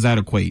does that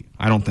equate?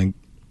 I don't think.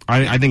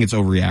 I think it's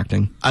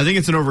overreacting. I think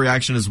it's an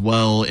overreaction as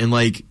well. And,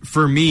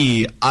 for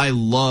me, I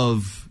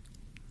love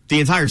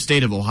the entire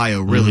state of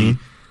Ohio, really.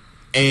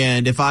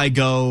 And if I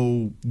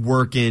go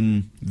work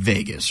in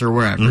Vegas or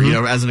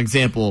wherever, as an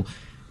example,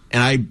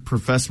 and I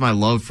profess my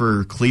love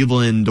for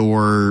Cleveland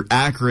or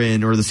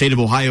Akron or the state of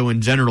Ohio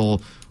in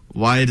general,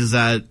 why does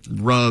that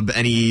rub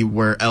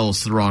anywhere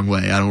else the wrong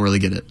way? I don't really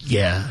get it.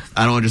 Yeah.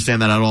 I don't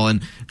understand that at all.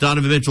 And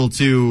Donovan Mitchell,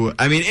 too,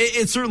 I mean,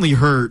 it certainly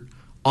hurt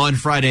on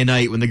Friday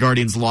night when the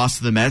Guardians lost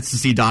to the Mets to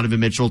see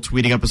Donovan Mitchell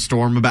tweeting up a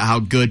storm about how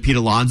good Pete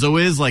Alonso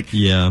is.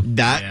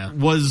 That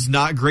was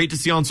not great to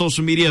see on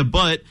social media,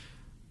 but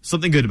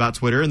something good about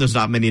Twitter, and there's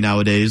not many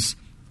nowadays.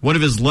 One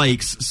of his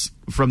likes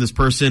from this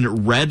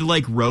person, Red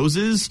Like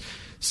Roses,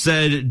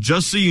 said,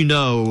 just so you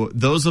know,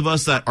 those of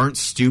us that aren't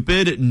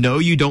stupid know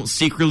you don't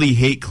secretly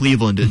hate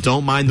Cleveland.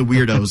 Don't mind the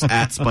weirdos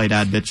at Spite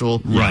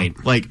Mitchell. Right.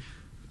 Like,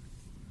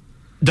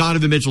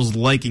 Donovan Mitchell's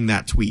liking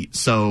that tweet,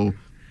 so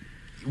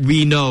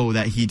we know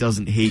that he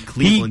doesn't hate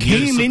Cleveland.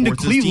 He came into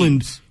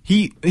Cleveland.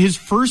 His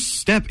first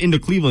step into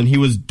Cleveland, he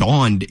was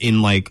donned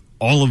in like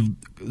all of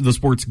the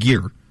sports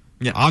gear.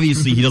 Yeah.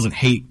 Obviously, he doesn't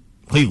hate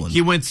Cleveland.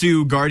 He went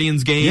to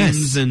Guardians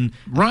games and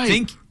right. I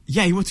think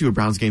he went to a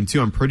Browns game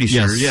too. I'm pretty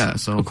sure. Yes. Yeah,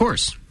 so Of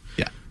course.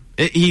 yeah,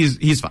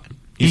 he's fine.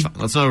 He's fine.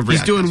 Let's not overreact.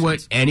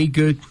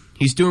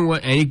 He's doing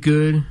what any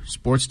good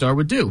sports star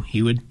would do.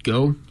 He would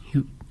go.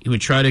 He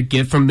would try to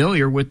get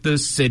familiar with the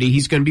city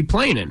he's going to be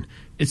playing in.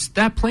 It's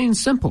that plain and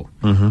simple.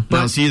 But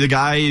now, see the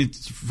guy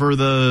that's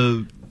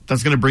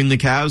going to bring the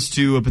Cavs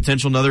to a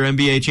potential another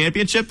NBA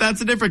championship.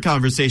 That's a different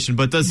conversation.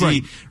 But does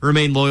he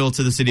remain loyal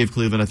to the city of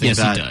Cleveland? I think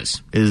yes, he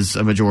does. Is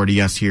a majority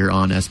yes here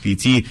on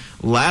SPT.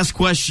 Last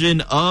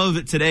question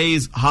of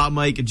today's Hot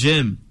Mic.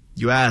 Jim,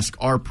 you ask,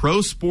 are pro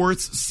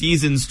sports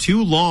seasons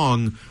too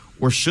long,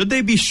 or should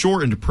they be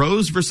shortened?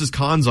 Pros versus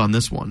cons on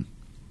this one.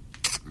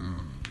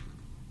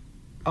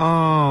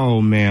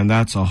 Oh, man,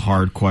 that's a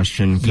hard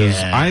question because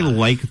I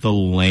like the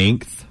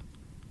length.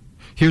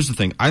 Here's the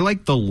thing. I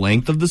like the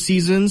length of the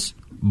seasons,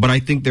 but I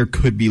think there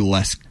could be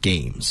less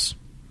games.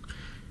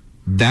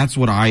 That's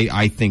what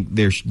I think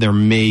there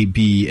may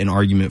be an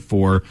argument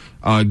for.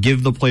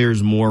 Give the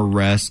players more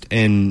rest,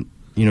 and,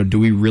 do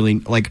we really,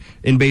 like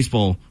in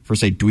baseball,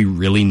 do we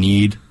really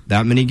need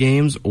that many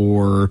games,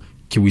 or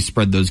can we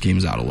spread those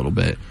games out a little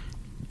bit?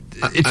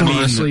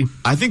 Honestly,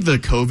 I think the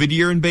COVID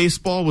year in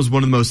baseball was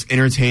one of the most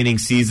entertaining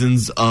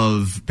seasons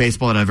of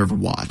baseball that I've ever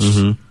watched.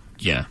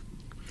 Yeah.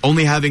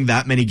 Only having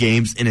that many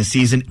games in a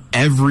season,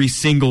 every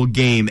single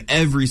game,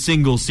 every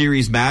single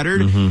series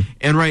mattered.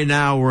 And right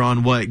now we're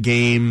on,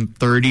 game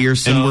 30 or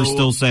so? And we're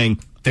still saying,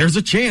 there's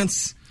a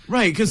chance.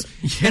 Right, because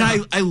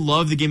and I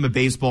love the game of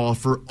baseball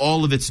for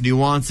all of its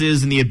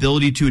nuances and the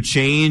ability to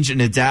change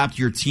and adapt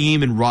your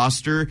team and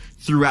roster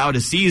throughout a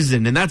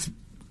season. And that's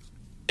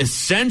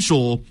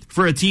essential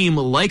for a team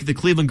like the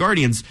Cleveland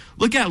Guardians.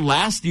 Look at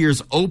last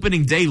year's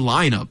opening day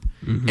lineup,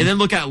 and then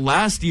look at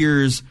last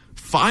year's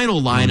final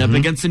lineup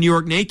against the New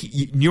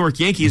York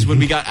Yankees when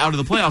we got out of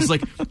the playoffs.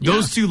 Like,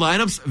 those two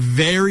lineups,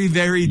 very,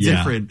 very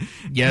different.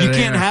 Yeah, you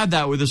can't have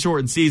that with a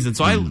shortened season.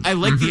 So I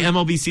like the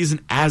MLB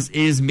season as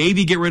is.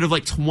 Maybe get rid of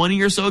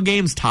 20 or so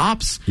games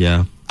tops.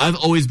 Yeah. I've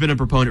always been a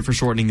proponent for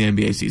shortening the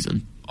NBA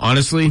season.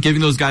 Honestly,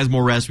 giving those guys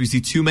more rest. We see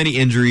too many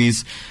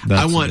injuries.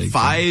 That's I want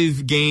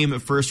 5-game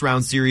first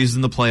round series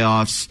in the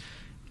playoffs.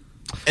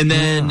 And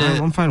then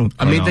I'm fine with.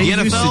 they the used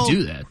NFL, to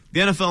do that.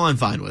 The NFL, I'm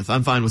fine with.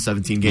 I'm fine with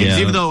 17 games,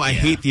 even though I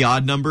hate the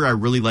odd number. I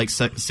really like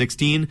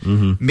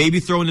 16. Maybe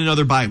throw in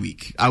another bye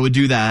week. I would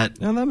do that.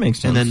 Yeah, that makes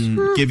sense. And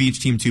then give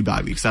each team 2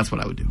 bye weeks. That's what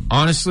I would do.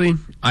 Honestly,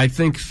 I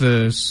think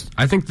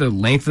the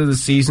length of the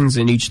seasons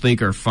in each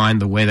league are fine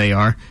the way they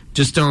are.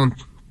 Just don't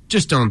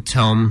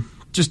tell them.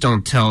 Just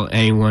don't tell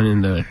anyone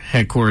in the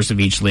headquarters of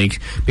each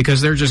league, because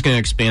they're just going to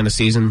expand the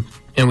season,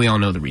 and we all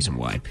know the reason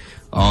why.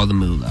 All the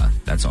moolah.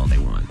 That's all they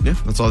want. Yeah,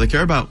 that's all they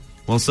care about.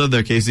 Well said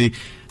there, Casey.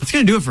 That's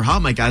going to do it for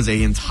Hot Mic, guys.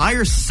 An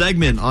entire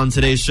segment on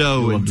today's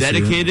show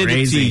dedicated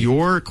to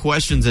your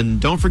questions.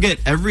 And don't forget,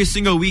 every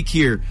single week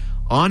here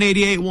on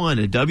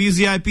 88.1 at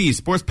WZIP,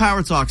 Sports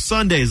Power Talk,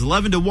 Sundays,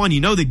 11 to 1.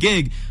 You know the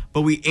gig,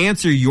 but we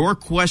answer your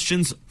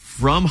questions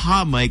from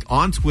Hot Mic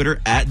on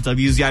Twitter at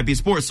WZIP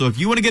Sports. So if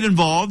you want to get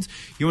involved,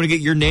 you want to get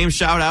your name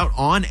shout out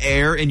on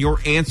air and your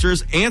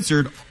answers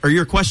answered, or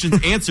your questions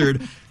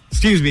answered,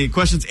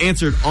 questions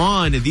answered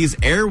on these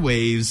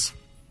airwaves,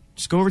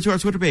 just go over to our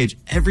Twitter page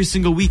every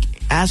single week,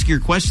 ask your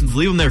questions,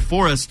 leave them there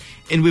for us,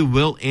 and we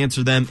will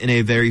answer them in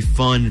a very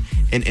fun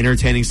and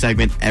entertaining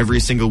segment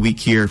every single week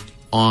here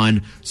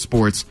on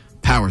Sports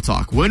Power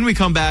Talk. When we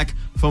come back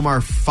from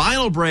our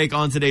final break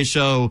on today's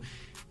show,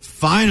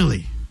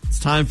 finally, it's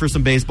time for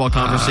some baseball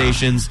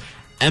conversations,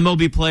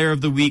 MLB Player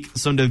of the Week,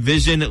 some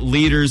division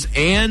leaders,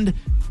 and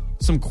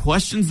some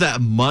questions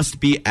that must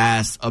be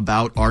asked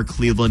about our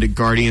Cleveland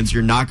Guardians.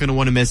 You're not going to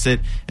want to miss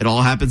it. It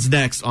all happens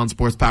next on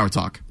Sports Power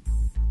Talk.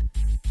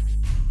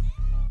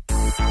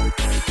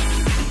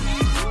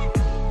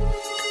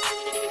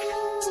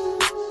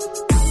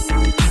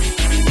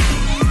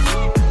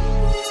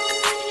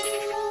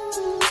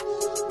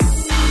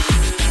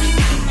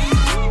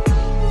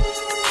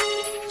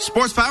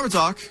 Sports Power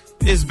Talk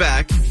is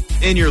back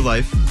in your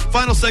life.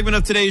 Final segment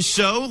of today's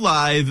show,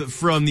 live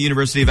from the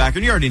University of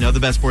Akron. You already know, the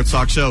best sports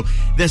talk show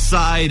this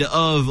side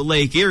of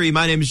Lake Erie.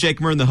 My name is Jake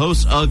Murn, the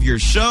host of your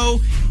show.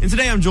 And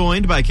today I'm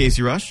joined by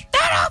Casey Rush.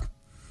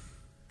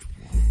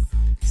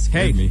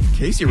 Hey,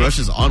 Casey Rush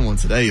is on one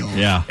today, y'all.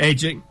 Yeah. Hey,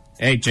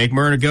 Jake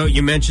Murn,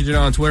 you mentioned it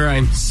on Twitter.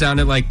 I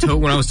sounded like Tote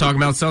when I was talking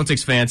about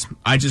Celtics fans.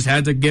 I just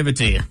had to give it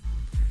to you.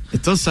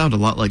 It does sound a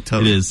lot like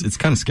Tote. It is. It's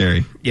kind of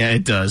scary. Yeah,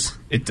 it does.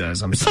 It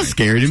does. It's not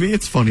scary to me.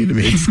 It's funny to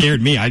me. It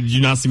scared me. Did you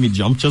not see me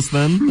jump just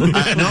then?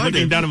 I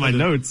came down to my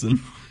notes. And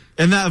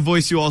that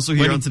voice you also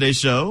hear on today's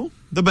show,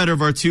 the better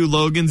of our two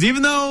Logans,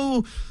 even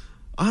though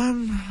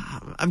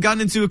I've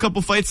gotten into a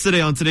couple fights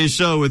today on today's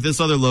show with this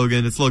other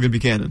Logan. It's Logan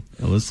Buchanan.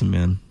 Hey, listen,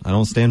 man, I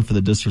don't stand for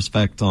the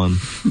disrespect on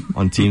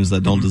teams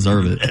that don't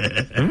deserve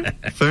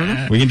it. Fair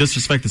enough. We can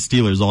disrespect the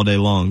Steelers all day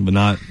long, but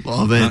not.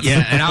 Love it.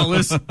 Yeah, and I'll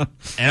listen,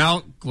 and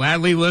I'll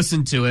gladly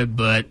listen to it,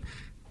 but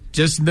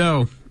just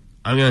know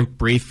I'm going to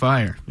breathe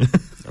fire.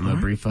 I'm going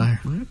to breathe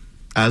fire.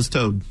 As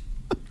Toad.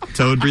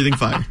 Toad breathing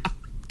fire.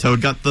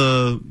 Toad got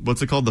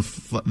what's it called? The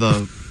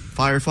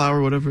fire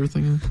flower, whatever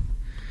thing is.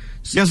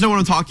 You guys know what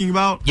I'm talking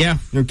about? Yeah.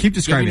 No, keep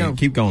describing it.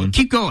 Keep going.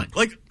 Keep going.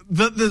 Like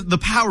the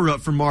power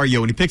up from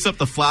Mario when he picks up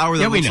the flower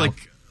that looks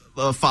like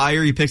a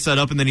fire. He picks that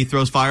up and then he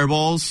throws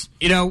fireballs.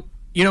 You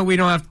know, we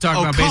don't have to talk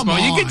about baseball.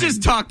 On. You could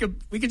just talk.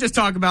 We could just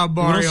talk about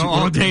Mario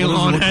all day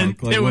long, and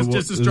it was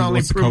just to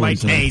strongly prove my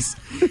case.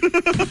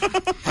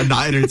 I'm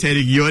not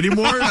entertaining you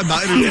anymore. I'm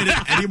not entertaining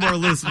any more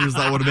listeners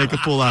that want to make a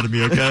fool out of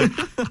me. Okay.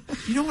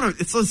 You know what?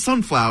 It's a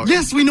sunflower.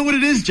 Yes, we know what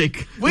it is,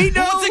 Jake. We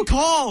know. What's it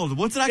called?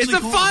 What's it actually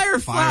called? It's a fire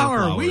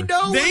flower. We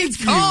know what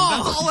it's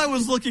called. That's all I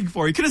was looking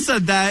for. You could have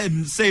said that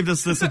and saved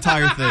us this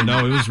entire thing.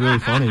 No, it was really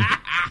funny.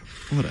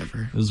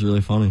 Whatever. It was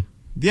really funny.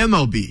 The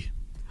MLB.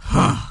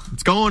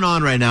 It's going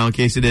on right now, in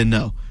case you didn't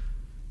know.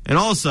 And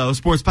also,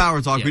 Sports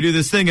Power Talk. Yeah. We do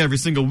this thing every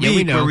single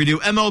week where we do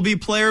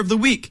MLB Player of the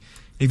Week.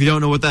 If you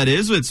don't know what that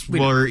is, it's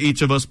where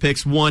each of us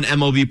picks one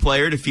MLB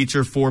player to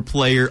feature for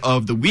Player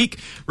of the Week,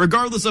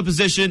 regardless of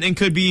position, and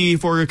could be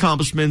for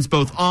accomplishments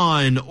both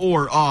on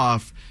or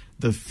off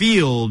the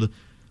field.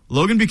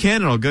 Logan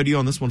Buchanan, I'll go to you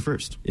on this one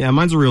first. Yeah,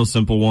 mine's a real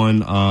simple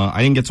one.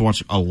 I didn't get to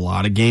watch a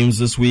lot of games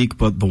this week,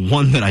 but the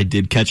one that I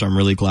did catch, I'm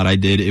really glad I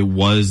did. It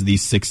was the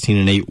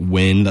 16-8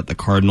 win that the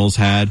Cardinals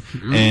had.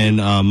 Mm-hmm.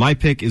 And my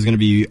pick is going to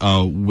be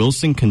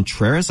Wilson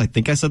Contreras. I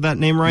think I said that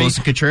name right.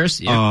 Wilson Contreras,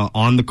 yeah.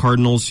 On the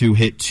Cardinals, who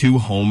hit 2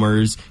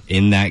 homers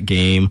in that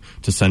game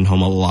to send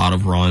home a lot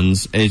of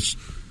runs.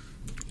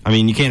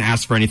 You can't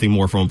ask for anything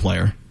more from a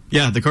player.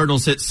 Yeah, the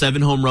Cardinals hit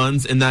 7 home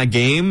runs in that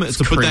game. It's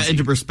to crazy. Put that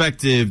into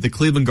perspective, the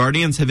Cleveland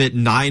Guardians have hit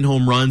 9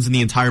 home runs in the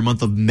entire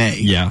month of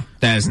May. Yeah.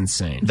 That is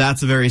insane.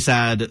 That's a very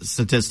sad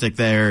statistic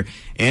there.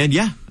 And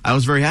yeah, I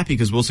was very happy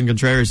because Wilson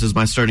Contreras is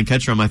my starting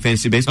catcher on my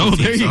fantasy baseball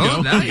team. There you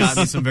go. Nice. Got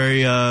me some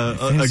very a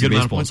good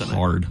amount of points on it.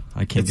 Hard.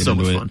 I can't get into so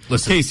much it. Fun.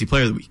 Listen, Casey,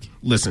 Player of the Week.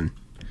 Listen,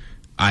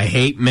 I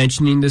hate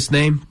mentioning this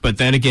name, but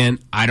then again,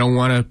 I don't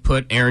want to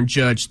put Aaron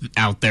Judge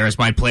out there as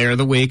my Player of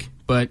the Week,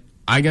 but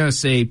I gotta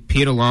say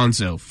Pete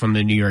Alonso from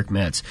the New York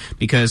Mets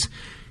because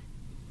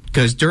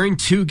during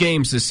 2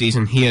 games this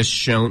season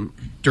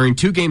during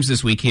 2 games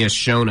this week he has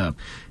shown up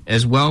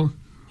as well.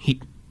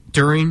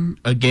 During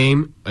a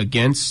game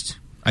against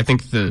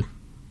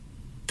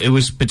it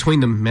was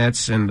between the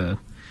Mets and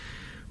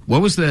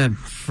what was the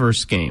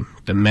first game?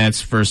 The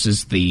Mets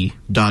versus the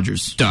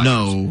Dodgers.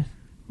 No.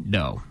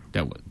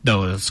 It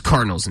was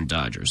Cardinals and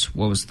Dodgers.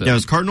 What was the? Yeah, it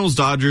was Cardinals,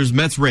 Dodgers,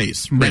 Mets,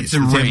 Rays. Mets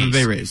and Rays. Tampa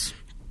Bay Rays.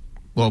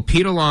 Well,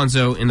 Pete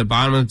Alonso, in the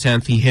bottom of the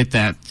 10th, he hit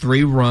that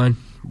 3-run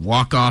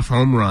walk-off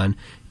home run,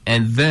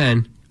 and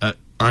then,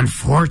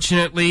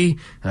 unfortunately,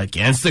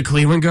 against the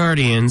Cleveland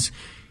Guardians,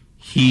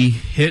 he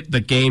hit the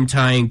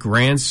game-tying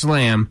grand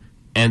slam,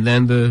 and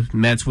then the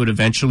Mets would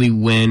eventually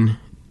win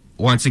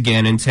once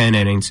again in 10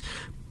 innings.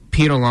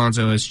 Pete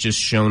Alonso has just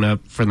shown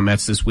up for the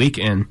Mets this week,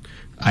 and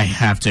I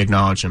have to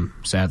acknowledge him,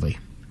 sadly.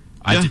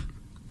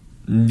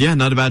 Yeah,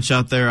 not a bad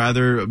shot there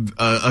either.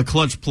 A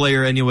clutch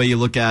player any way you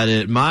look at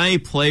it.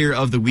 My Player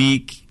of the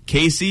Week,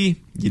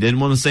 Casey, you didn't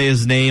want to say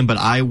his name, but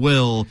I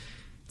will.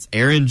 It's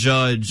Aaron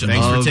Judge.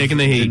 Thanks for taking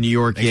the heat. The New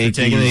York Yankees. Thanks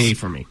for taking the heat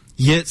from me.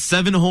 He hit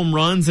 7 home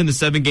runs in a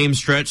 7-game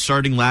stretch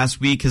starting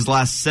last week. His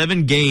last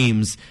 7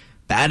 games,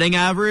 batting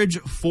average,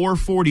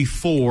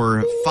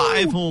 .444,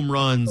 5 home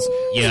runs,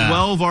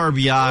 12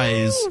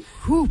 RBIs.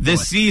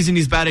 This season,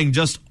 he's batting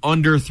just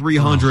under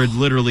 300,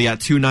 literally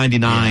at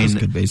 299. Yeah,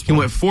 good baseball. He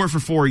went 4 for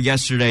 4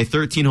 yesterday,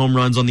 13 home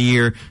runs on the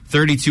year,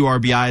 32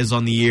 RBIs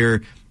on the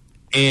year.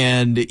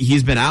 And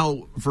he's been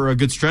out for a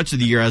good stretch of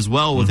the year as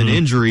well with an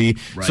injury.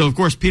 Right. So, of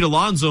course, Pete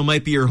Alonso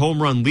might be your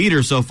home run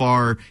leader so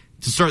far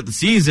to start the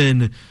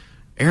season.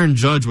 Aaron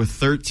Judge with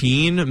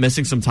 13,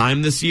 missing some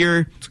time this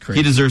year.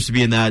 He deserves to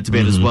be in that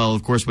debate as well.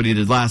 Of course, what he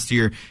did last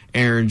year,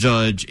 Aaron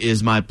Judge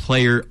is my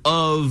Player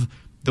of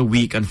the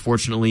Week,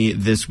 unfortunately,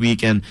 this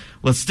week. And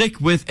let's stick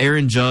with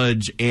Aaron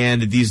Judge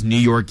and these New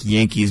York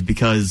Yankees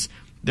because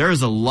there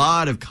is a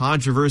lot of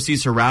controversy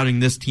surrounding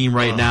this team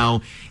right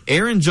now.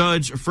 Aaron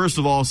Judge, first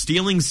of all,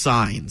 stealing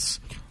signs.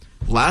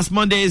 Last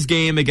Monday's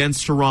game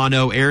against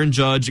Toronto, Aaron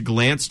Judge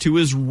glanced to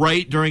his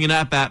right during an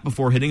at-bat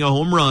before hitting a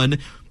home run.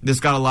 This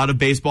got a lot of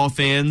baseball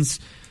fans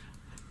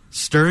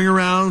stirring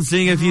around,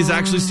 seeing if he's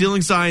actually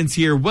stealing signs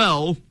here.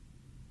 Well,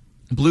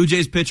 Blue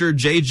Jays pitcher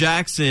Jay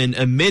Jackson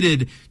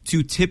admitted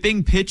to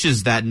tipping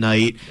pitches that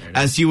night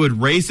as he would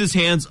raise his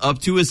hands up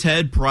to his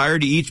head prior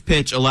to each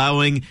pitch,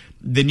 allowing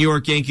the New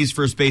York Yankees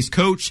first base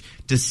coach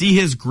to see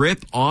his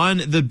grip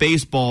on the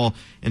baseball.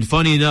 And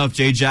funny enough,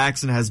 Jay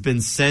Jackson has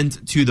been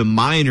sent to the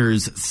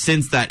minors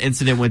since that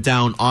incident went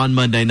down on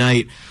Monday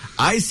night.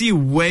 I see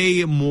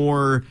way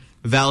more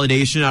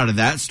validation out of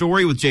that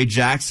story with Jay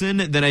Jackson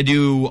than I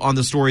do on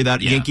the story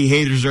that Yankee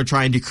haters are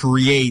trying to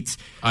create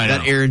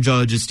that Aaron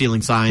Judge is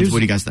stealing signs. What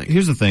do you guys think?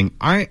 Here's the thing.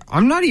 I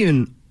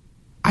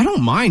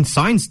don't mind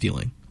sign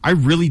stealing. I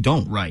really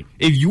don't. Right.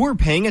 If you are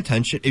paying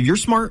attention, if you're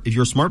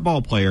a smart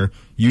ball player,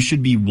 you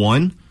should be,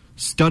 one,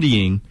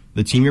 studying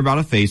the team you're about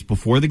to face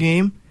before the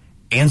game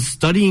and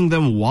studying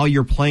them while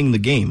you're playing the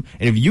game.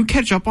 And if you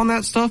catch up on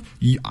that stuff,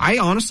 I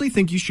honestly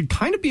think you should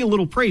kind of be a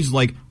little praised,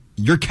 like,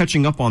 you're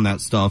catching up on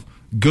that stuff.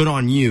 Good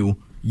on you.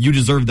 You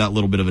deserve that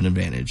little bit of an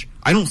advantage.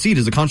 I don't see it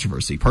as a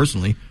controversy,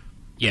 personally.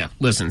 Yeah,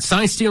 listen,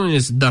 sign stealing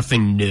is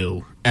nothing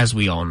new, as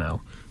we all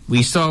know.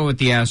 We saw it with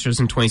the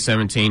Astros in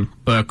 2017,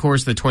 but of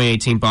course the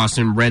 2018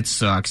 Boston Red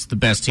Sox, the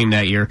best team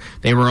that year,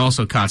 they were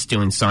also caught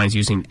stealing signs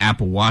using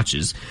Apple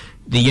Watches.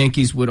 The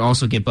Yankees would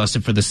also get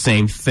busted for the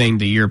same thing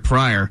the year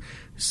prior.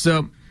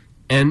 So,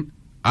 and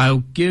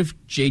I'll give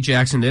Jay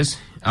Jackson this.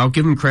 I'll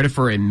give him credit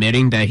for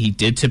admitting that he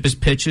did tip his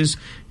pitches.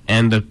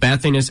 And the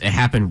bad thing is it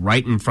happened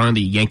right in front of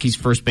the Yankees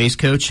first base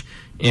coach.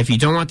 And if you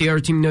don't want the other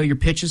team to know your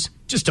pitches,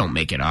 just don't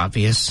make it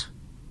obvious.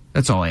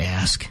 That's all I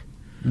ask.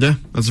 Yeah,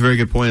 that's a very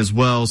good point as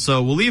well.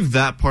 So we'll leave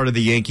that part of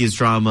the Yankees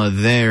drama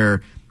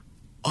there.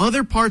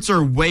 Other parts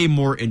are way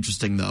more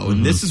interesting, though.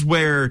 And this is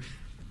where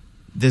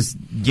this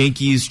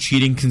Yankees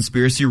cheating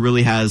conspiracy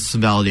really has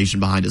some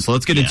validation behind it. So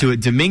let's get into it.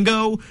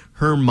 Domingo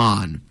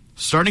Germán,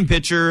 starting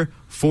pitcher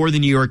for the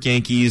New York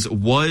Yankees,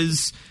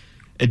 was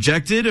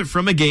ejected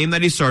from a game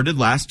that he started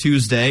last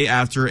Tuesday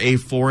after a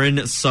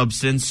foreign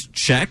substance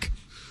check.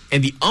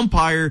 And the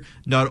umpire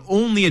not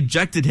only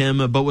ejected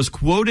him, but was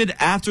quoted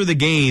after the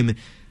game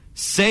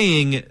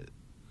saying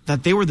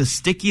that they were the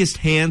stickiest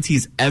hands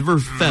he's ever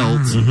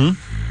felt.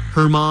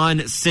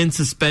 Germán since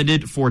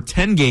suspended for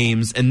 10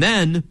 games. And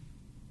then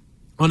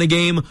on a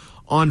game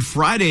on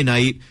Friday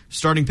night,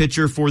 starting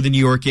pitcher for the New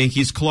York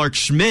Yankees, Clarke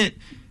Schmidt,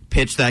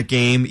 pitched that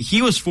game.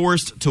 He was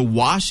forced to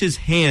wash his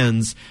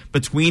hands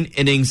between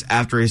innings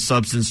after a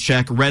substance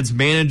check. Reds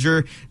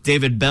manager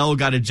David Bell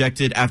got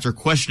ejected after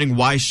questioning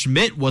why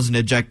Schmidt wasn't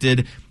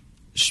ejected.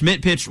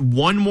 Schmidt pitched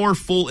one more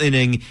full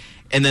inning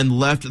and then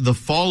left the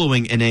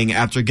following inning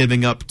after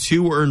giving up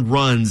 2 earned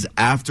runs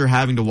after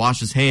having to wash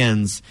his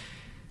hands.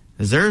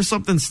 Is there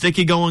something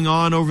sticky going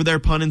on over there,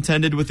 pun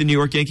intended, with the New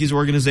York Yankees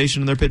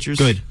organization and their pitchers?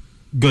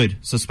 Good.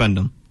 Suspend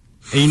him.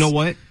 And you know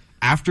what?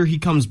 After he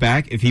comes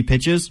back, if he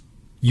pitches,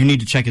 you need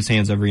to check his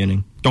hands every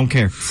inning. Don't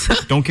care.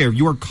 Don't care. If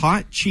you are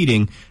caught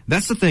cheating,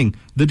 that's the thing.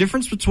 The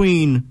difference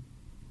between,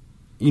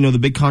 the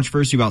big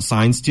controversy about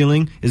sign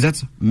stealing is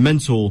that's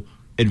mental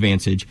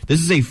advantage. This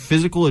is a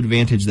physical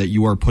advantage that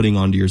you are putting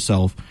onto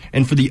yourself.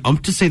 And for the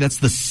ump to say that's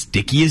the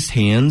stickiest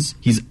hands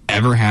he's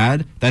ever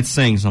had, that's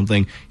saying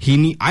something.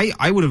 I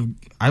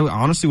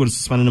honestly would have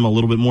suspended him a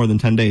little bit more than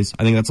 10 days.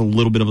 I think that's a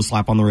little bit of a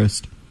slap on the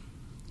wrist.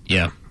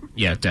 Yeah,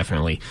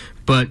 definitely.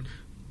 But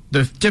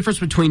the difference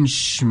between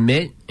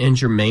Schmidt and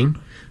Germán,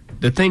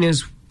 the thing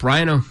is,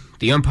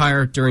 the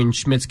umpire during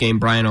Schmidt's game,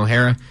 Brian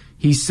O'Hara,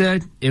 he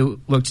said it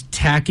looked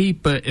tacky,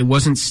 but it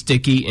wasn't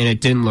sticky and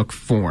it didn't look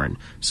foreign.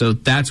 So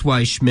that's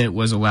why Schmidt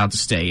was allowed to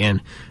stay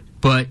in.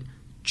 But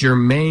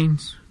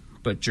Germán's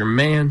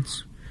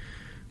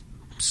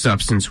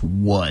substance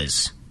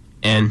was.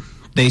 And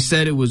they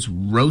said it was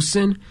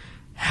Rosin.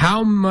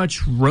 How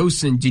much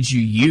Rosin did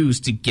you use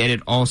to get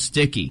it all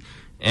sticky?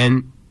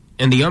 And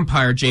the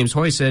umpire, James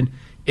Hoy, said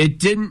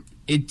it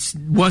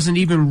wasn't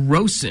even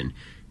Rosin.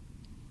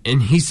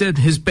 And he said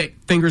his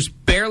fingers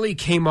barely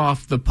came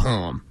off the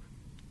palm.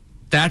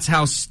 That's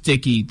how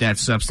sticky that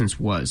substance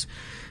was.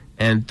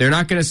 And they're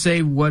not going to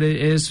say what it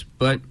is,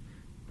 but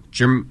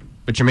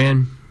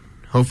Germán,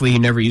 hopefully he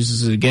never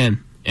uses it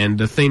again. And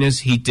the thing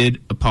is, he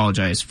did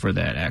apologize for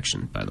that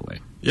action, by the way.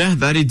 Yeah,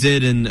 that he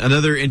did. And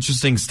another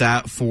interesting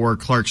stat for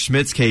Clarke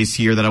Schmidt's case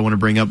here that I want to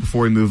bring up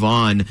before we move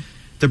on.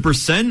 The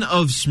percent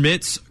of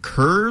Schmidt's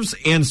curves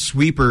and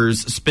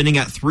sweepers spinning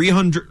at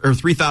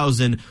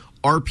 3,000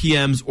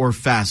 RPMs or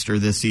faster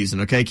this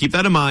season. Okay, keep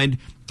that in mind.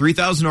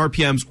 3,000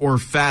 RPMs or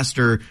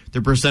faster,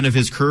 the percent of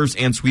his curves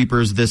and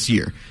sweepers this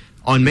year.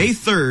 On May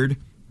 3rd,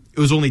 it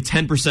was only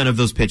 10% of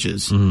those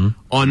pitches.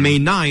 On May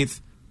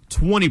 9th,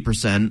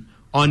 20%.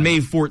 On May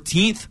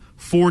 14th,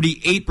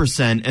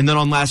 48%. And then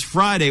on last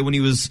Friday, when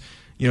he was,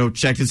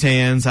 checked his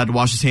hands, had to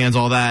wash his hands,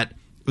 all that,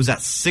 it was at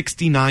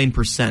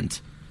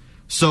 69%.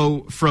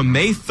 So from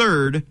May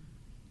 3rd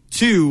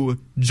to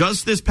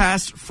just this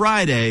past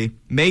Friday,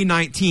 May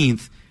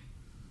 19th,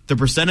 the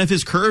percent of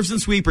his curves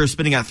and sweepers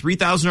spinning at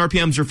 3,000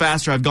 RPMs or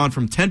faster have gone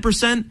from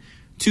 10%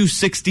 to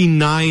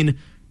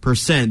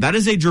 69%. That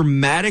is a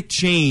dramatic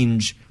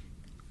change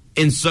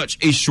in such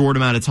a short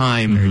amount of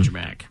time. Very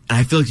dramatic. And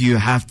I feel like you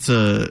have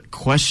to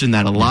question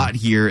that a lot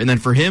here. And then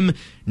for him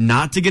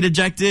not to get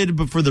ejected,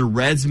 but for the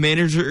Reds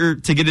manager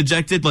to get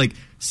ejected,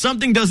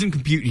 something doesn't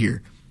compute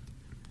here.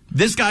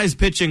 This guy's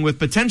pitching with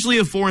potentially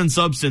a foreign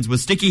substance, with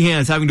sticky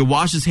hands, having to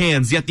wash his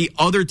hands, yet the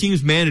other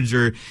team's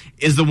manager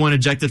is the one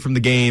ejected from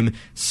the game.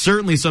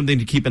 Certainly something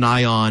to keep an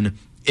eye on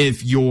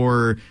if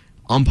you're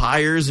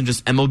umpires and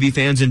just MLB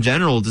fans in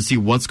general, to see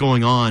what's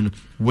going on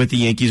with the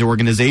Yankees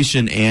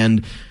organization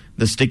and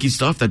the sticky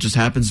stuff that just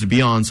happens to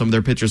be on some of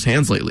their pitchers'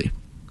 hands lately.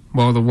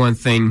 Well, the one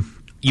thing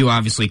you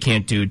obviously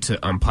can't do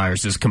to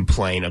umpires is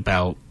complain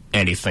about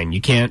anything. You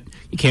can't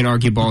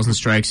argue balls and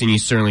strikes, and you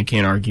certainly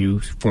can't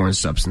argue foreign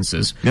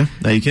substances. Yeah,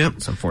 no, you can't.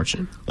 It's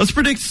unfortunate. Let's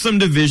predict some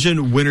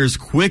division winners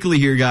quickly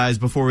here, guys,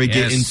 before we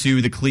get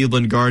into the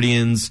Cleveland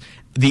Guardians.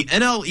 The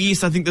NL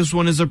East, I think this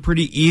one is a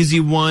pretty easy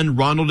one.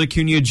 Ronald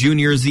Acuna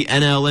Jr. is the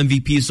NL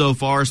MVP so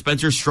far.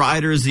 Spencer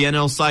Strider is the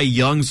NL Cy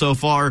Young so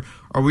far.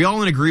 Are we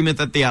all in agreement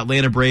that the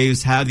Atlanta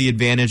Braves have the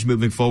advantage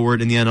moving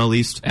forward in the NL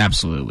East?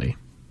 Absolutely.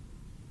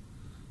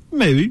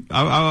 Maybe.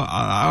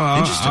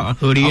 Interesting.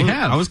 Who do you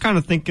have? I was kind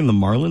of thinking the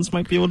Marlins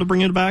might be able to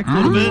bring it back a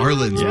little bit.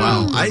 Marlins,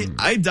 wow.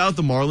 I doubt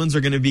the Marlins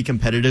are going to be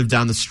competitive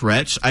down the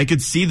stretch. I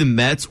could see the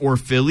Mets or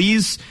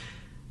Phillies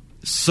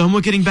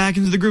somewhat getting back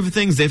into the groove of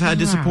things. They've had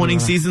disappointing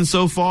seasons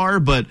so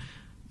far, but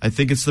I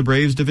think it's the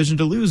Braves' division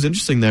to lose.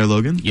 Interesting there,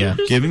 Logan. Yeah.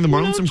 Giving the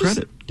Marlins some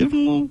credit. Give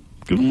them a little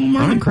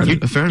Marlin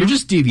credit. Fair You're enough.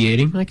 just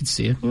deviating. I can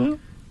see it. Yeah.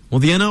 Well,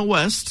 the NL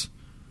West.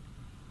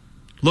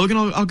 Logan,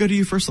 I'll go to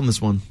you first on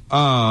this one.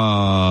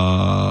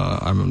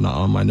 I'm not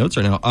on my notes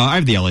right now. I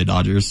have the LA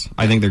Dodgers.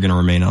 I think they're going to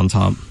remain on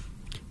top.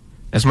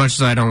 As much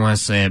as I don't want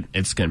to say it,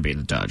 it's going to be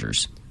the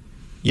Dodgers.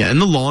 Yeah, in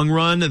the long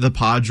run, the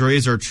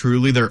Padres are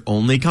truly their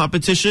only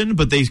competition,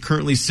 but they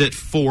currently sit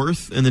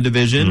fourth in the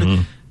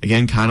division.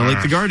 Again, kind of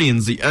like the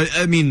Guardians.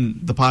 I mean,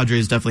 the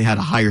Padres definitely had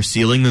a higher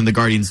ceiling than the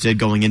Guardians did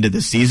going into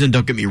this season,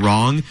 don't get me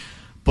wrong.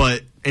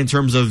 But in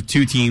terms of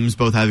two teams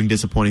both having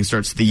disappointing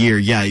starts to the year,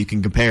 yeah, you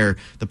can compare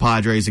the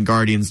Padres and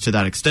Guardians to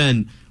that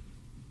extent.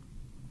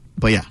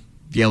 But yeah,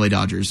 the LA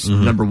Dodgers,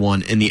 number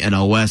one in the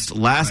NL West.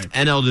 Last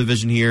NL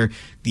division here,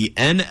 the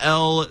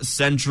NL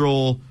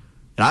Central.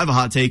 And I have a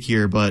hot take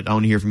here, but I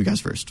want to hear from you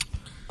guys first.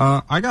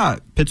 I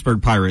got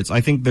Pittsburgh Pirates. I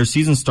think their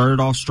season started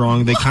off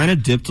strong. They kind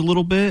of dipped a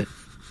little bit.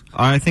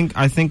 I think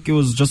it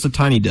was just a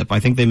tiny dip. I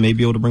think they may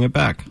be able to bring it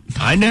back.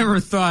 I never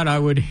thought I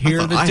would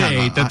hear the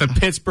day that the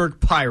Pittsburgh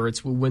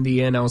Pirates would win the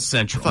NL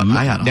Central.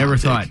 Never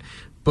thought.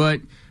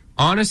 But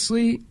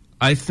honestly,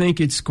 I think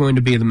it's going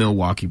to be the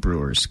Milwaukee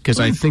Brewers because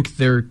I think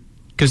they're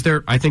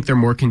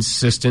more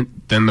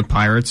consistent than the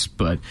Pirates.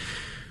 But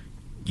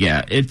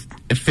yeah,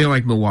 I feel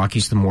like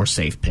Milwaukee's the more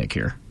safe pick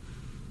here.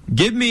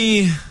 Give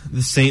me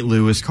the St.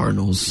 Louis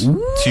Cardinals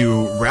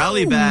to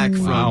rally back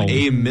from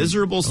a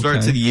miserable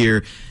start to the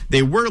year.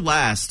 They were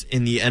last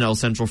in the NL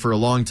Central for a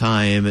long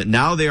time.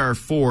 Now they are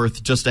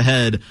fourth, just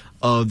ahead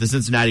of the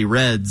Cincinnati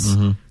Reds.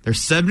 They're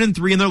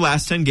 7-3 in their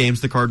last 10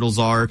 games, the Cardinals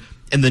are.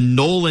 And the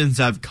Nolans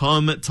have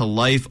come to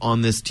life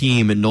on this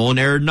team. Nolan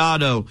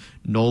Arenado,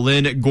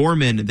 Nolan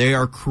Gorman, they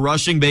are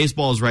crushing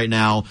baseballs right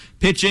now.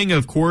 Pitching,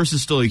 of course,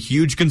 is still a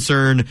huge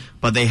concern,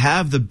 but they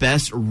have the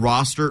best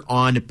roster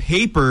on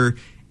paper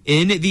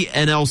in the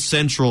NL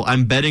Central.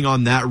 I'm betting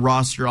on that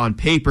roster on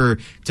paper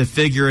to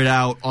figure it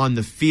out on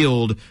the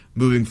field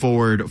moving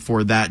forward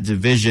for that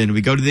division.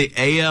 We go to the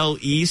AL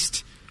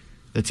East.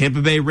 The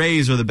Tampa Bay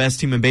Rays are the best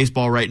team in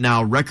baseball right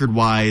now,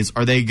 record-wise.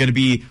 Are they going to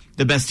be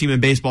the best team in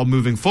baseball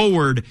moving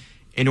forward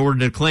in order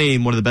to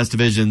claim one of the best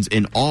divisions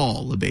in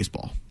all of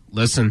baseball?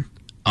 Listen,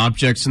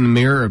 objects in the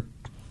mirror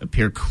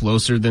appear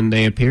closer than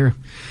they appear.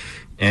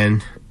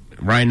 And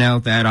right now,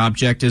 that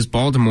object is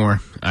Baltimore.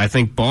 I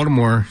think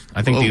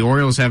the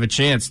Orioles have a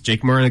chance.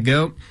 Jake Murray, the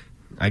GOAT,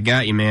 I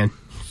got you, man.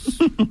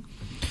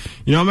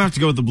 You know, I'm going to have to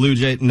go with the Blue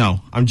Jays.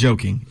 No, I'm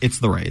joking. It's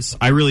the Rays.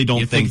 I really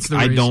don't think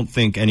I don't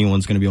think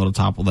anyone's going to be able to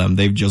topple them.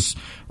 They've just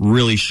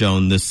really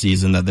shown this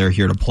season that they're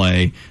here to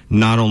play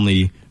not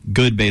only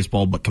good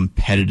baseball, but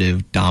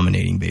competitive,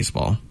 dominating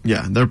baseball.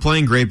 Yeah, they're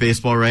playing great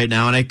baseball right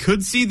now, and I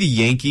could see the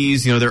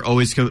Yankees, you know, they're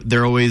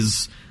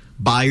always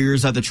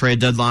buyers at the trade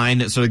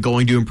deadline, sort of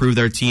going to improve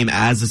their team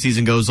as the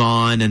season goes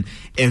on. And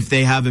if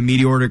they have a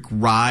meteoric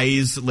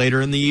rise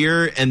later in the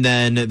year and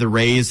then the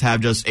Rays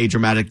have just a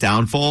dramatic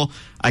downfall,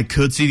 I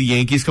could see the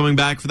Yankees coming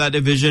back for that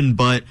division.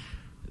 But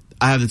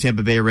I have the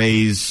Tampa Bay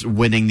Rays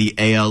winning the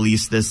AL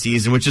East this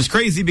season, which is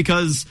crazy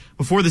because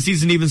before the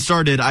season even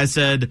started, I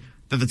said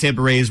that the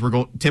Tampa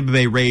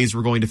Bay Rays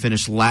were going to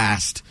finish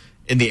last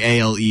in the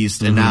AL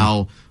East. And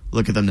now,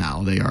 look at them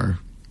now. They are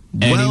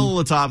well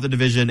atop the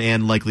division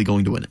and likely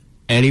going to win it.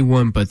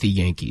 Anyone but the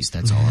Yankees.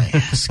 That's all I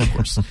ask. Of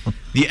course.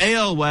 The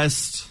AL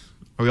West,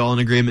 are we all in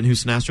agreement?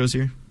 Houston Astros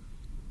here?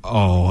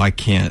 Oh, I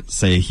can't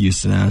say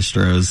Houston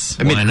Astros.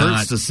 I mean, it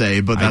hurts to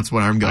say, but that's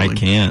where I'm going.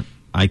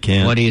 I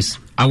can't. What is?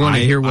 I want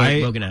to hear what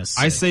Logan has to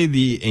say. I say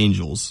the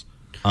Angels.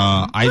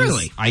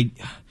 Really?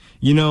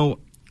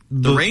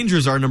 The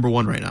Rangers are number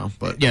one right now,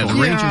 but yeah, the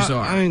Rangers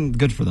are. I mean,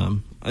 good for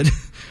them.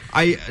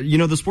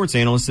 The sports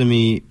analyst in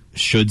me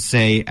should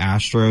say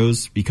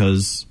Astros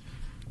because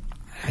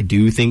I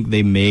do think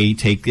they may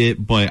take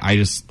it, but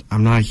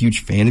I'm not a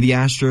huge fan of the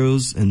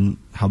Astros and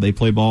how they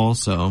play ball,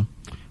 so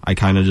I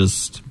kind of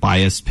just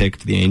biased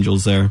picked the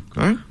Angels there.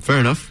 All right, fair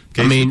enough.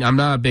 I mean, I'm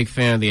not a big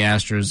fan of the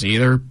Astros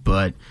either,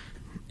 but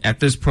at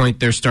this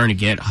point, they're starting to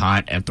get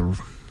hot at the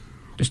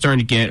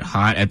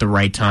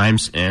right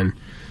times, and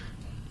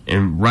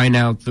right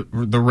now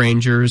the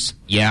Rangers,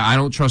 I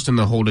don't trust them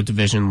to hold a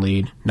division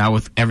lead. Not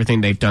with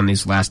everything they've done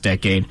these last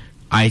decade.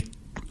 I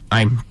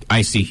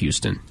I see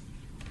Houston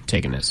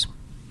taking this.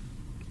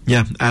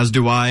 Yeah, as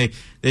do I.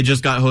 They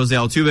just got Jose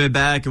Altuve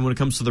back, and when it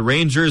comes to the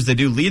Rangers, they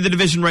do lead the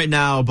division right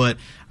now, but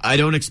I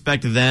don't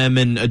expect them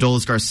and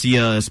Adolis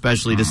Garcia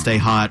especially to stay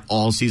hot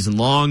all season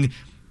long. And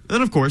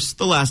then, of course,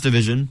 the last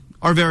division,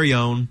 our very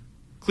own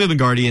Cleveland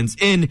Guardians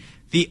in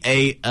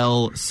the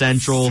AL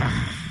Central.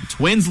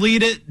 Twins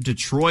lead it.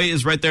 Detroit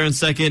is right there in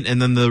second,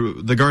 and then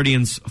the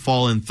Guardians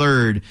fall in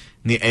third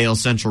in the AL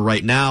Central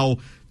right now.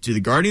 Do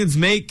the Guardians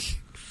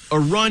make a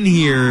run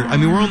here? I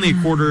mean, we're only a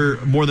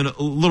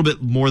little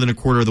bit more than a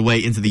quarter of the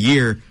way into the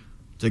year.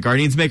 Do the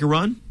Guardians make a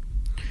run?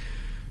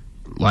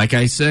 Like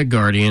I said,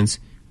 Guardians,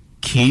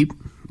 you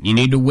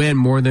need to win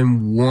more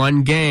than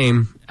one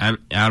game out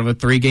of a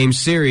 3-game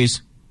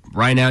series.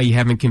 Right now, you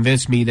haven't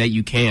convinced me that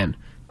you can.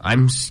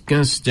 I'm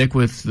going to stick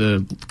with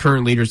the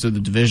current leaders of the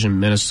division,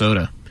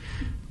 Minnesota.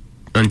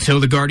 Until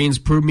the Guardians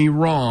prove me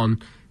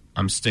wrong,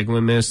 I'm sticking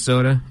with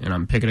Minnesota, and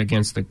I'm picking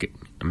against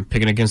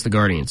the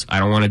Guardians. I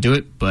don't want to do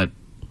it, but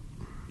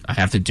I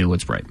have to do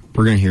what's right.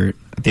 We're going to hear it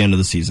at the end of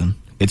the season.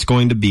 It's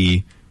going to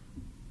be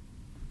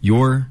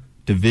your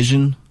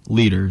division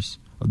leaders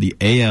of the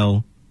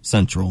AL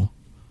Central,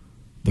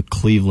 the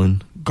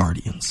Cleveland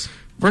Guardians.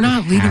 We're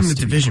not leading the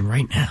division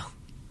right now.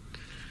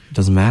 It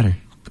doesn't matter.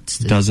 It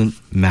doesn't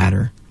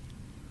matter.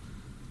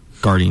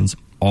 Guardians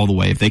all the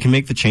way. If they can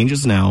make the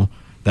changes now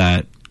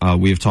that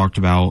we have talked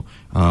about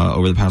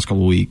over the past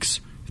couple of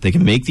weeks, if they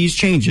can make these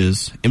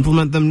changes,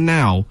 implement them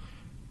now,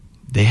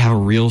 they have a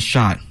real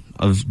shot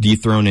of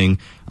dethroning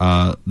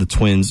the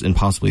Twins and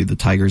possibly the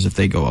Tigers if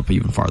they go up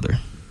even farther.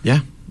 Yeah,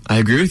 I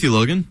agree with you,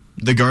 Logan.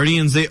 The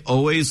Guardians, they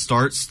always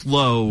start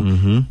slow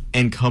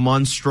and come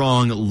on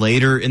strong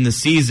later in the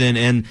season.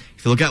 And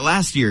if you look at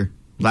last year,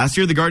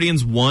 the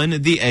Guardians won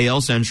the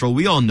AL Central.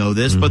 We all know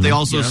this, but they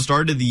also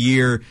started the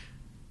year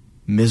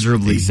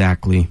miserably.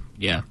 Exactly.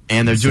 Yeah.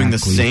 And they're doing the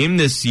same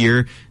this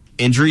year.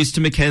 Injuries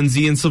to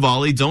McKenzie and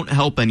Savali don't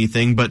help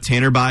anything, but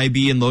Tanner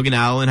Bybee and Logan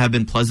Allen have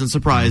been pleasant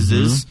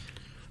surprises.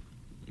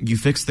 You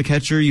fix the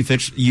catcher, you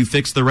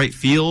fix the right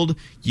field,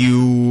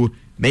 you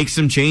make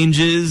some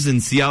changes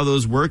and see how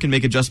those work and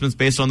make adjustments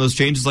based on those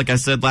changes, like I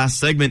said last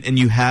segment, and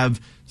you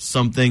have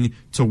something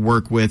to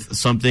work with,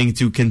 something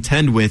to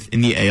contend with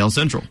in the AL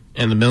Central.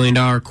 And the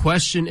million-dollar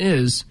question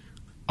is,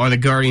 are the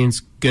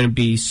Guardians going to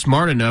be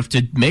smart enough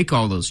to make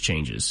all those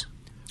changes?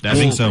 I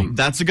think so.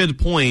 That's a good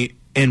point.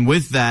 And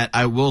with that,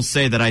 I will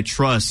say that I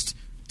trust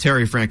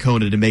Terry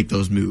Francona to make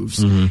those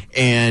moves.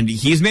 And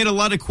he's made a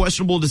lot of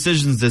questionable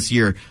decisions this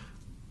year.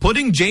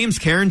 Putting James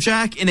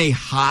Karinchak in a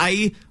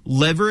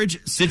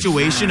high-leverage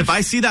situation, if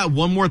I see that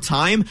one more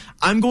time,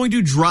 I'm going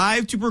to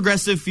drive to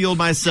Progressive Field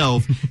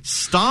myself,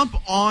 stomp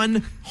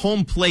on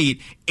home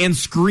plate, and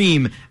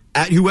scream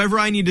at whoever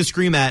I need to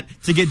scream at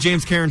to get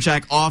James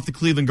Karinchak off the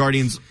Cleveland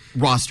Guardians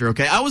roster,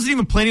 okay? I wasn't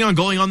even planning on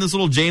going on this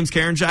little James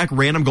Karinchak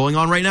rant I'm going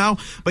on right now,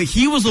 but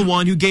he was the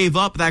one who gave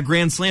up that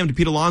grand slam to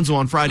Pete Alonso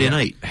on Friday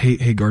night.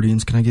 Hey,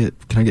 Guardians, can I get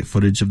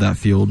footage of that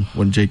field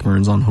when Jake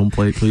Burns on home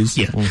plate, please?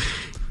 Yeah.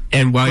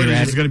 And while you're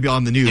at it, it's going to be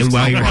on the news. And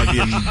while you're probably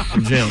be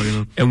in jail, you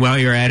know. And while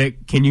you're at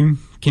it, can you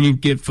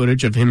get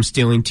footage of him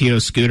stealing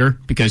Tito's scooter?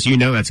 Because you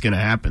know that's going to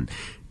happen.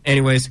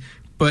 Anyways,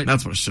 but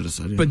that's what I should have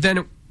said. Yeah. But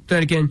then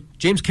again,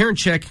 James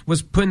Karinchak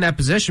was put in that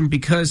position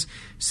because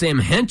Sam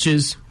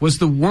Hentges was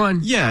the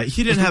one. Yeah,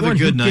 he didn't have a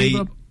good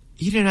night.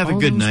 He didn't have a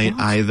good night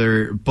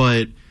either.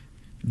 But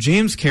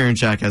James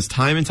Karinchak has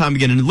time and time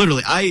again, and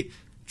literally,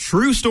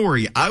 true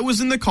story. I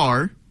was in the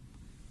car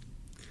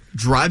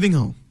driving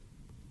home.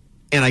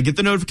 And I get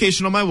the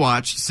notification on my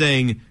watch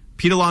saying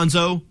Pete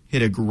Alonso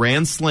hit a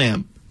grand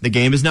slam. The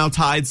game is now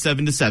tied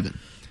 7-7.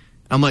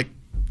 I'm like,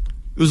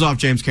 it was off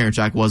James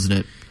Karinchak,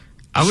 wasn't it?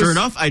 Sure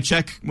enough, I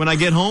check when I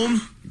get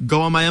home,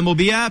 go on my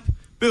MLB app,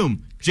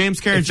 boom,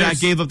 James Karinchak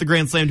gave up the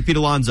grand slam to Pete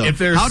Alonso.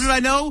 How did I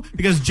know?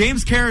 Because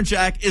James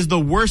Karinchak is the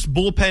worst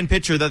bullpen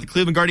pitcher that the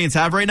Cleveland Guardians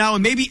have right now,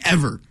 and maybe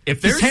ever.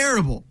 He's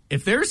terrible.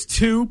 If there's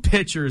two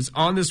pitchers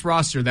on this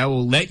roster that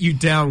will let you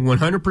down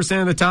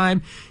 100% of the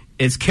time,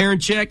 it's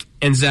Karinchak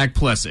and Zach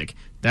Plesac.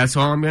 That's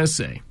all I'm going to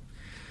say.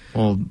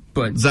 Well,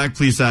 but Zach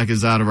Plesac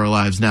is out of our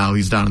lives now.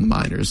 He's down in the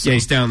minors. So. Yeah,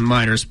 he's down in the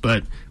minors,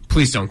 but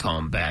please don't call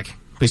him back.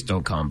 Please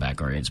don't call him back,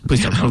 Guardians.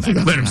 Please don't call him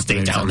back. Let him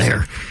stay down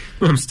there.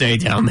 Let him stay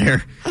down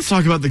there. Let's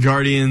talk about the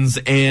Guardians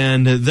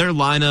and their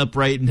lineup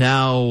right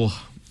now,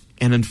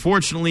 and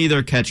unfortunately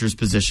their catcher's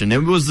position.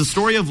 It was the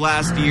story of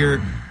last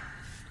year.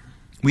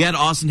 We had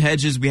Austin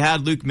Hedges, we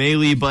had Luke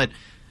Maile, but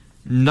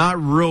not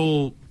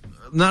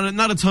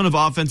a ton of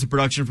offensive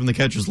production from the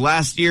catchers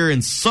last year,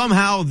 and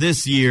somehow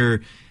this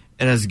year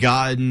it has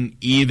gotten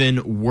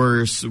even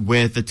worse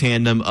with the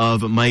tandem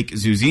of Mike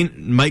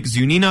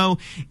Zunino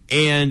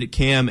and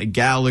Cam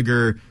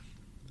Gallagher.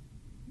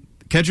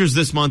 Catchers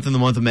this month, in the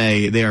month of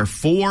May, they are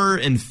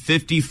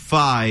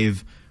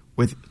 4-55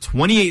 with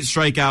 28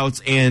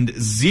 strikeouts and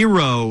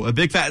a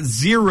big fat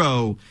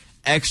zero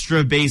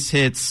extra base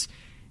hits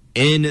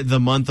in the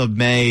month of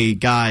May.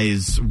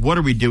 Guys, what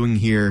are we doing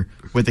here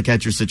with the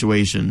catcher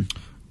situation?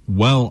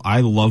 Well,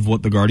 I love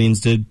what the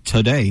Guardians did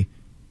today,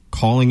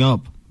 calling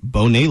up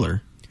Bo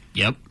Naylor.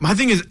 Yep. My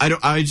thing is,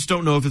 I just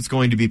don't know if it's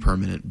going to be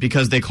permanent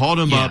because they called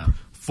him up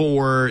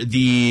for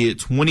the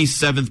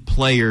 27th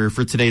player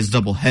for today's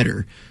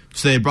doubleheader.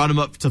 So they brought him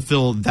up to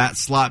fill that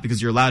slot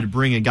because you're allowed to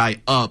bring a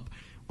guy up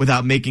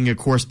without making a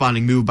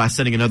corresponding move by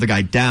setting another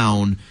guy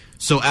down.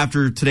 So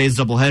after today's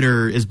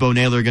doubleheader, is Bo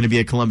Naylor going to be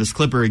a Columbus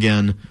Clipper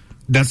again?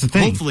 That's the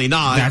thing. Hopefully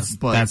not.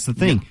 That's the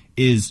thing,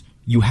 is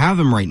you have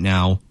him right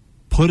now,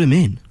 put him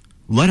in.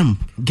 Let him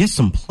get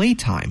some play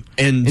time.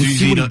 And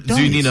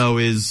Zunino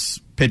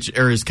is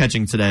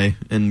catching today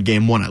in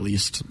game 1 at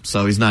least.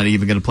 So he's not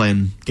even going to play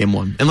in game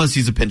 1. Unless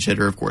he's a pinch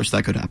hitter, of course.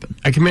 That could happen.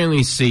 I can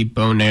mainly see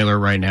Bo Naylor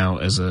right now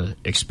as an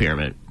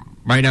experiment.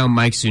 Right now,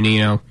 Mike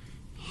Zunino,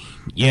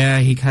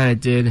 he kind of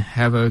did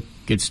have a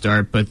good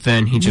start, but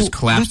then he just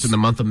collapsed in the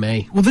month of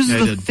May. Well, this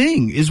is the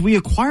thing, is we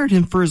acquired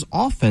him for his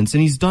offense,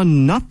 and he's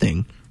done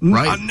nothing.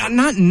 Right.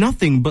 Not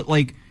nothing, but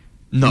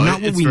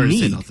not what we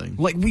need. Nothing.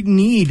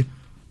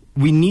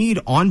 We need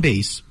on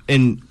base,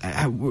 and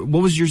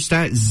what was your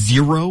stat?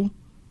 Zero.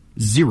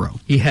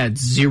 He had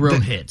zero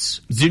hits.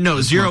 Zero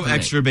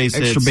extra base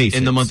hits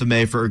in the month of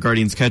May for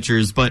Guardians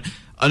catchers. But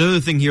another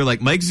thing here,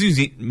 like Mike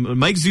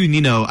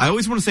Zunino, I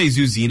always want to say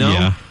Zunino.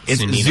 Yeah.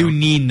 It's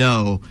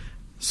Zunino.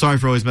 Sorry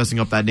for always messing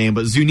up that name,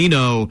 but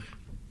Zunino,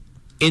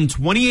 in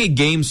 28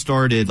 games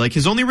started,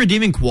 his only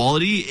redeeming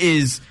quality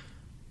is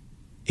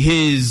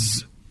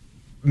his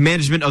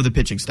management of the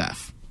pitching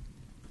staff.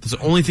 That's the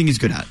only thing he's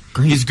good at.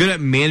 Great. He's good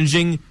at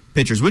managing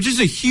pitchers, which is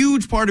a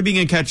huge part of being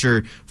a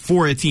catcher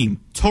for a team.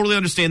 Totally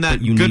understand that.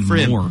 Good for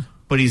him.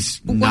 But he's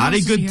not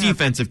a good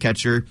defensive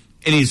catcher,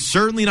 and he's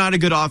certainly not a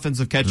good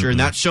offensive catcher, and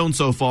that's shown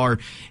so far.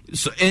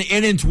 So,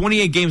 and in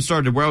 28 games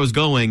started, where I was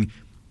going,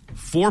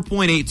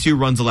 4.82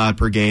 runs allowed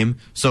per game.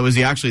 So is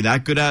he actually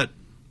that good at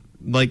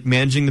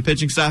managing the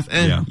pitching staff?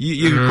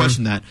 You can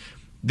question that.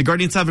 The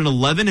Guardians have an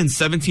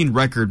 11-17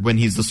 record when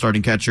he's the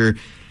starting catcher,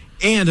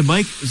 and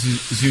Mike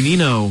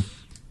Zunino,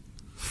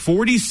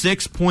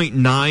 46.9%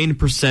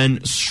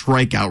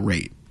 strikeout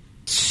rate.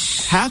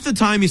 Half the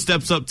time he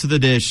steps up to the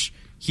dish,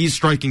 he's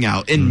striking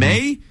out. In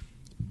May,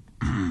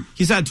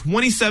 he's had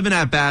 27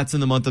 at-bats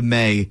in the month of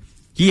May.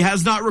 He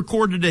has not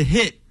recorded a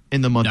hit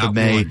in the month of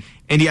May,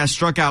 and he has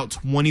struck out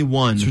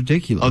 21 it's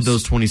ridiculous. Of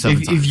those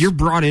 27 times. If you're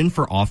brought in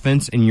for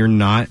offense and you're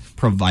not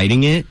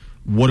providing it,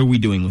 what are we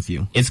doing with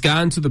you? It's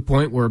gotten to the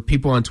point where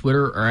people on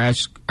Twitter are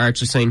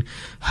actually saying,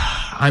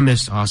 I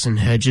miss Austin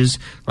Hedges.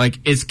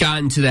 It's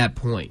gotten to that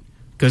point.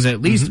 Because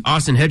at least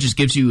Austin Hedges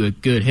gives you a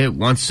good hit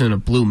once in a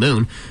blue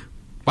moon.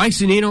 Mike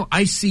Zunino,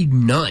 I see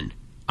none.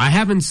 I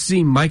haven't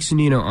seen Mike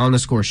Zunino on the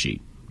score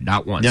sheet.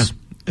 Not once. Yeah.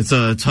 It's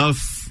a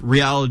tough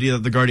reality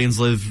that the Guardians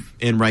live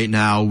in right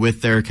now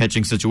with their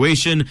catching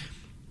situation.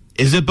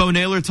 Is it Bo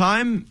Naylor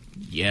time?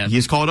 Yeah.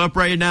 He's called up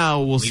right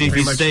now. We'll see if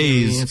he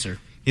stays.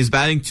 He's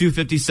batting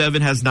 .257,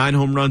 has 9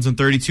 home runs and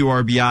 32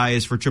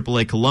 RBIs for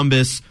AAA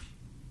Columbus.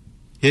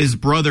 His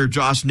brother,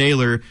 Josh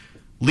Naylor,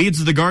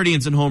 leads the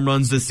Guardians in home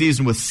runs this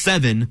season with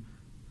 7.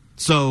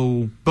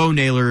 So Bo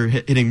Naylor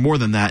hitting more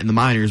than that in the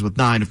minors with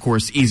 9. Of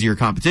course, easier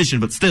competition,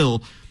 but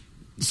still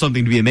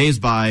something to be amazed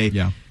by.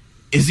 Yeah.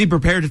 Is he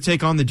prepared to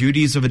take on the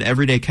duties of an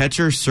everyday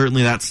catcher?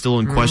 Certainly that's still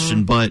in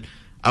question, but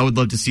I would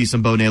love to see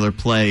some Bo Naylor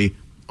play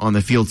on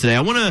the field today.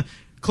 I want to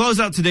close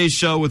out today's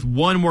show with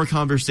one more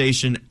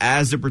conversation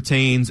as it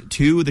pertains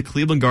to the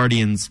Cleveland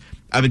Guardians.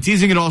 I've been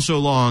teasing it all show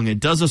long.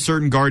 Does a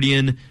certain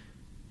Guardian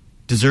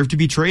deserve to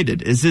be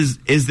traded? Is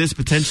this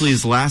potentially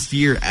his last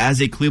year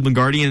as a Cleveland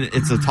Guardian?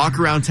 It's a talk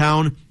around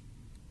town.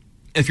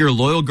 If you're a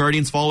loyal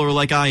Guardians follower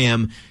like I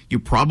am, you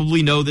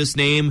probably know this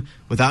name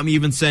without me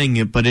even saying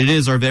it, but it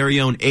is our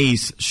very own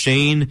ace,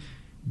 Shane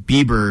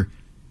Bieber.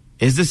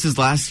 Is this his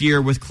last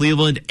year with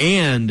Cleveland,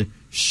 and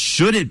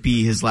should it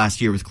be his last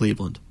year with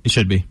Cleveland? It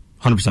should be,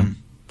 100%.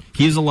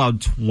 He has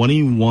allowed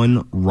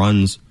 21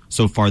 runs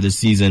so far this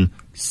season,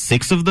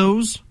 6 of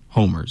those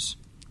homers.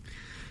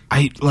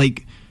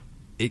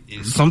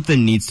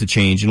 Something needs to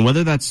change, and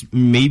whether that's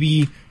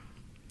maybe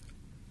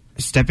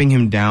stepping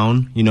him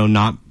down,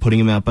 not putting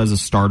him up as a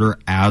starter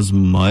as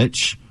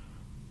much,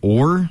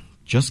 or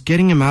just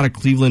getting him out of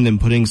Cleveland and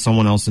putting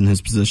someone else in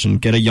his position.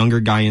 Get a younger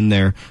guy in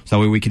there so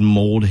that way we can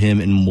mold him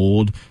and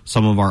mold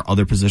some of our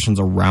other positions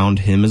around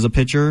him as a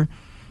pitcher.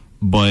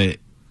 But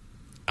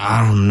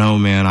I don't know,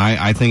 man.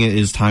 I think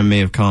his time may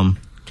have come.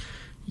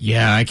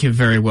 Yeah, I could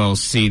very well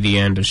see the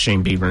end of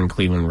Shane Bieber in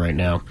Cleveland right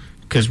now.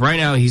 Because right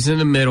now he's in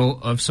the middle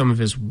of some of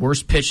his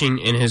worst pitching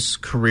in his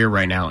career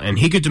right now, and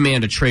he could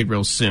demand a trade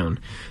real soon.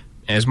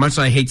 As much as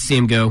I hate to see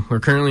him go,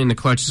 we're currently in the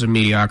clutches of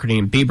mediocrity,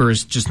 and Bieber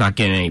is just not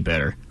getting any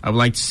better. I would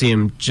like to see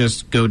him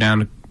just go down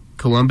to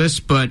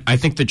Columbus, but I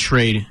think the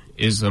trade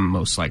is the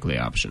most likely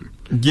option.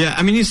 Yeah,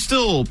 I mean, he's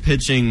still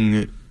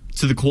pitching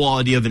to the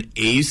quality of an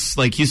ace.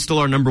 He's still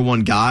our number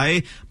one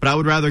guy, but I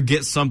would rather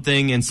get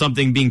something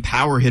being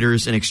power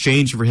hitters in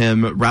exchange for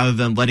him rather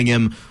than letting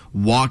him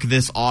walk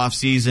this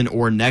offseason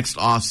or next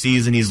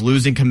offseason. He's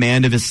losing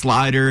command of his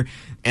slider.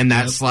 And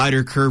that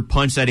slider curve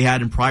punch that he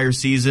had in prior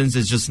seasons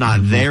is just not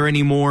there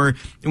anymore.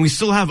 And we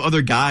still have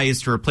other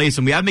guys to replace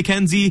him. We have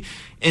McKenzie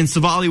and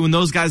Savali when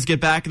those guys get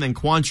back, and then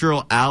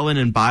Quantrill, Allen,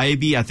 and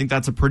Bybee. I think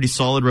that's a pretty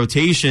solid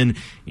rotation.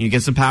 You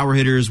get some power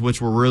hitters,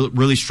 which we're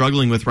really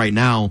struggling with right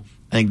now.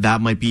 I think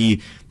that might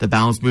be the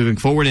balance moving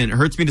forward. And it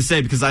hurts me to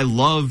say because I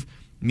love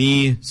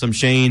me some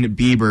Shane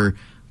Bieber,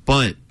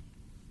 but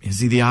is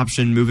he the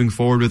option moving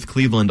forward with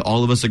Cleveland?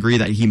 All of us agree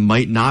that he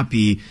might not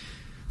be.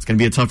 It's going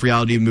to be a tough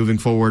reality moving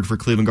forward for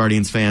Cleveland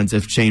Guardians fans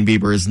if Shane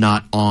Bieber is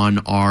not on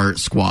our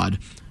squad.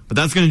 But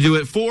that's going to do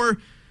it for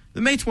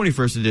the May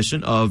 21st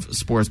edition of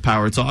Sports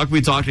Power Talk. We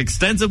talked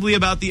extensively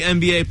about the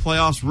NBA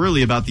playoffs,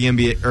 really about the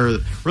NBA,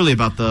 or really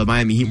about the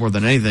Miami Heat more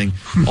than anything.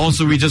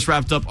 Also, we just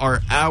wrapped up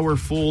our hour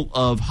full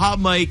of hot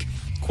mic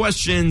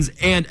questions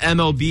and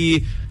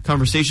MLB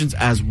conversations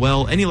as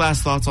well. Any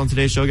last thoughts on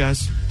today's show,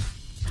 guys?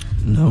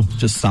 No,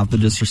 just stop the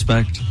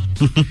disrespect.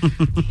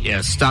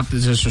 Yeah, stop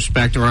the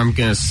disrespect or I'm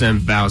going to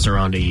send Bowser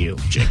onto you,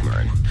 Jake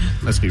Murray.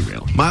 Let's be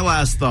real. My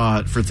last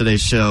thought for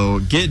today's show,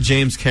 get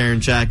James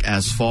Karinchak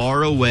as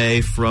far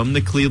away from the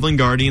Cleveland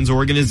Guardians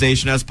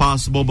organization as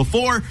possible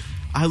before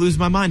I lose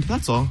my mind.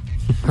 That's all.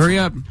 Hurry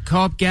up.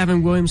 Call up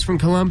Gavin Williams from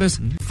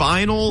Columbus.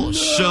 Final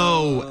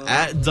show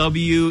at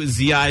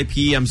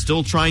WZIP. I'm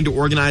still trying to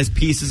organize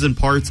pieces and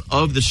parts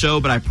of the show,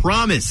 but I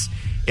promise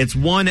it's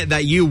one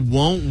that you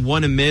won't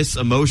want to miss.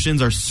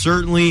 Emotions are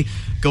certainly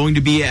going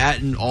to be at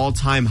an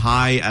all-time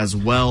high as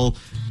well.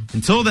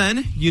 Until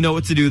then, you know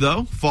what to do,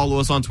 though. Follow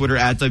us on Twitter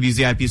at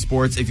WZIP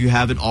Sports if you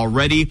haven't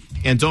already.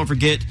 And don't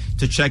forget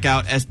to check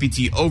out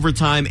SPT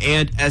Overtime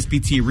and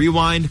SPT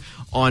Rewind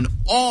on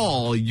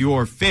all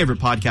your favorite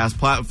podcast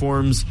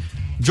platforms.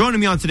 Joining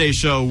me on today's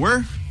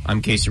show,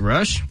 I'm Casey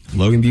Rush.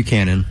 Logan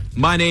Buchanan.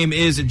 My name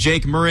is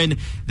Jake Murrin.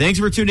 Thanks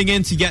for tuning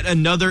in to yet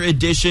another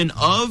edition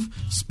of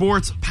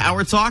Sports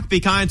Power Talk. Be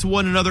kind to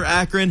one another,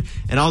 Akron,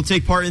 and I'll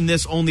take part in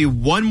this only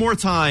one more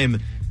time.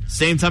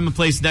 Same time and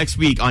place next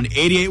week on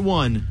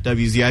 88.1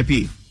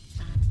 WZIP.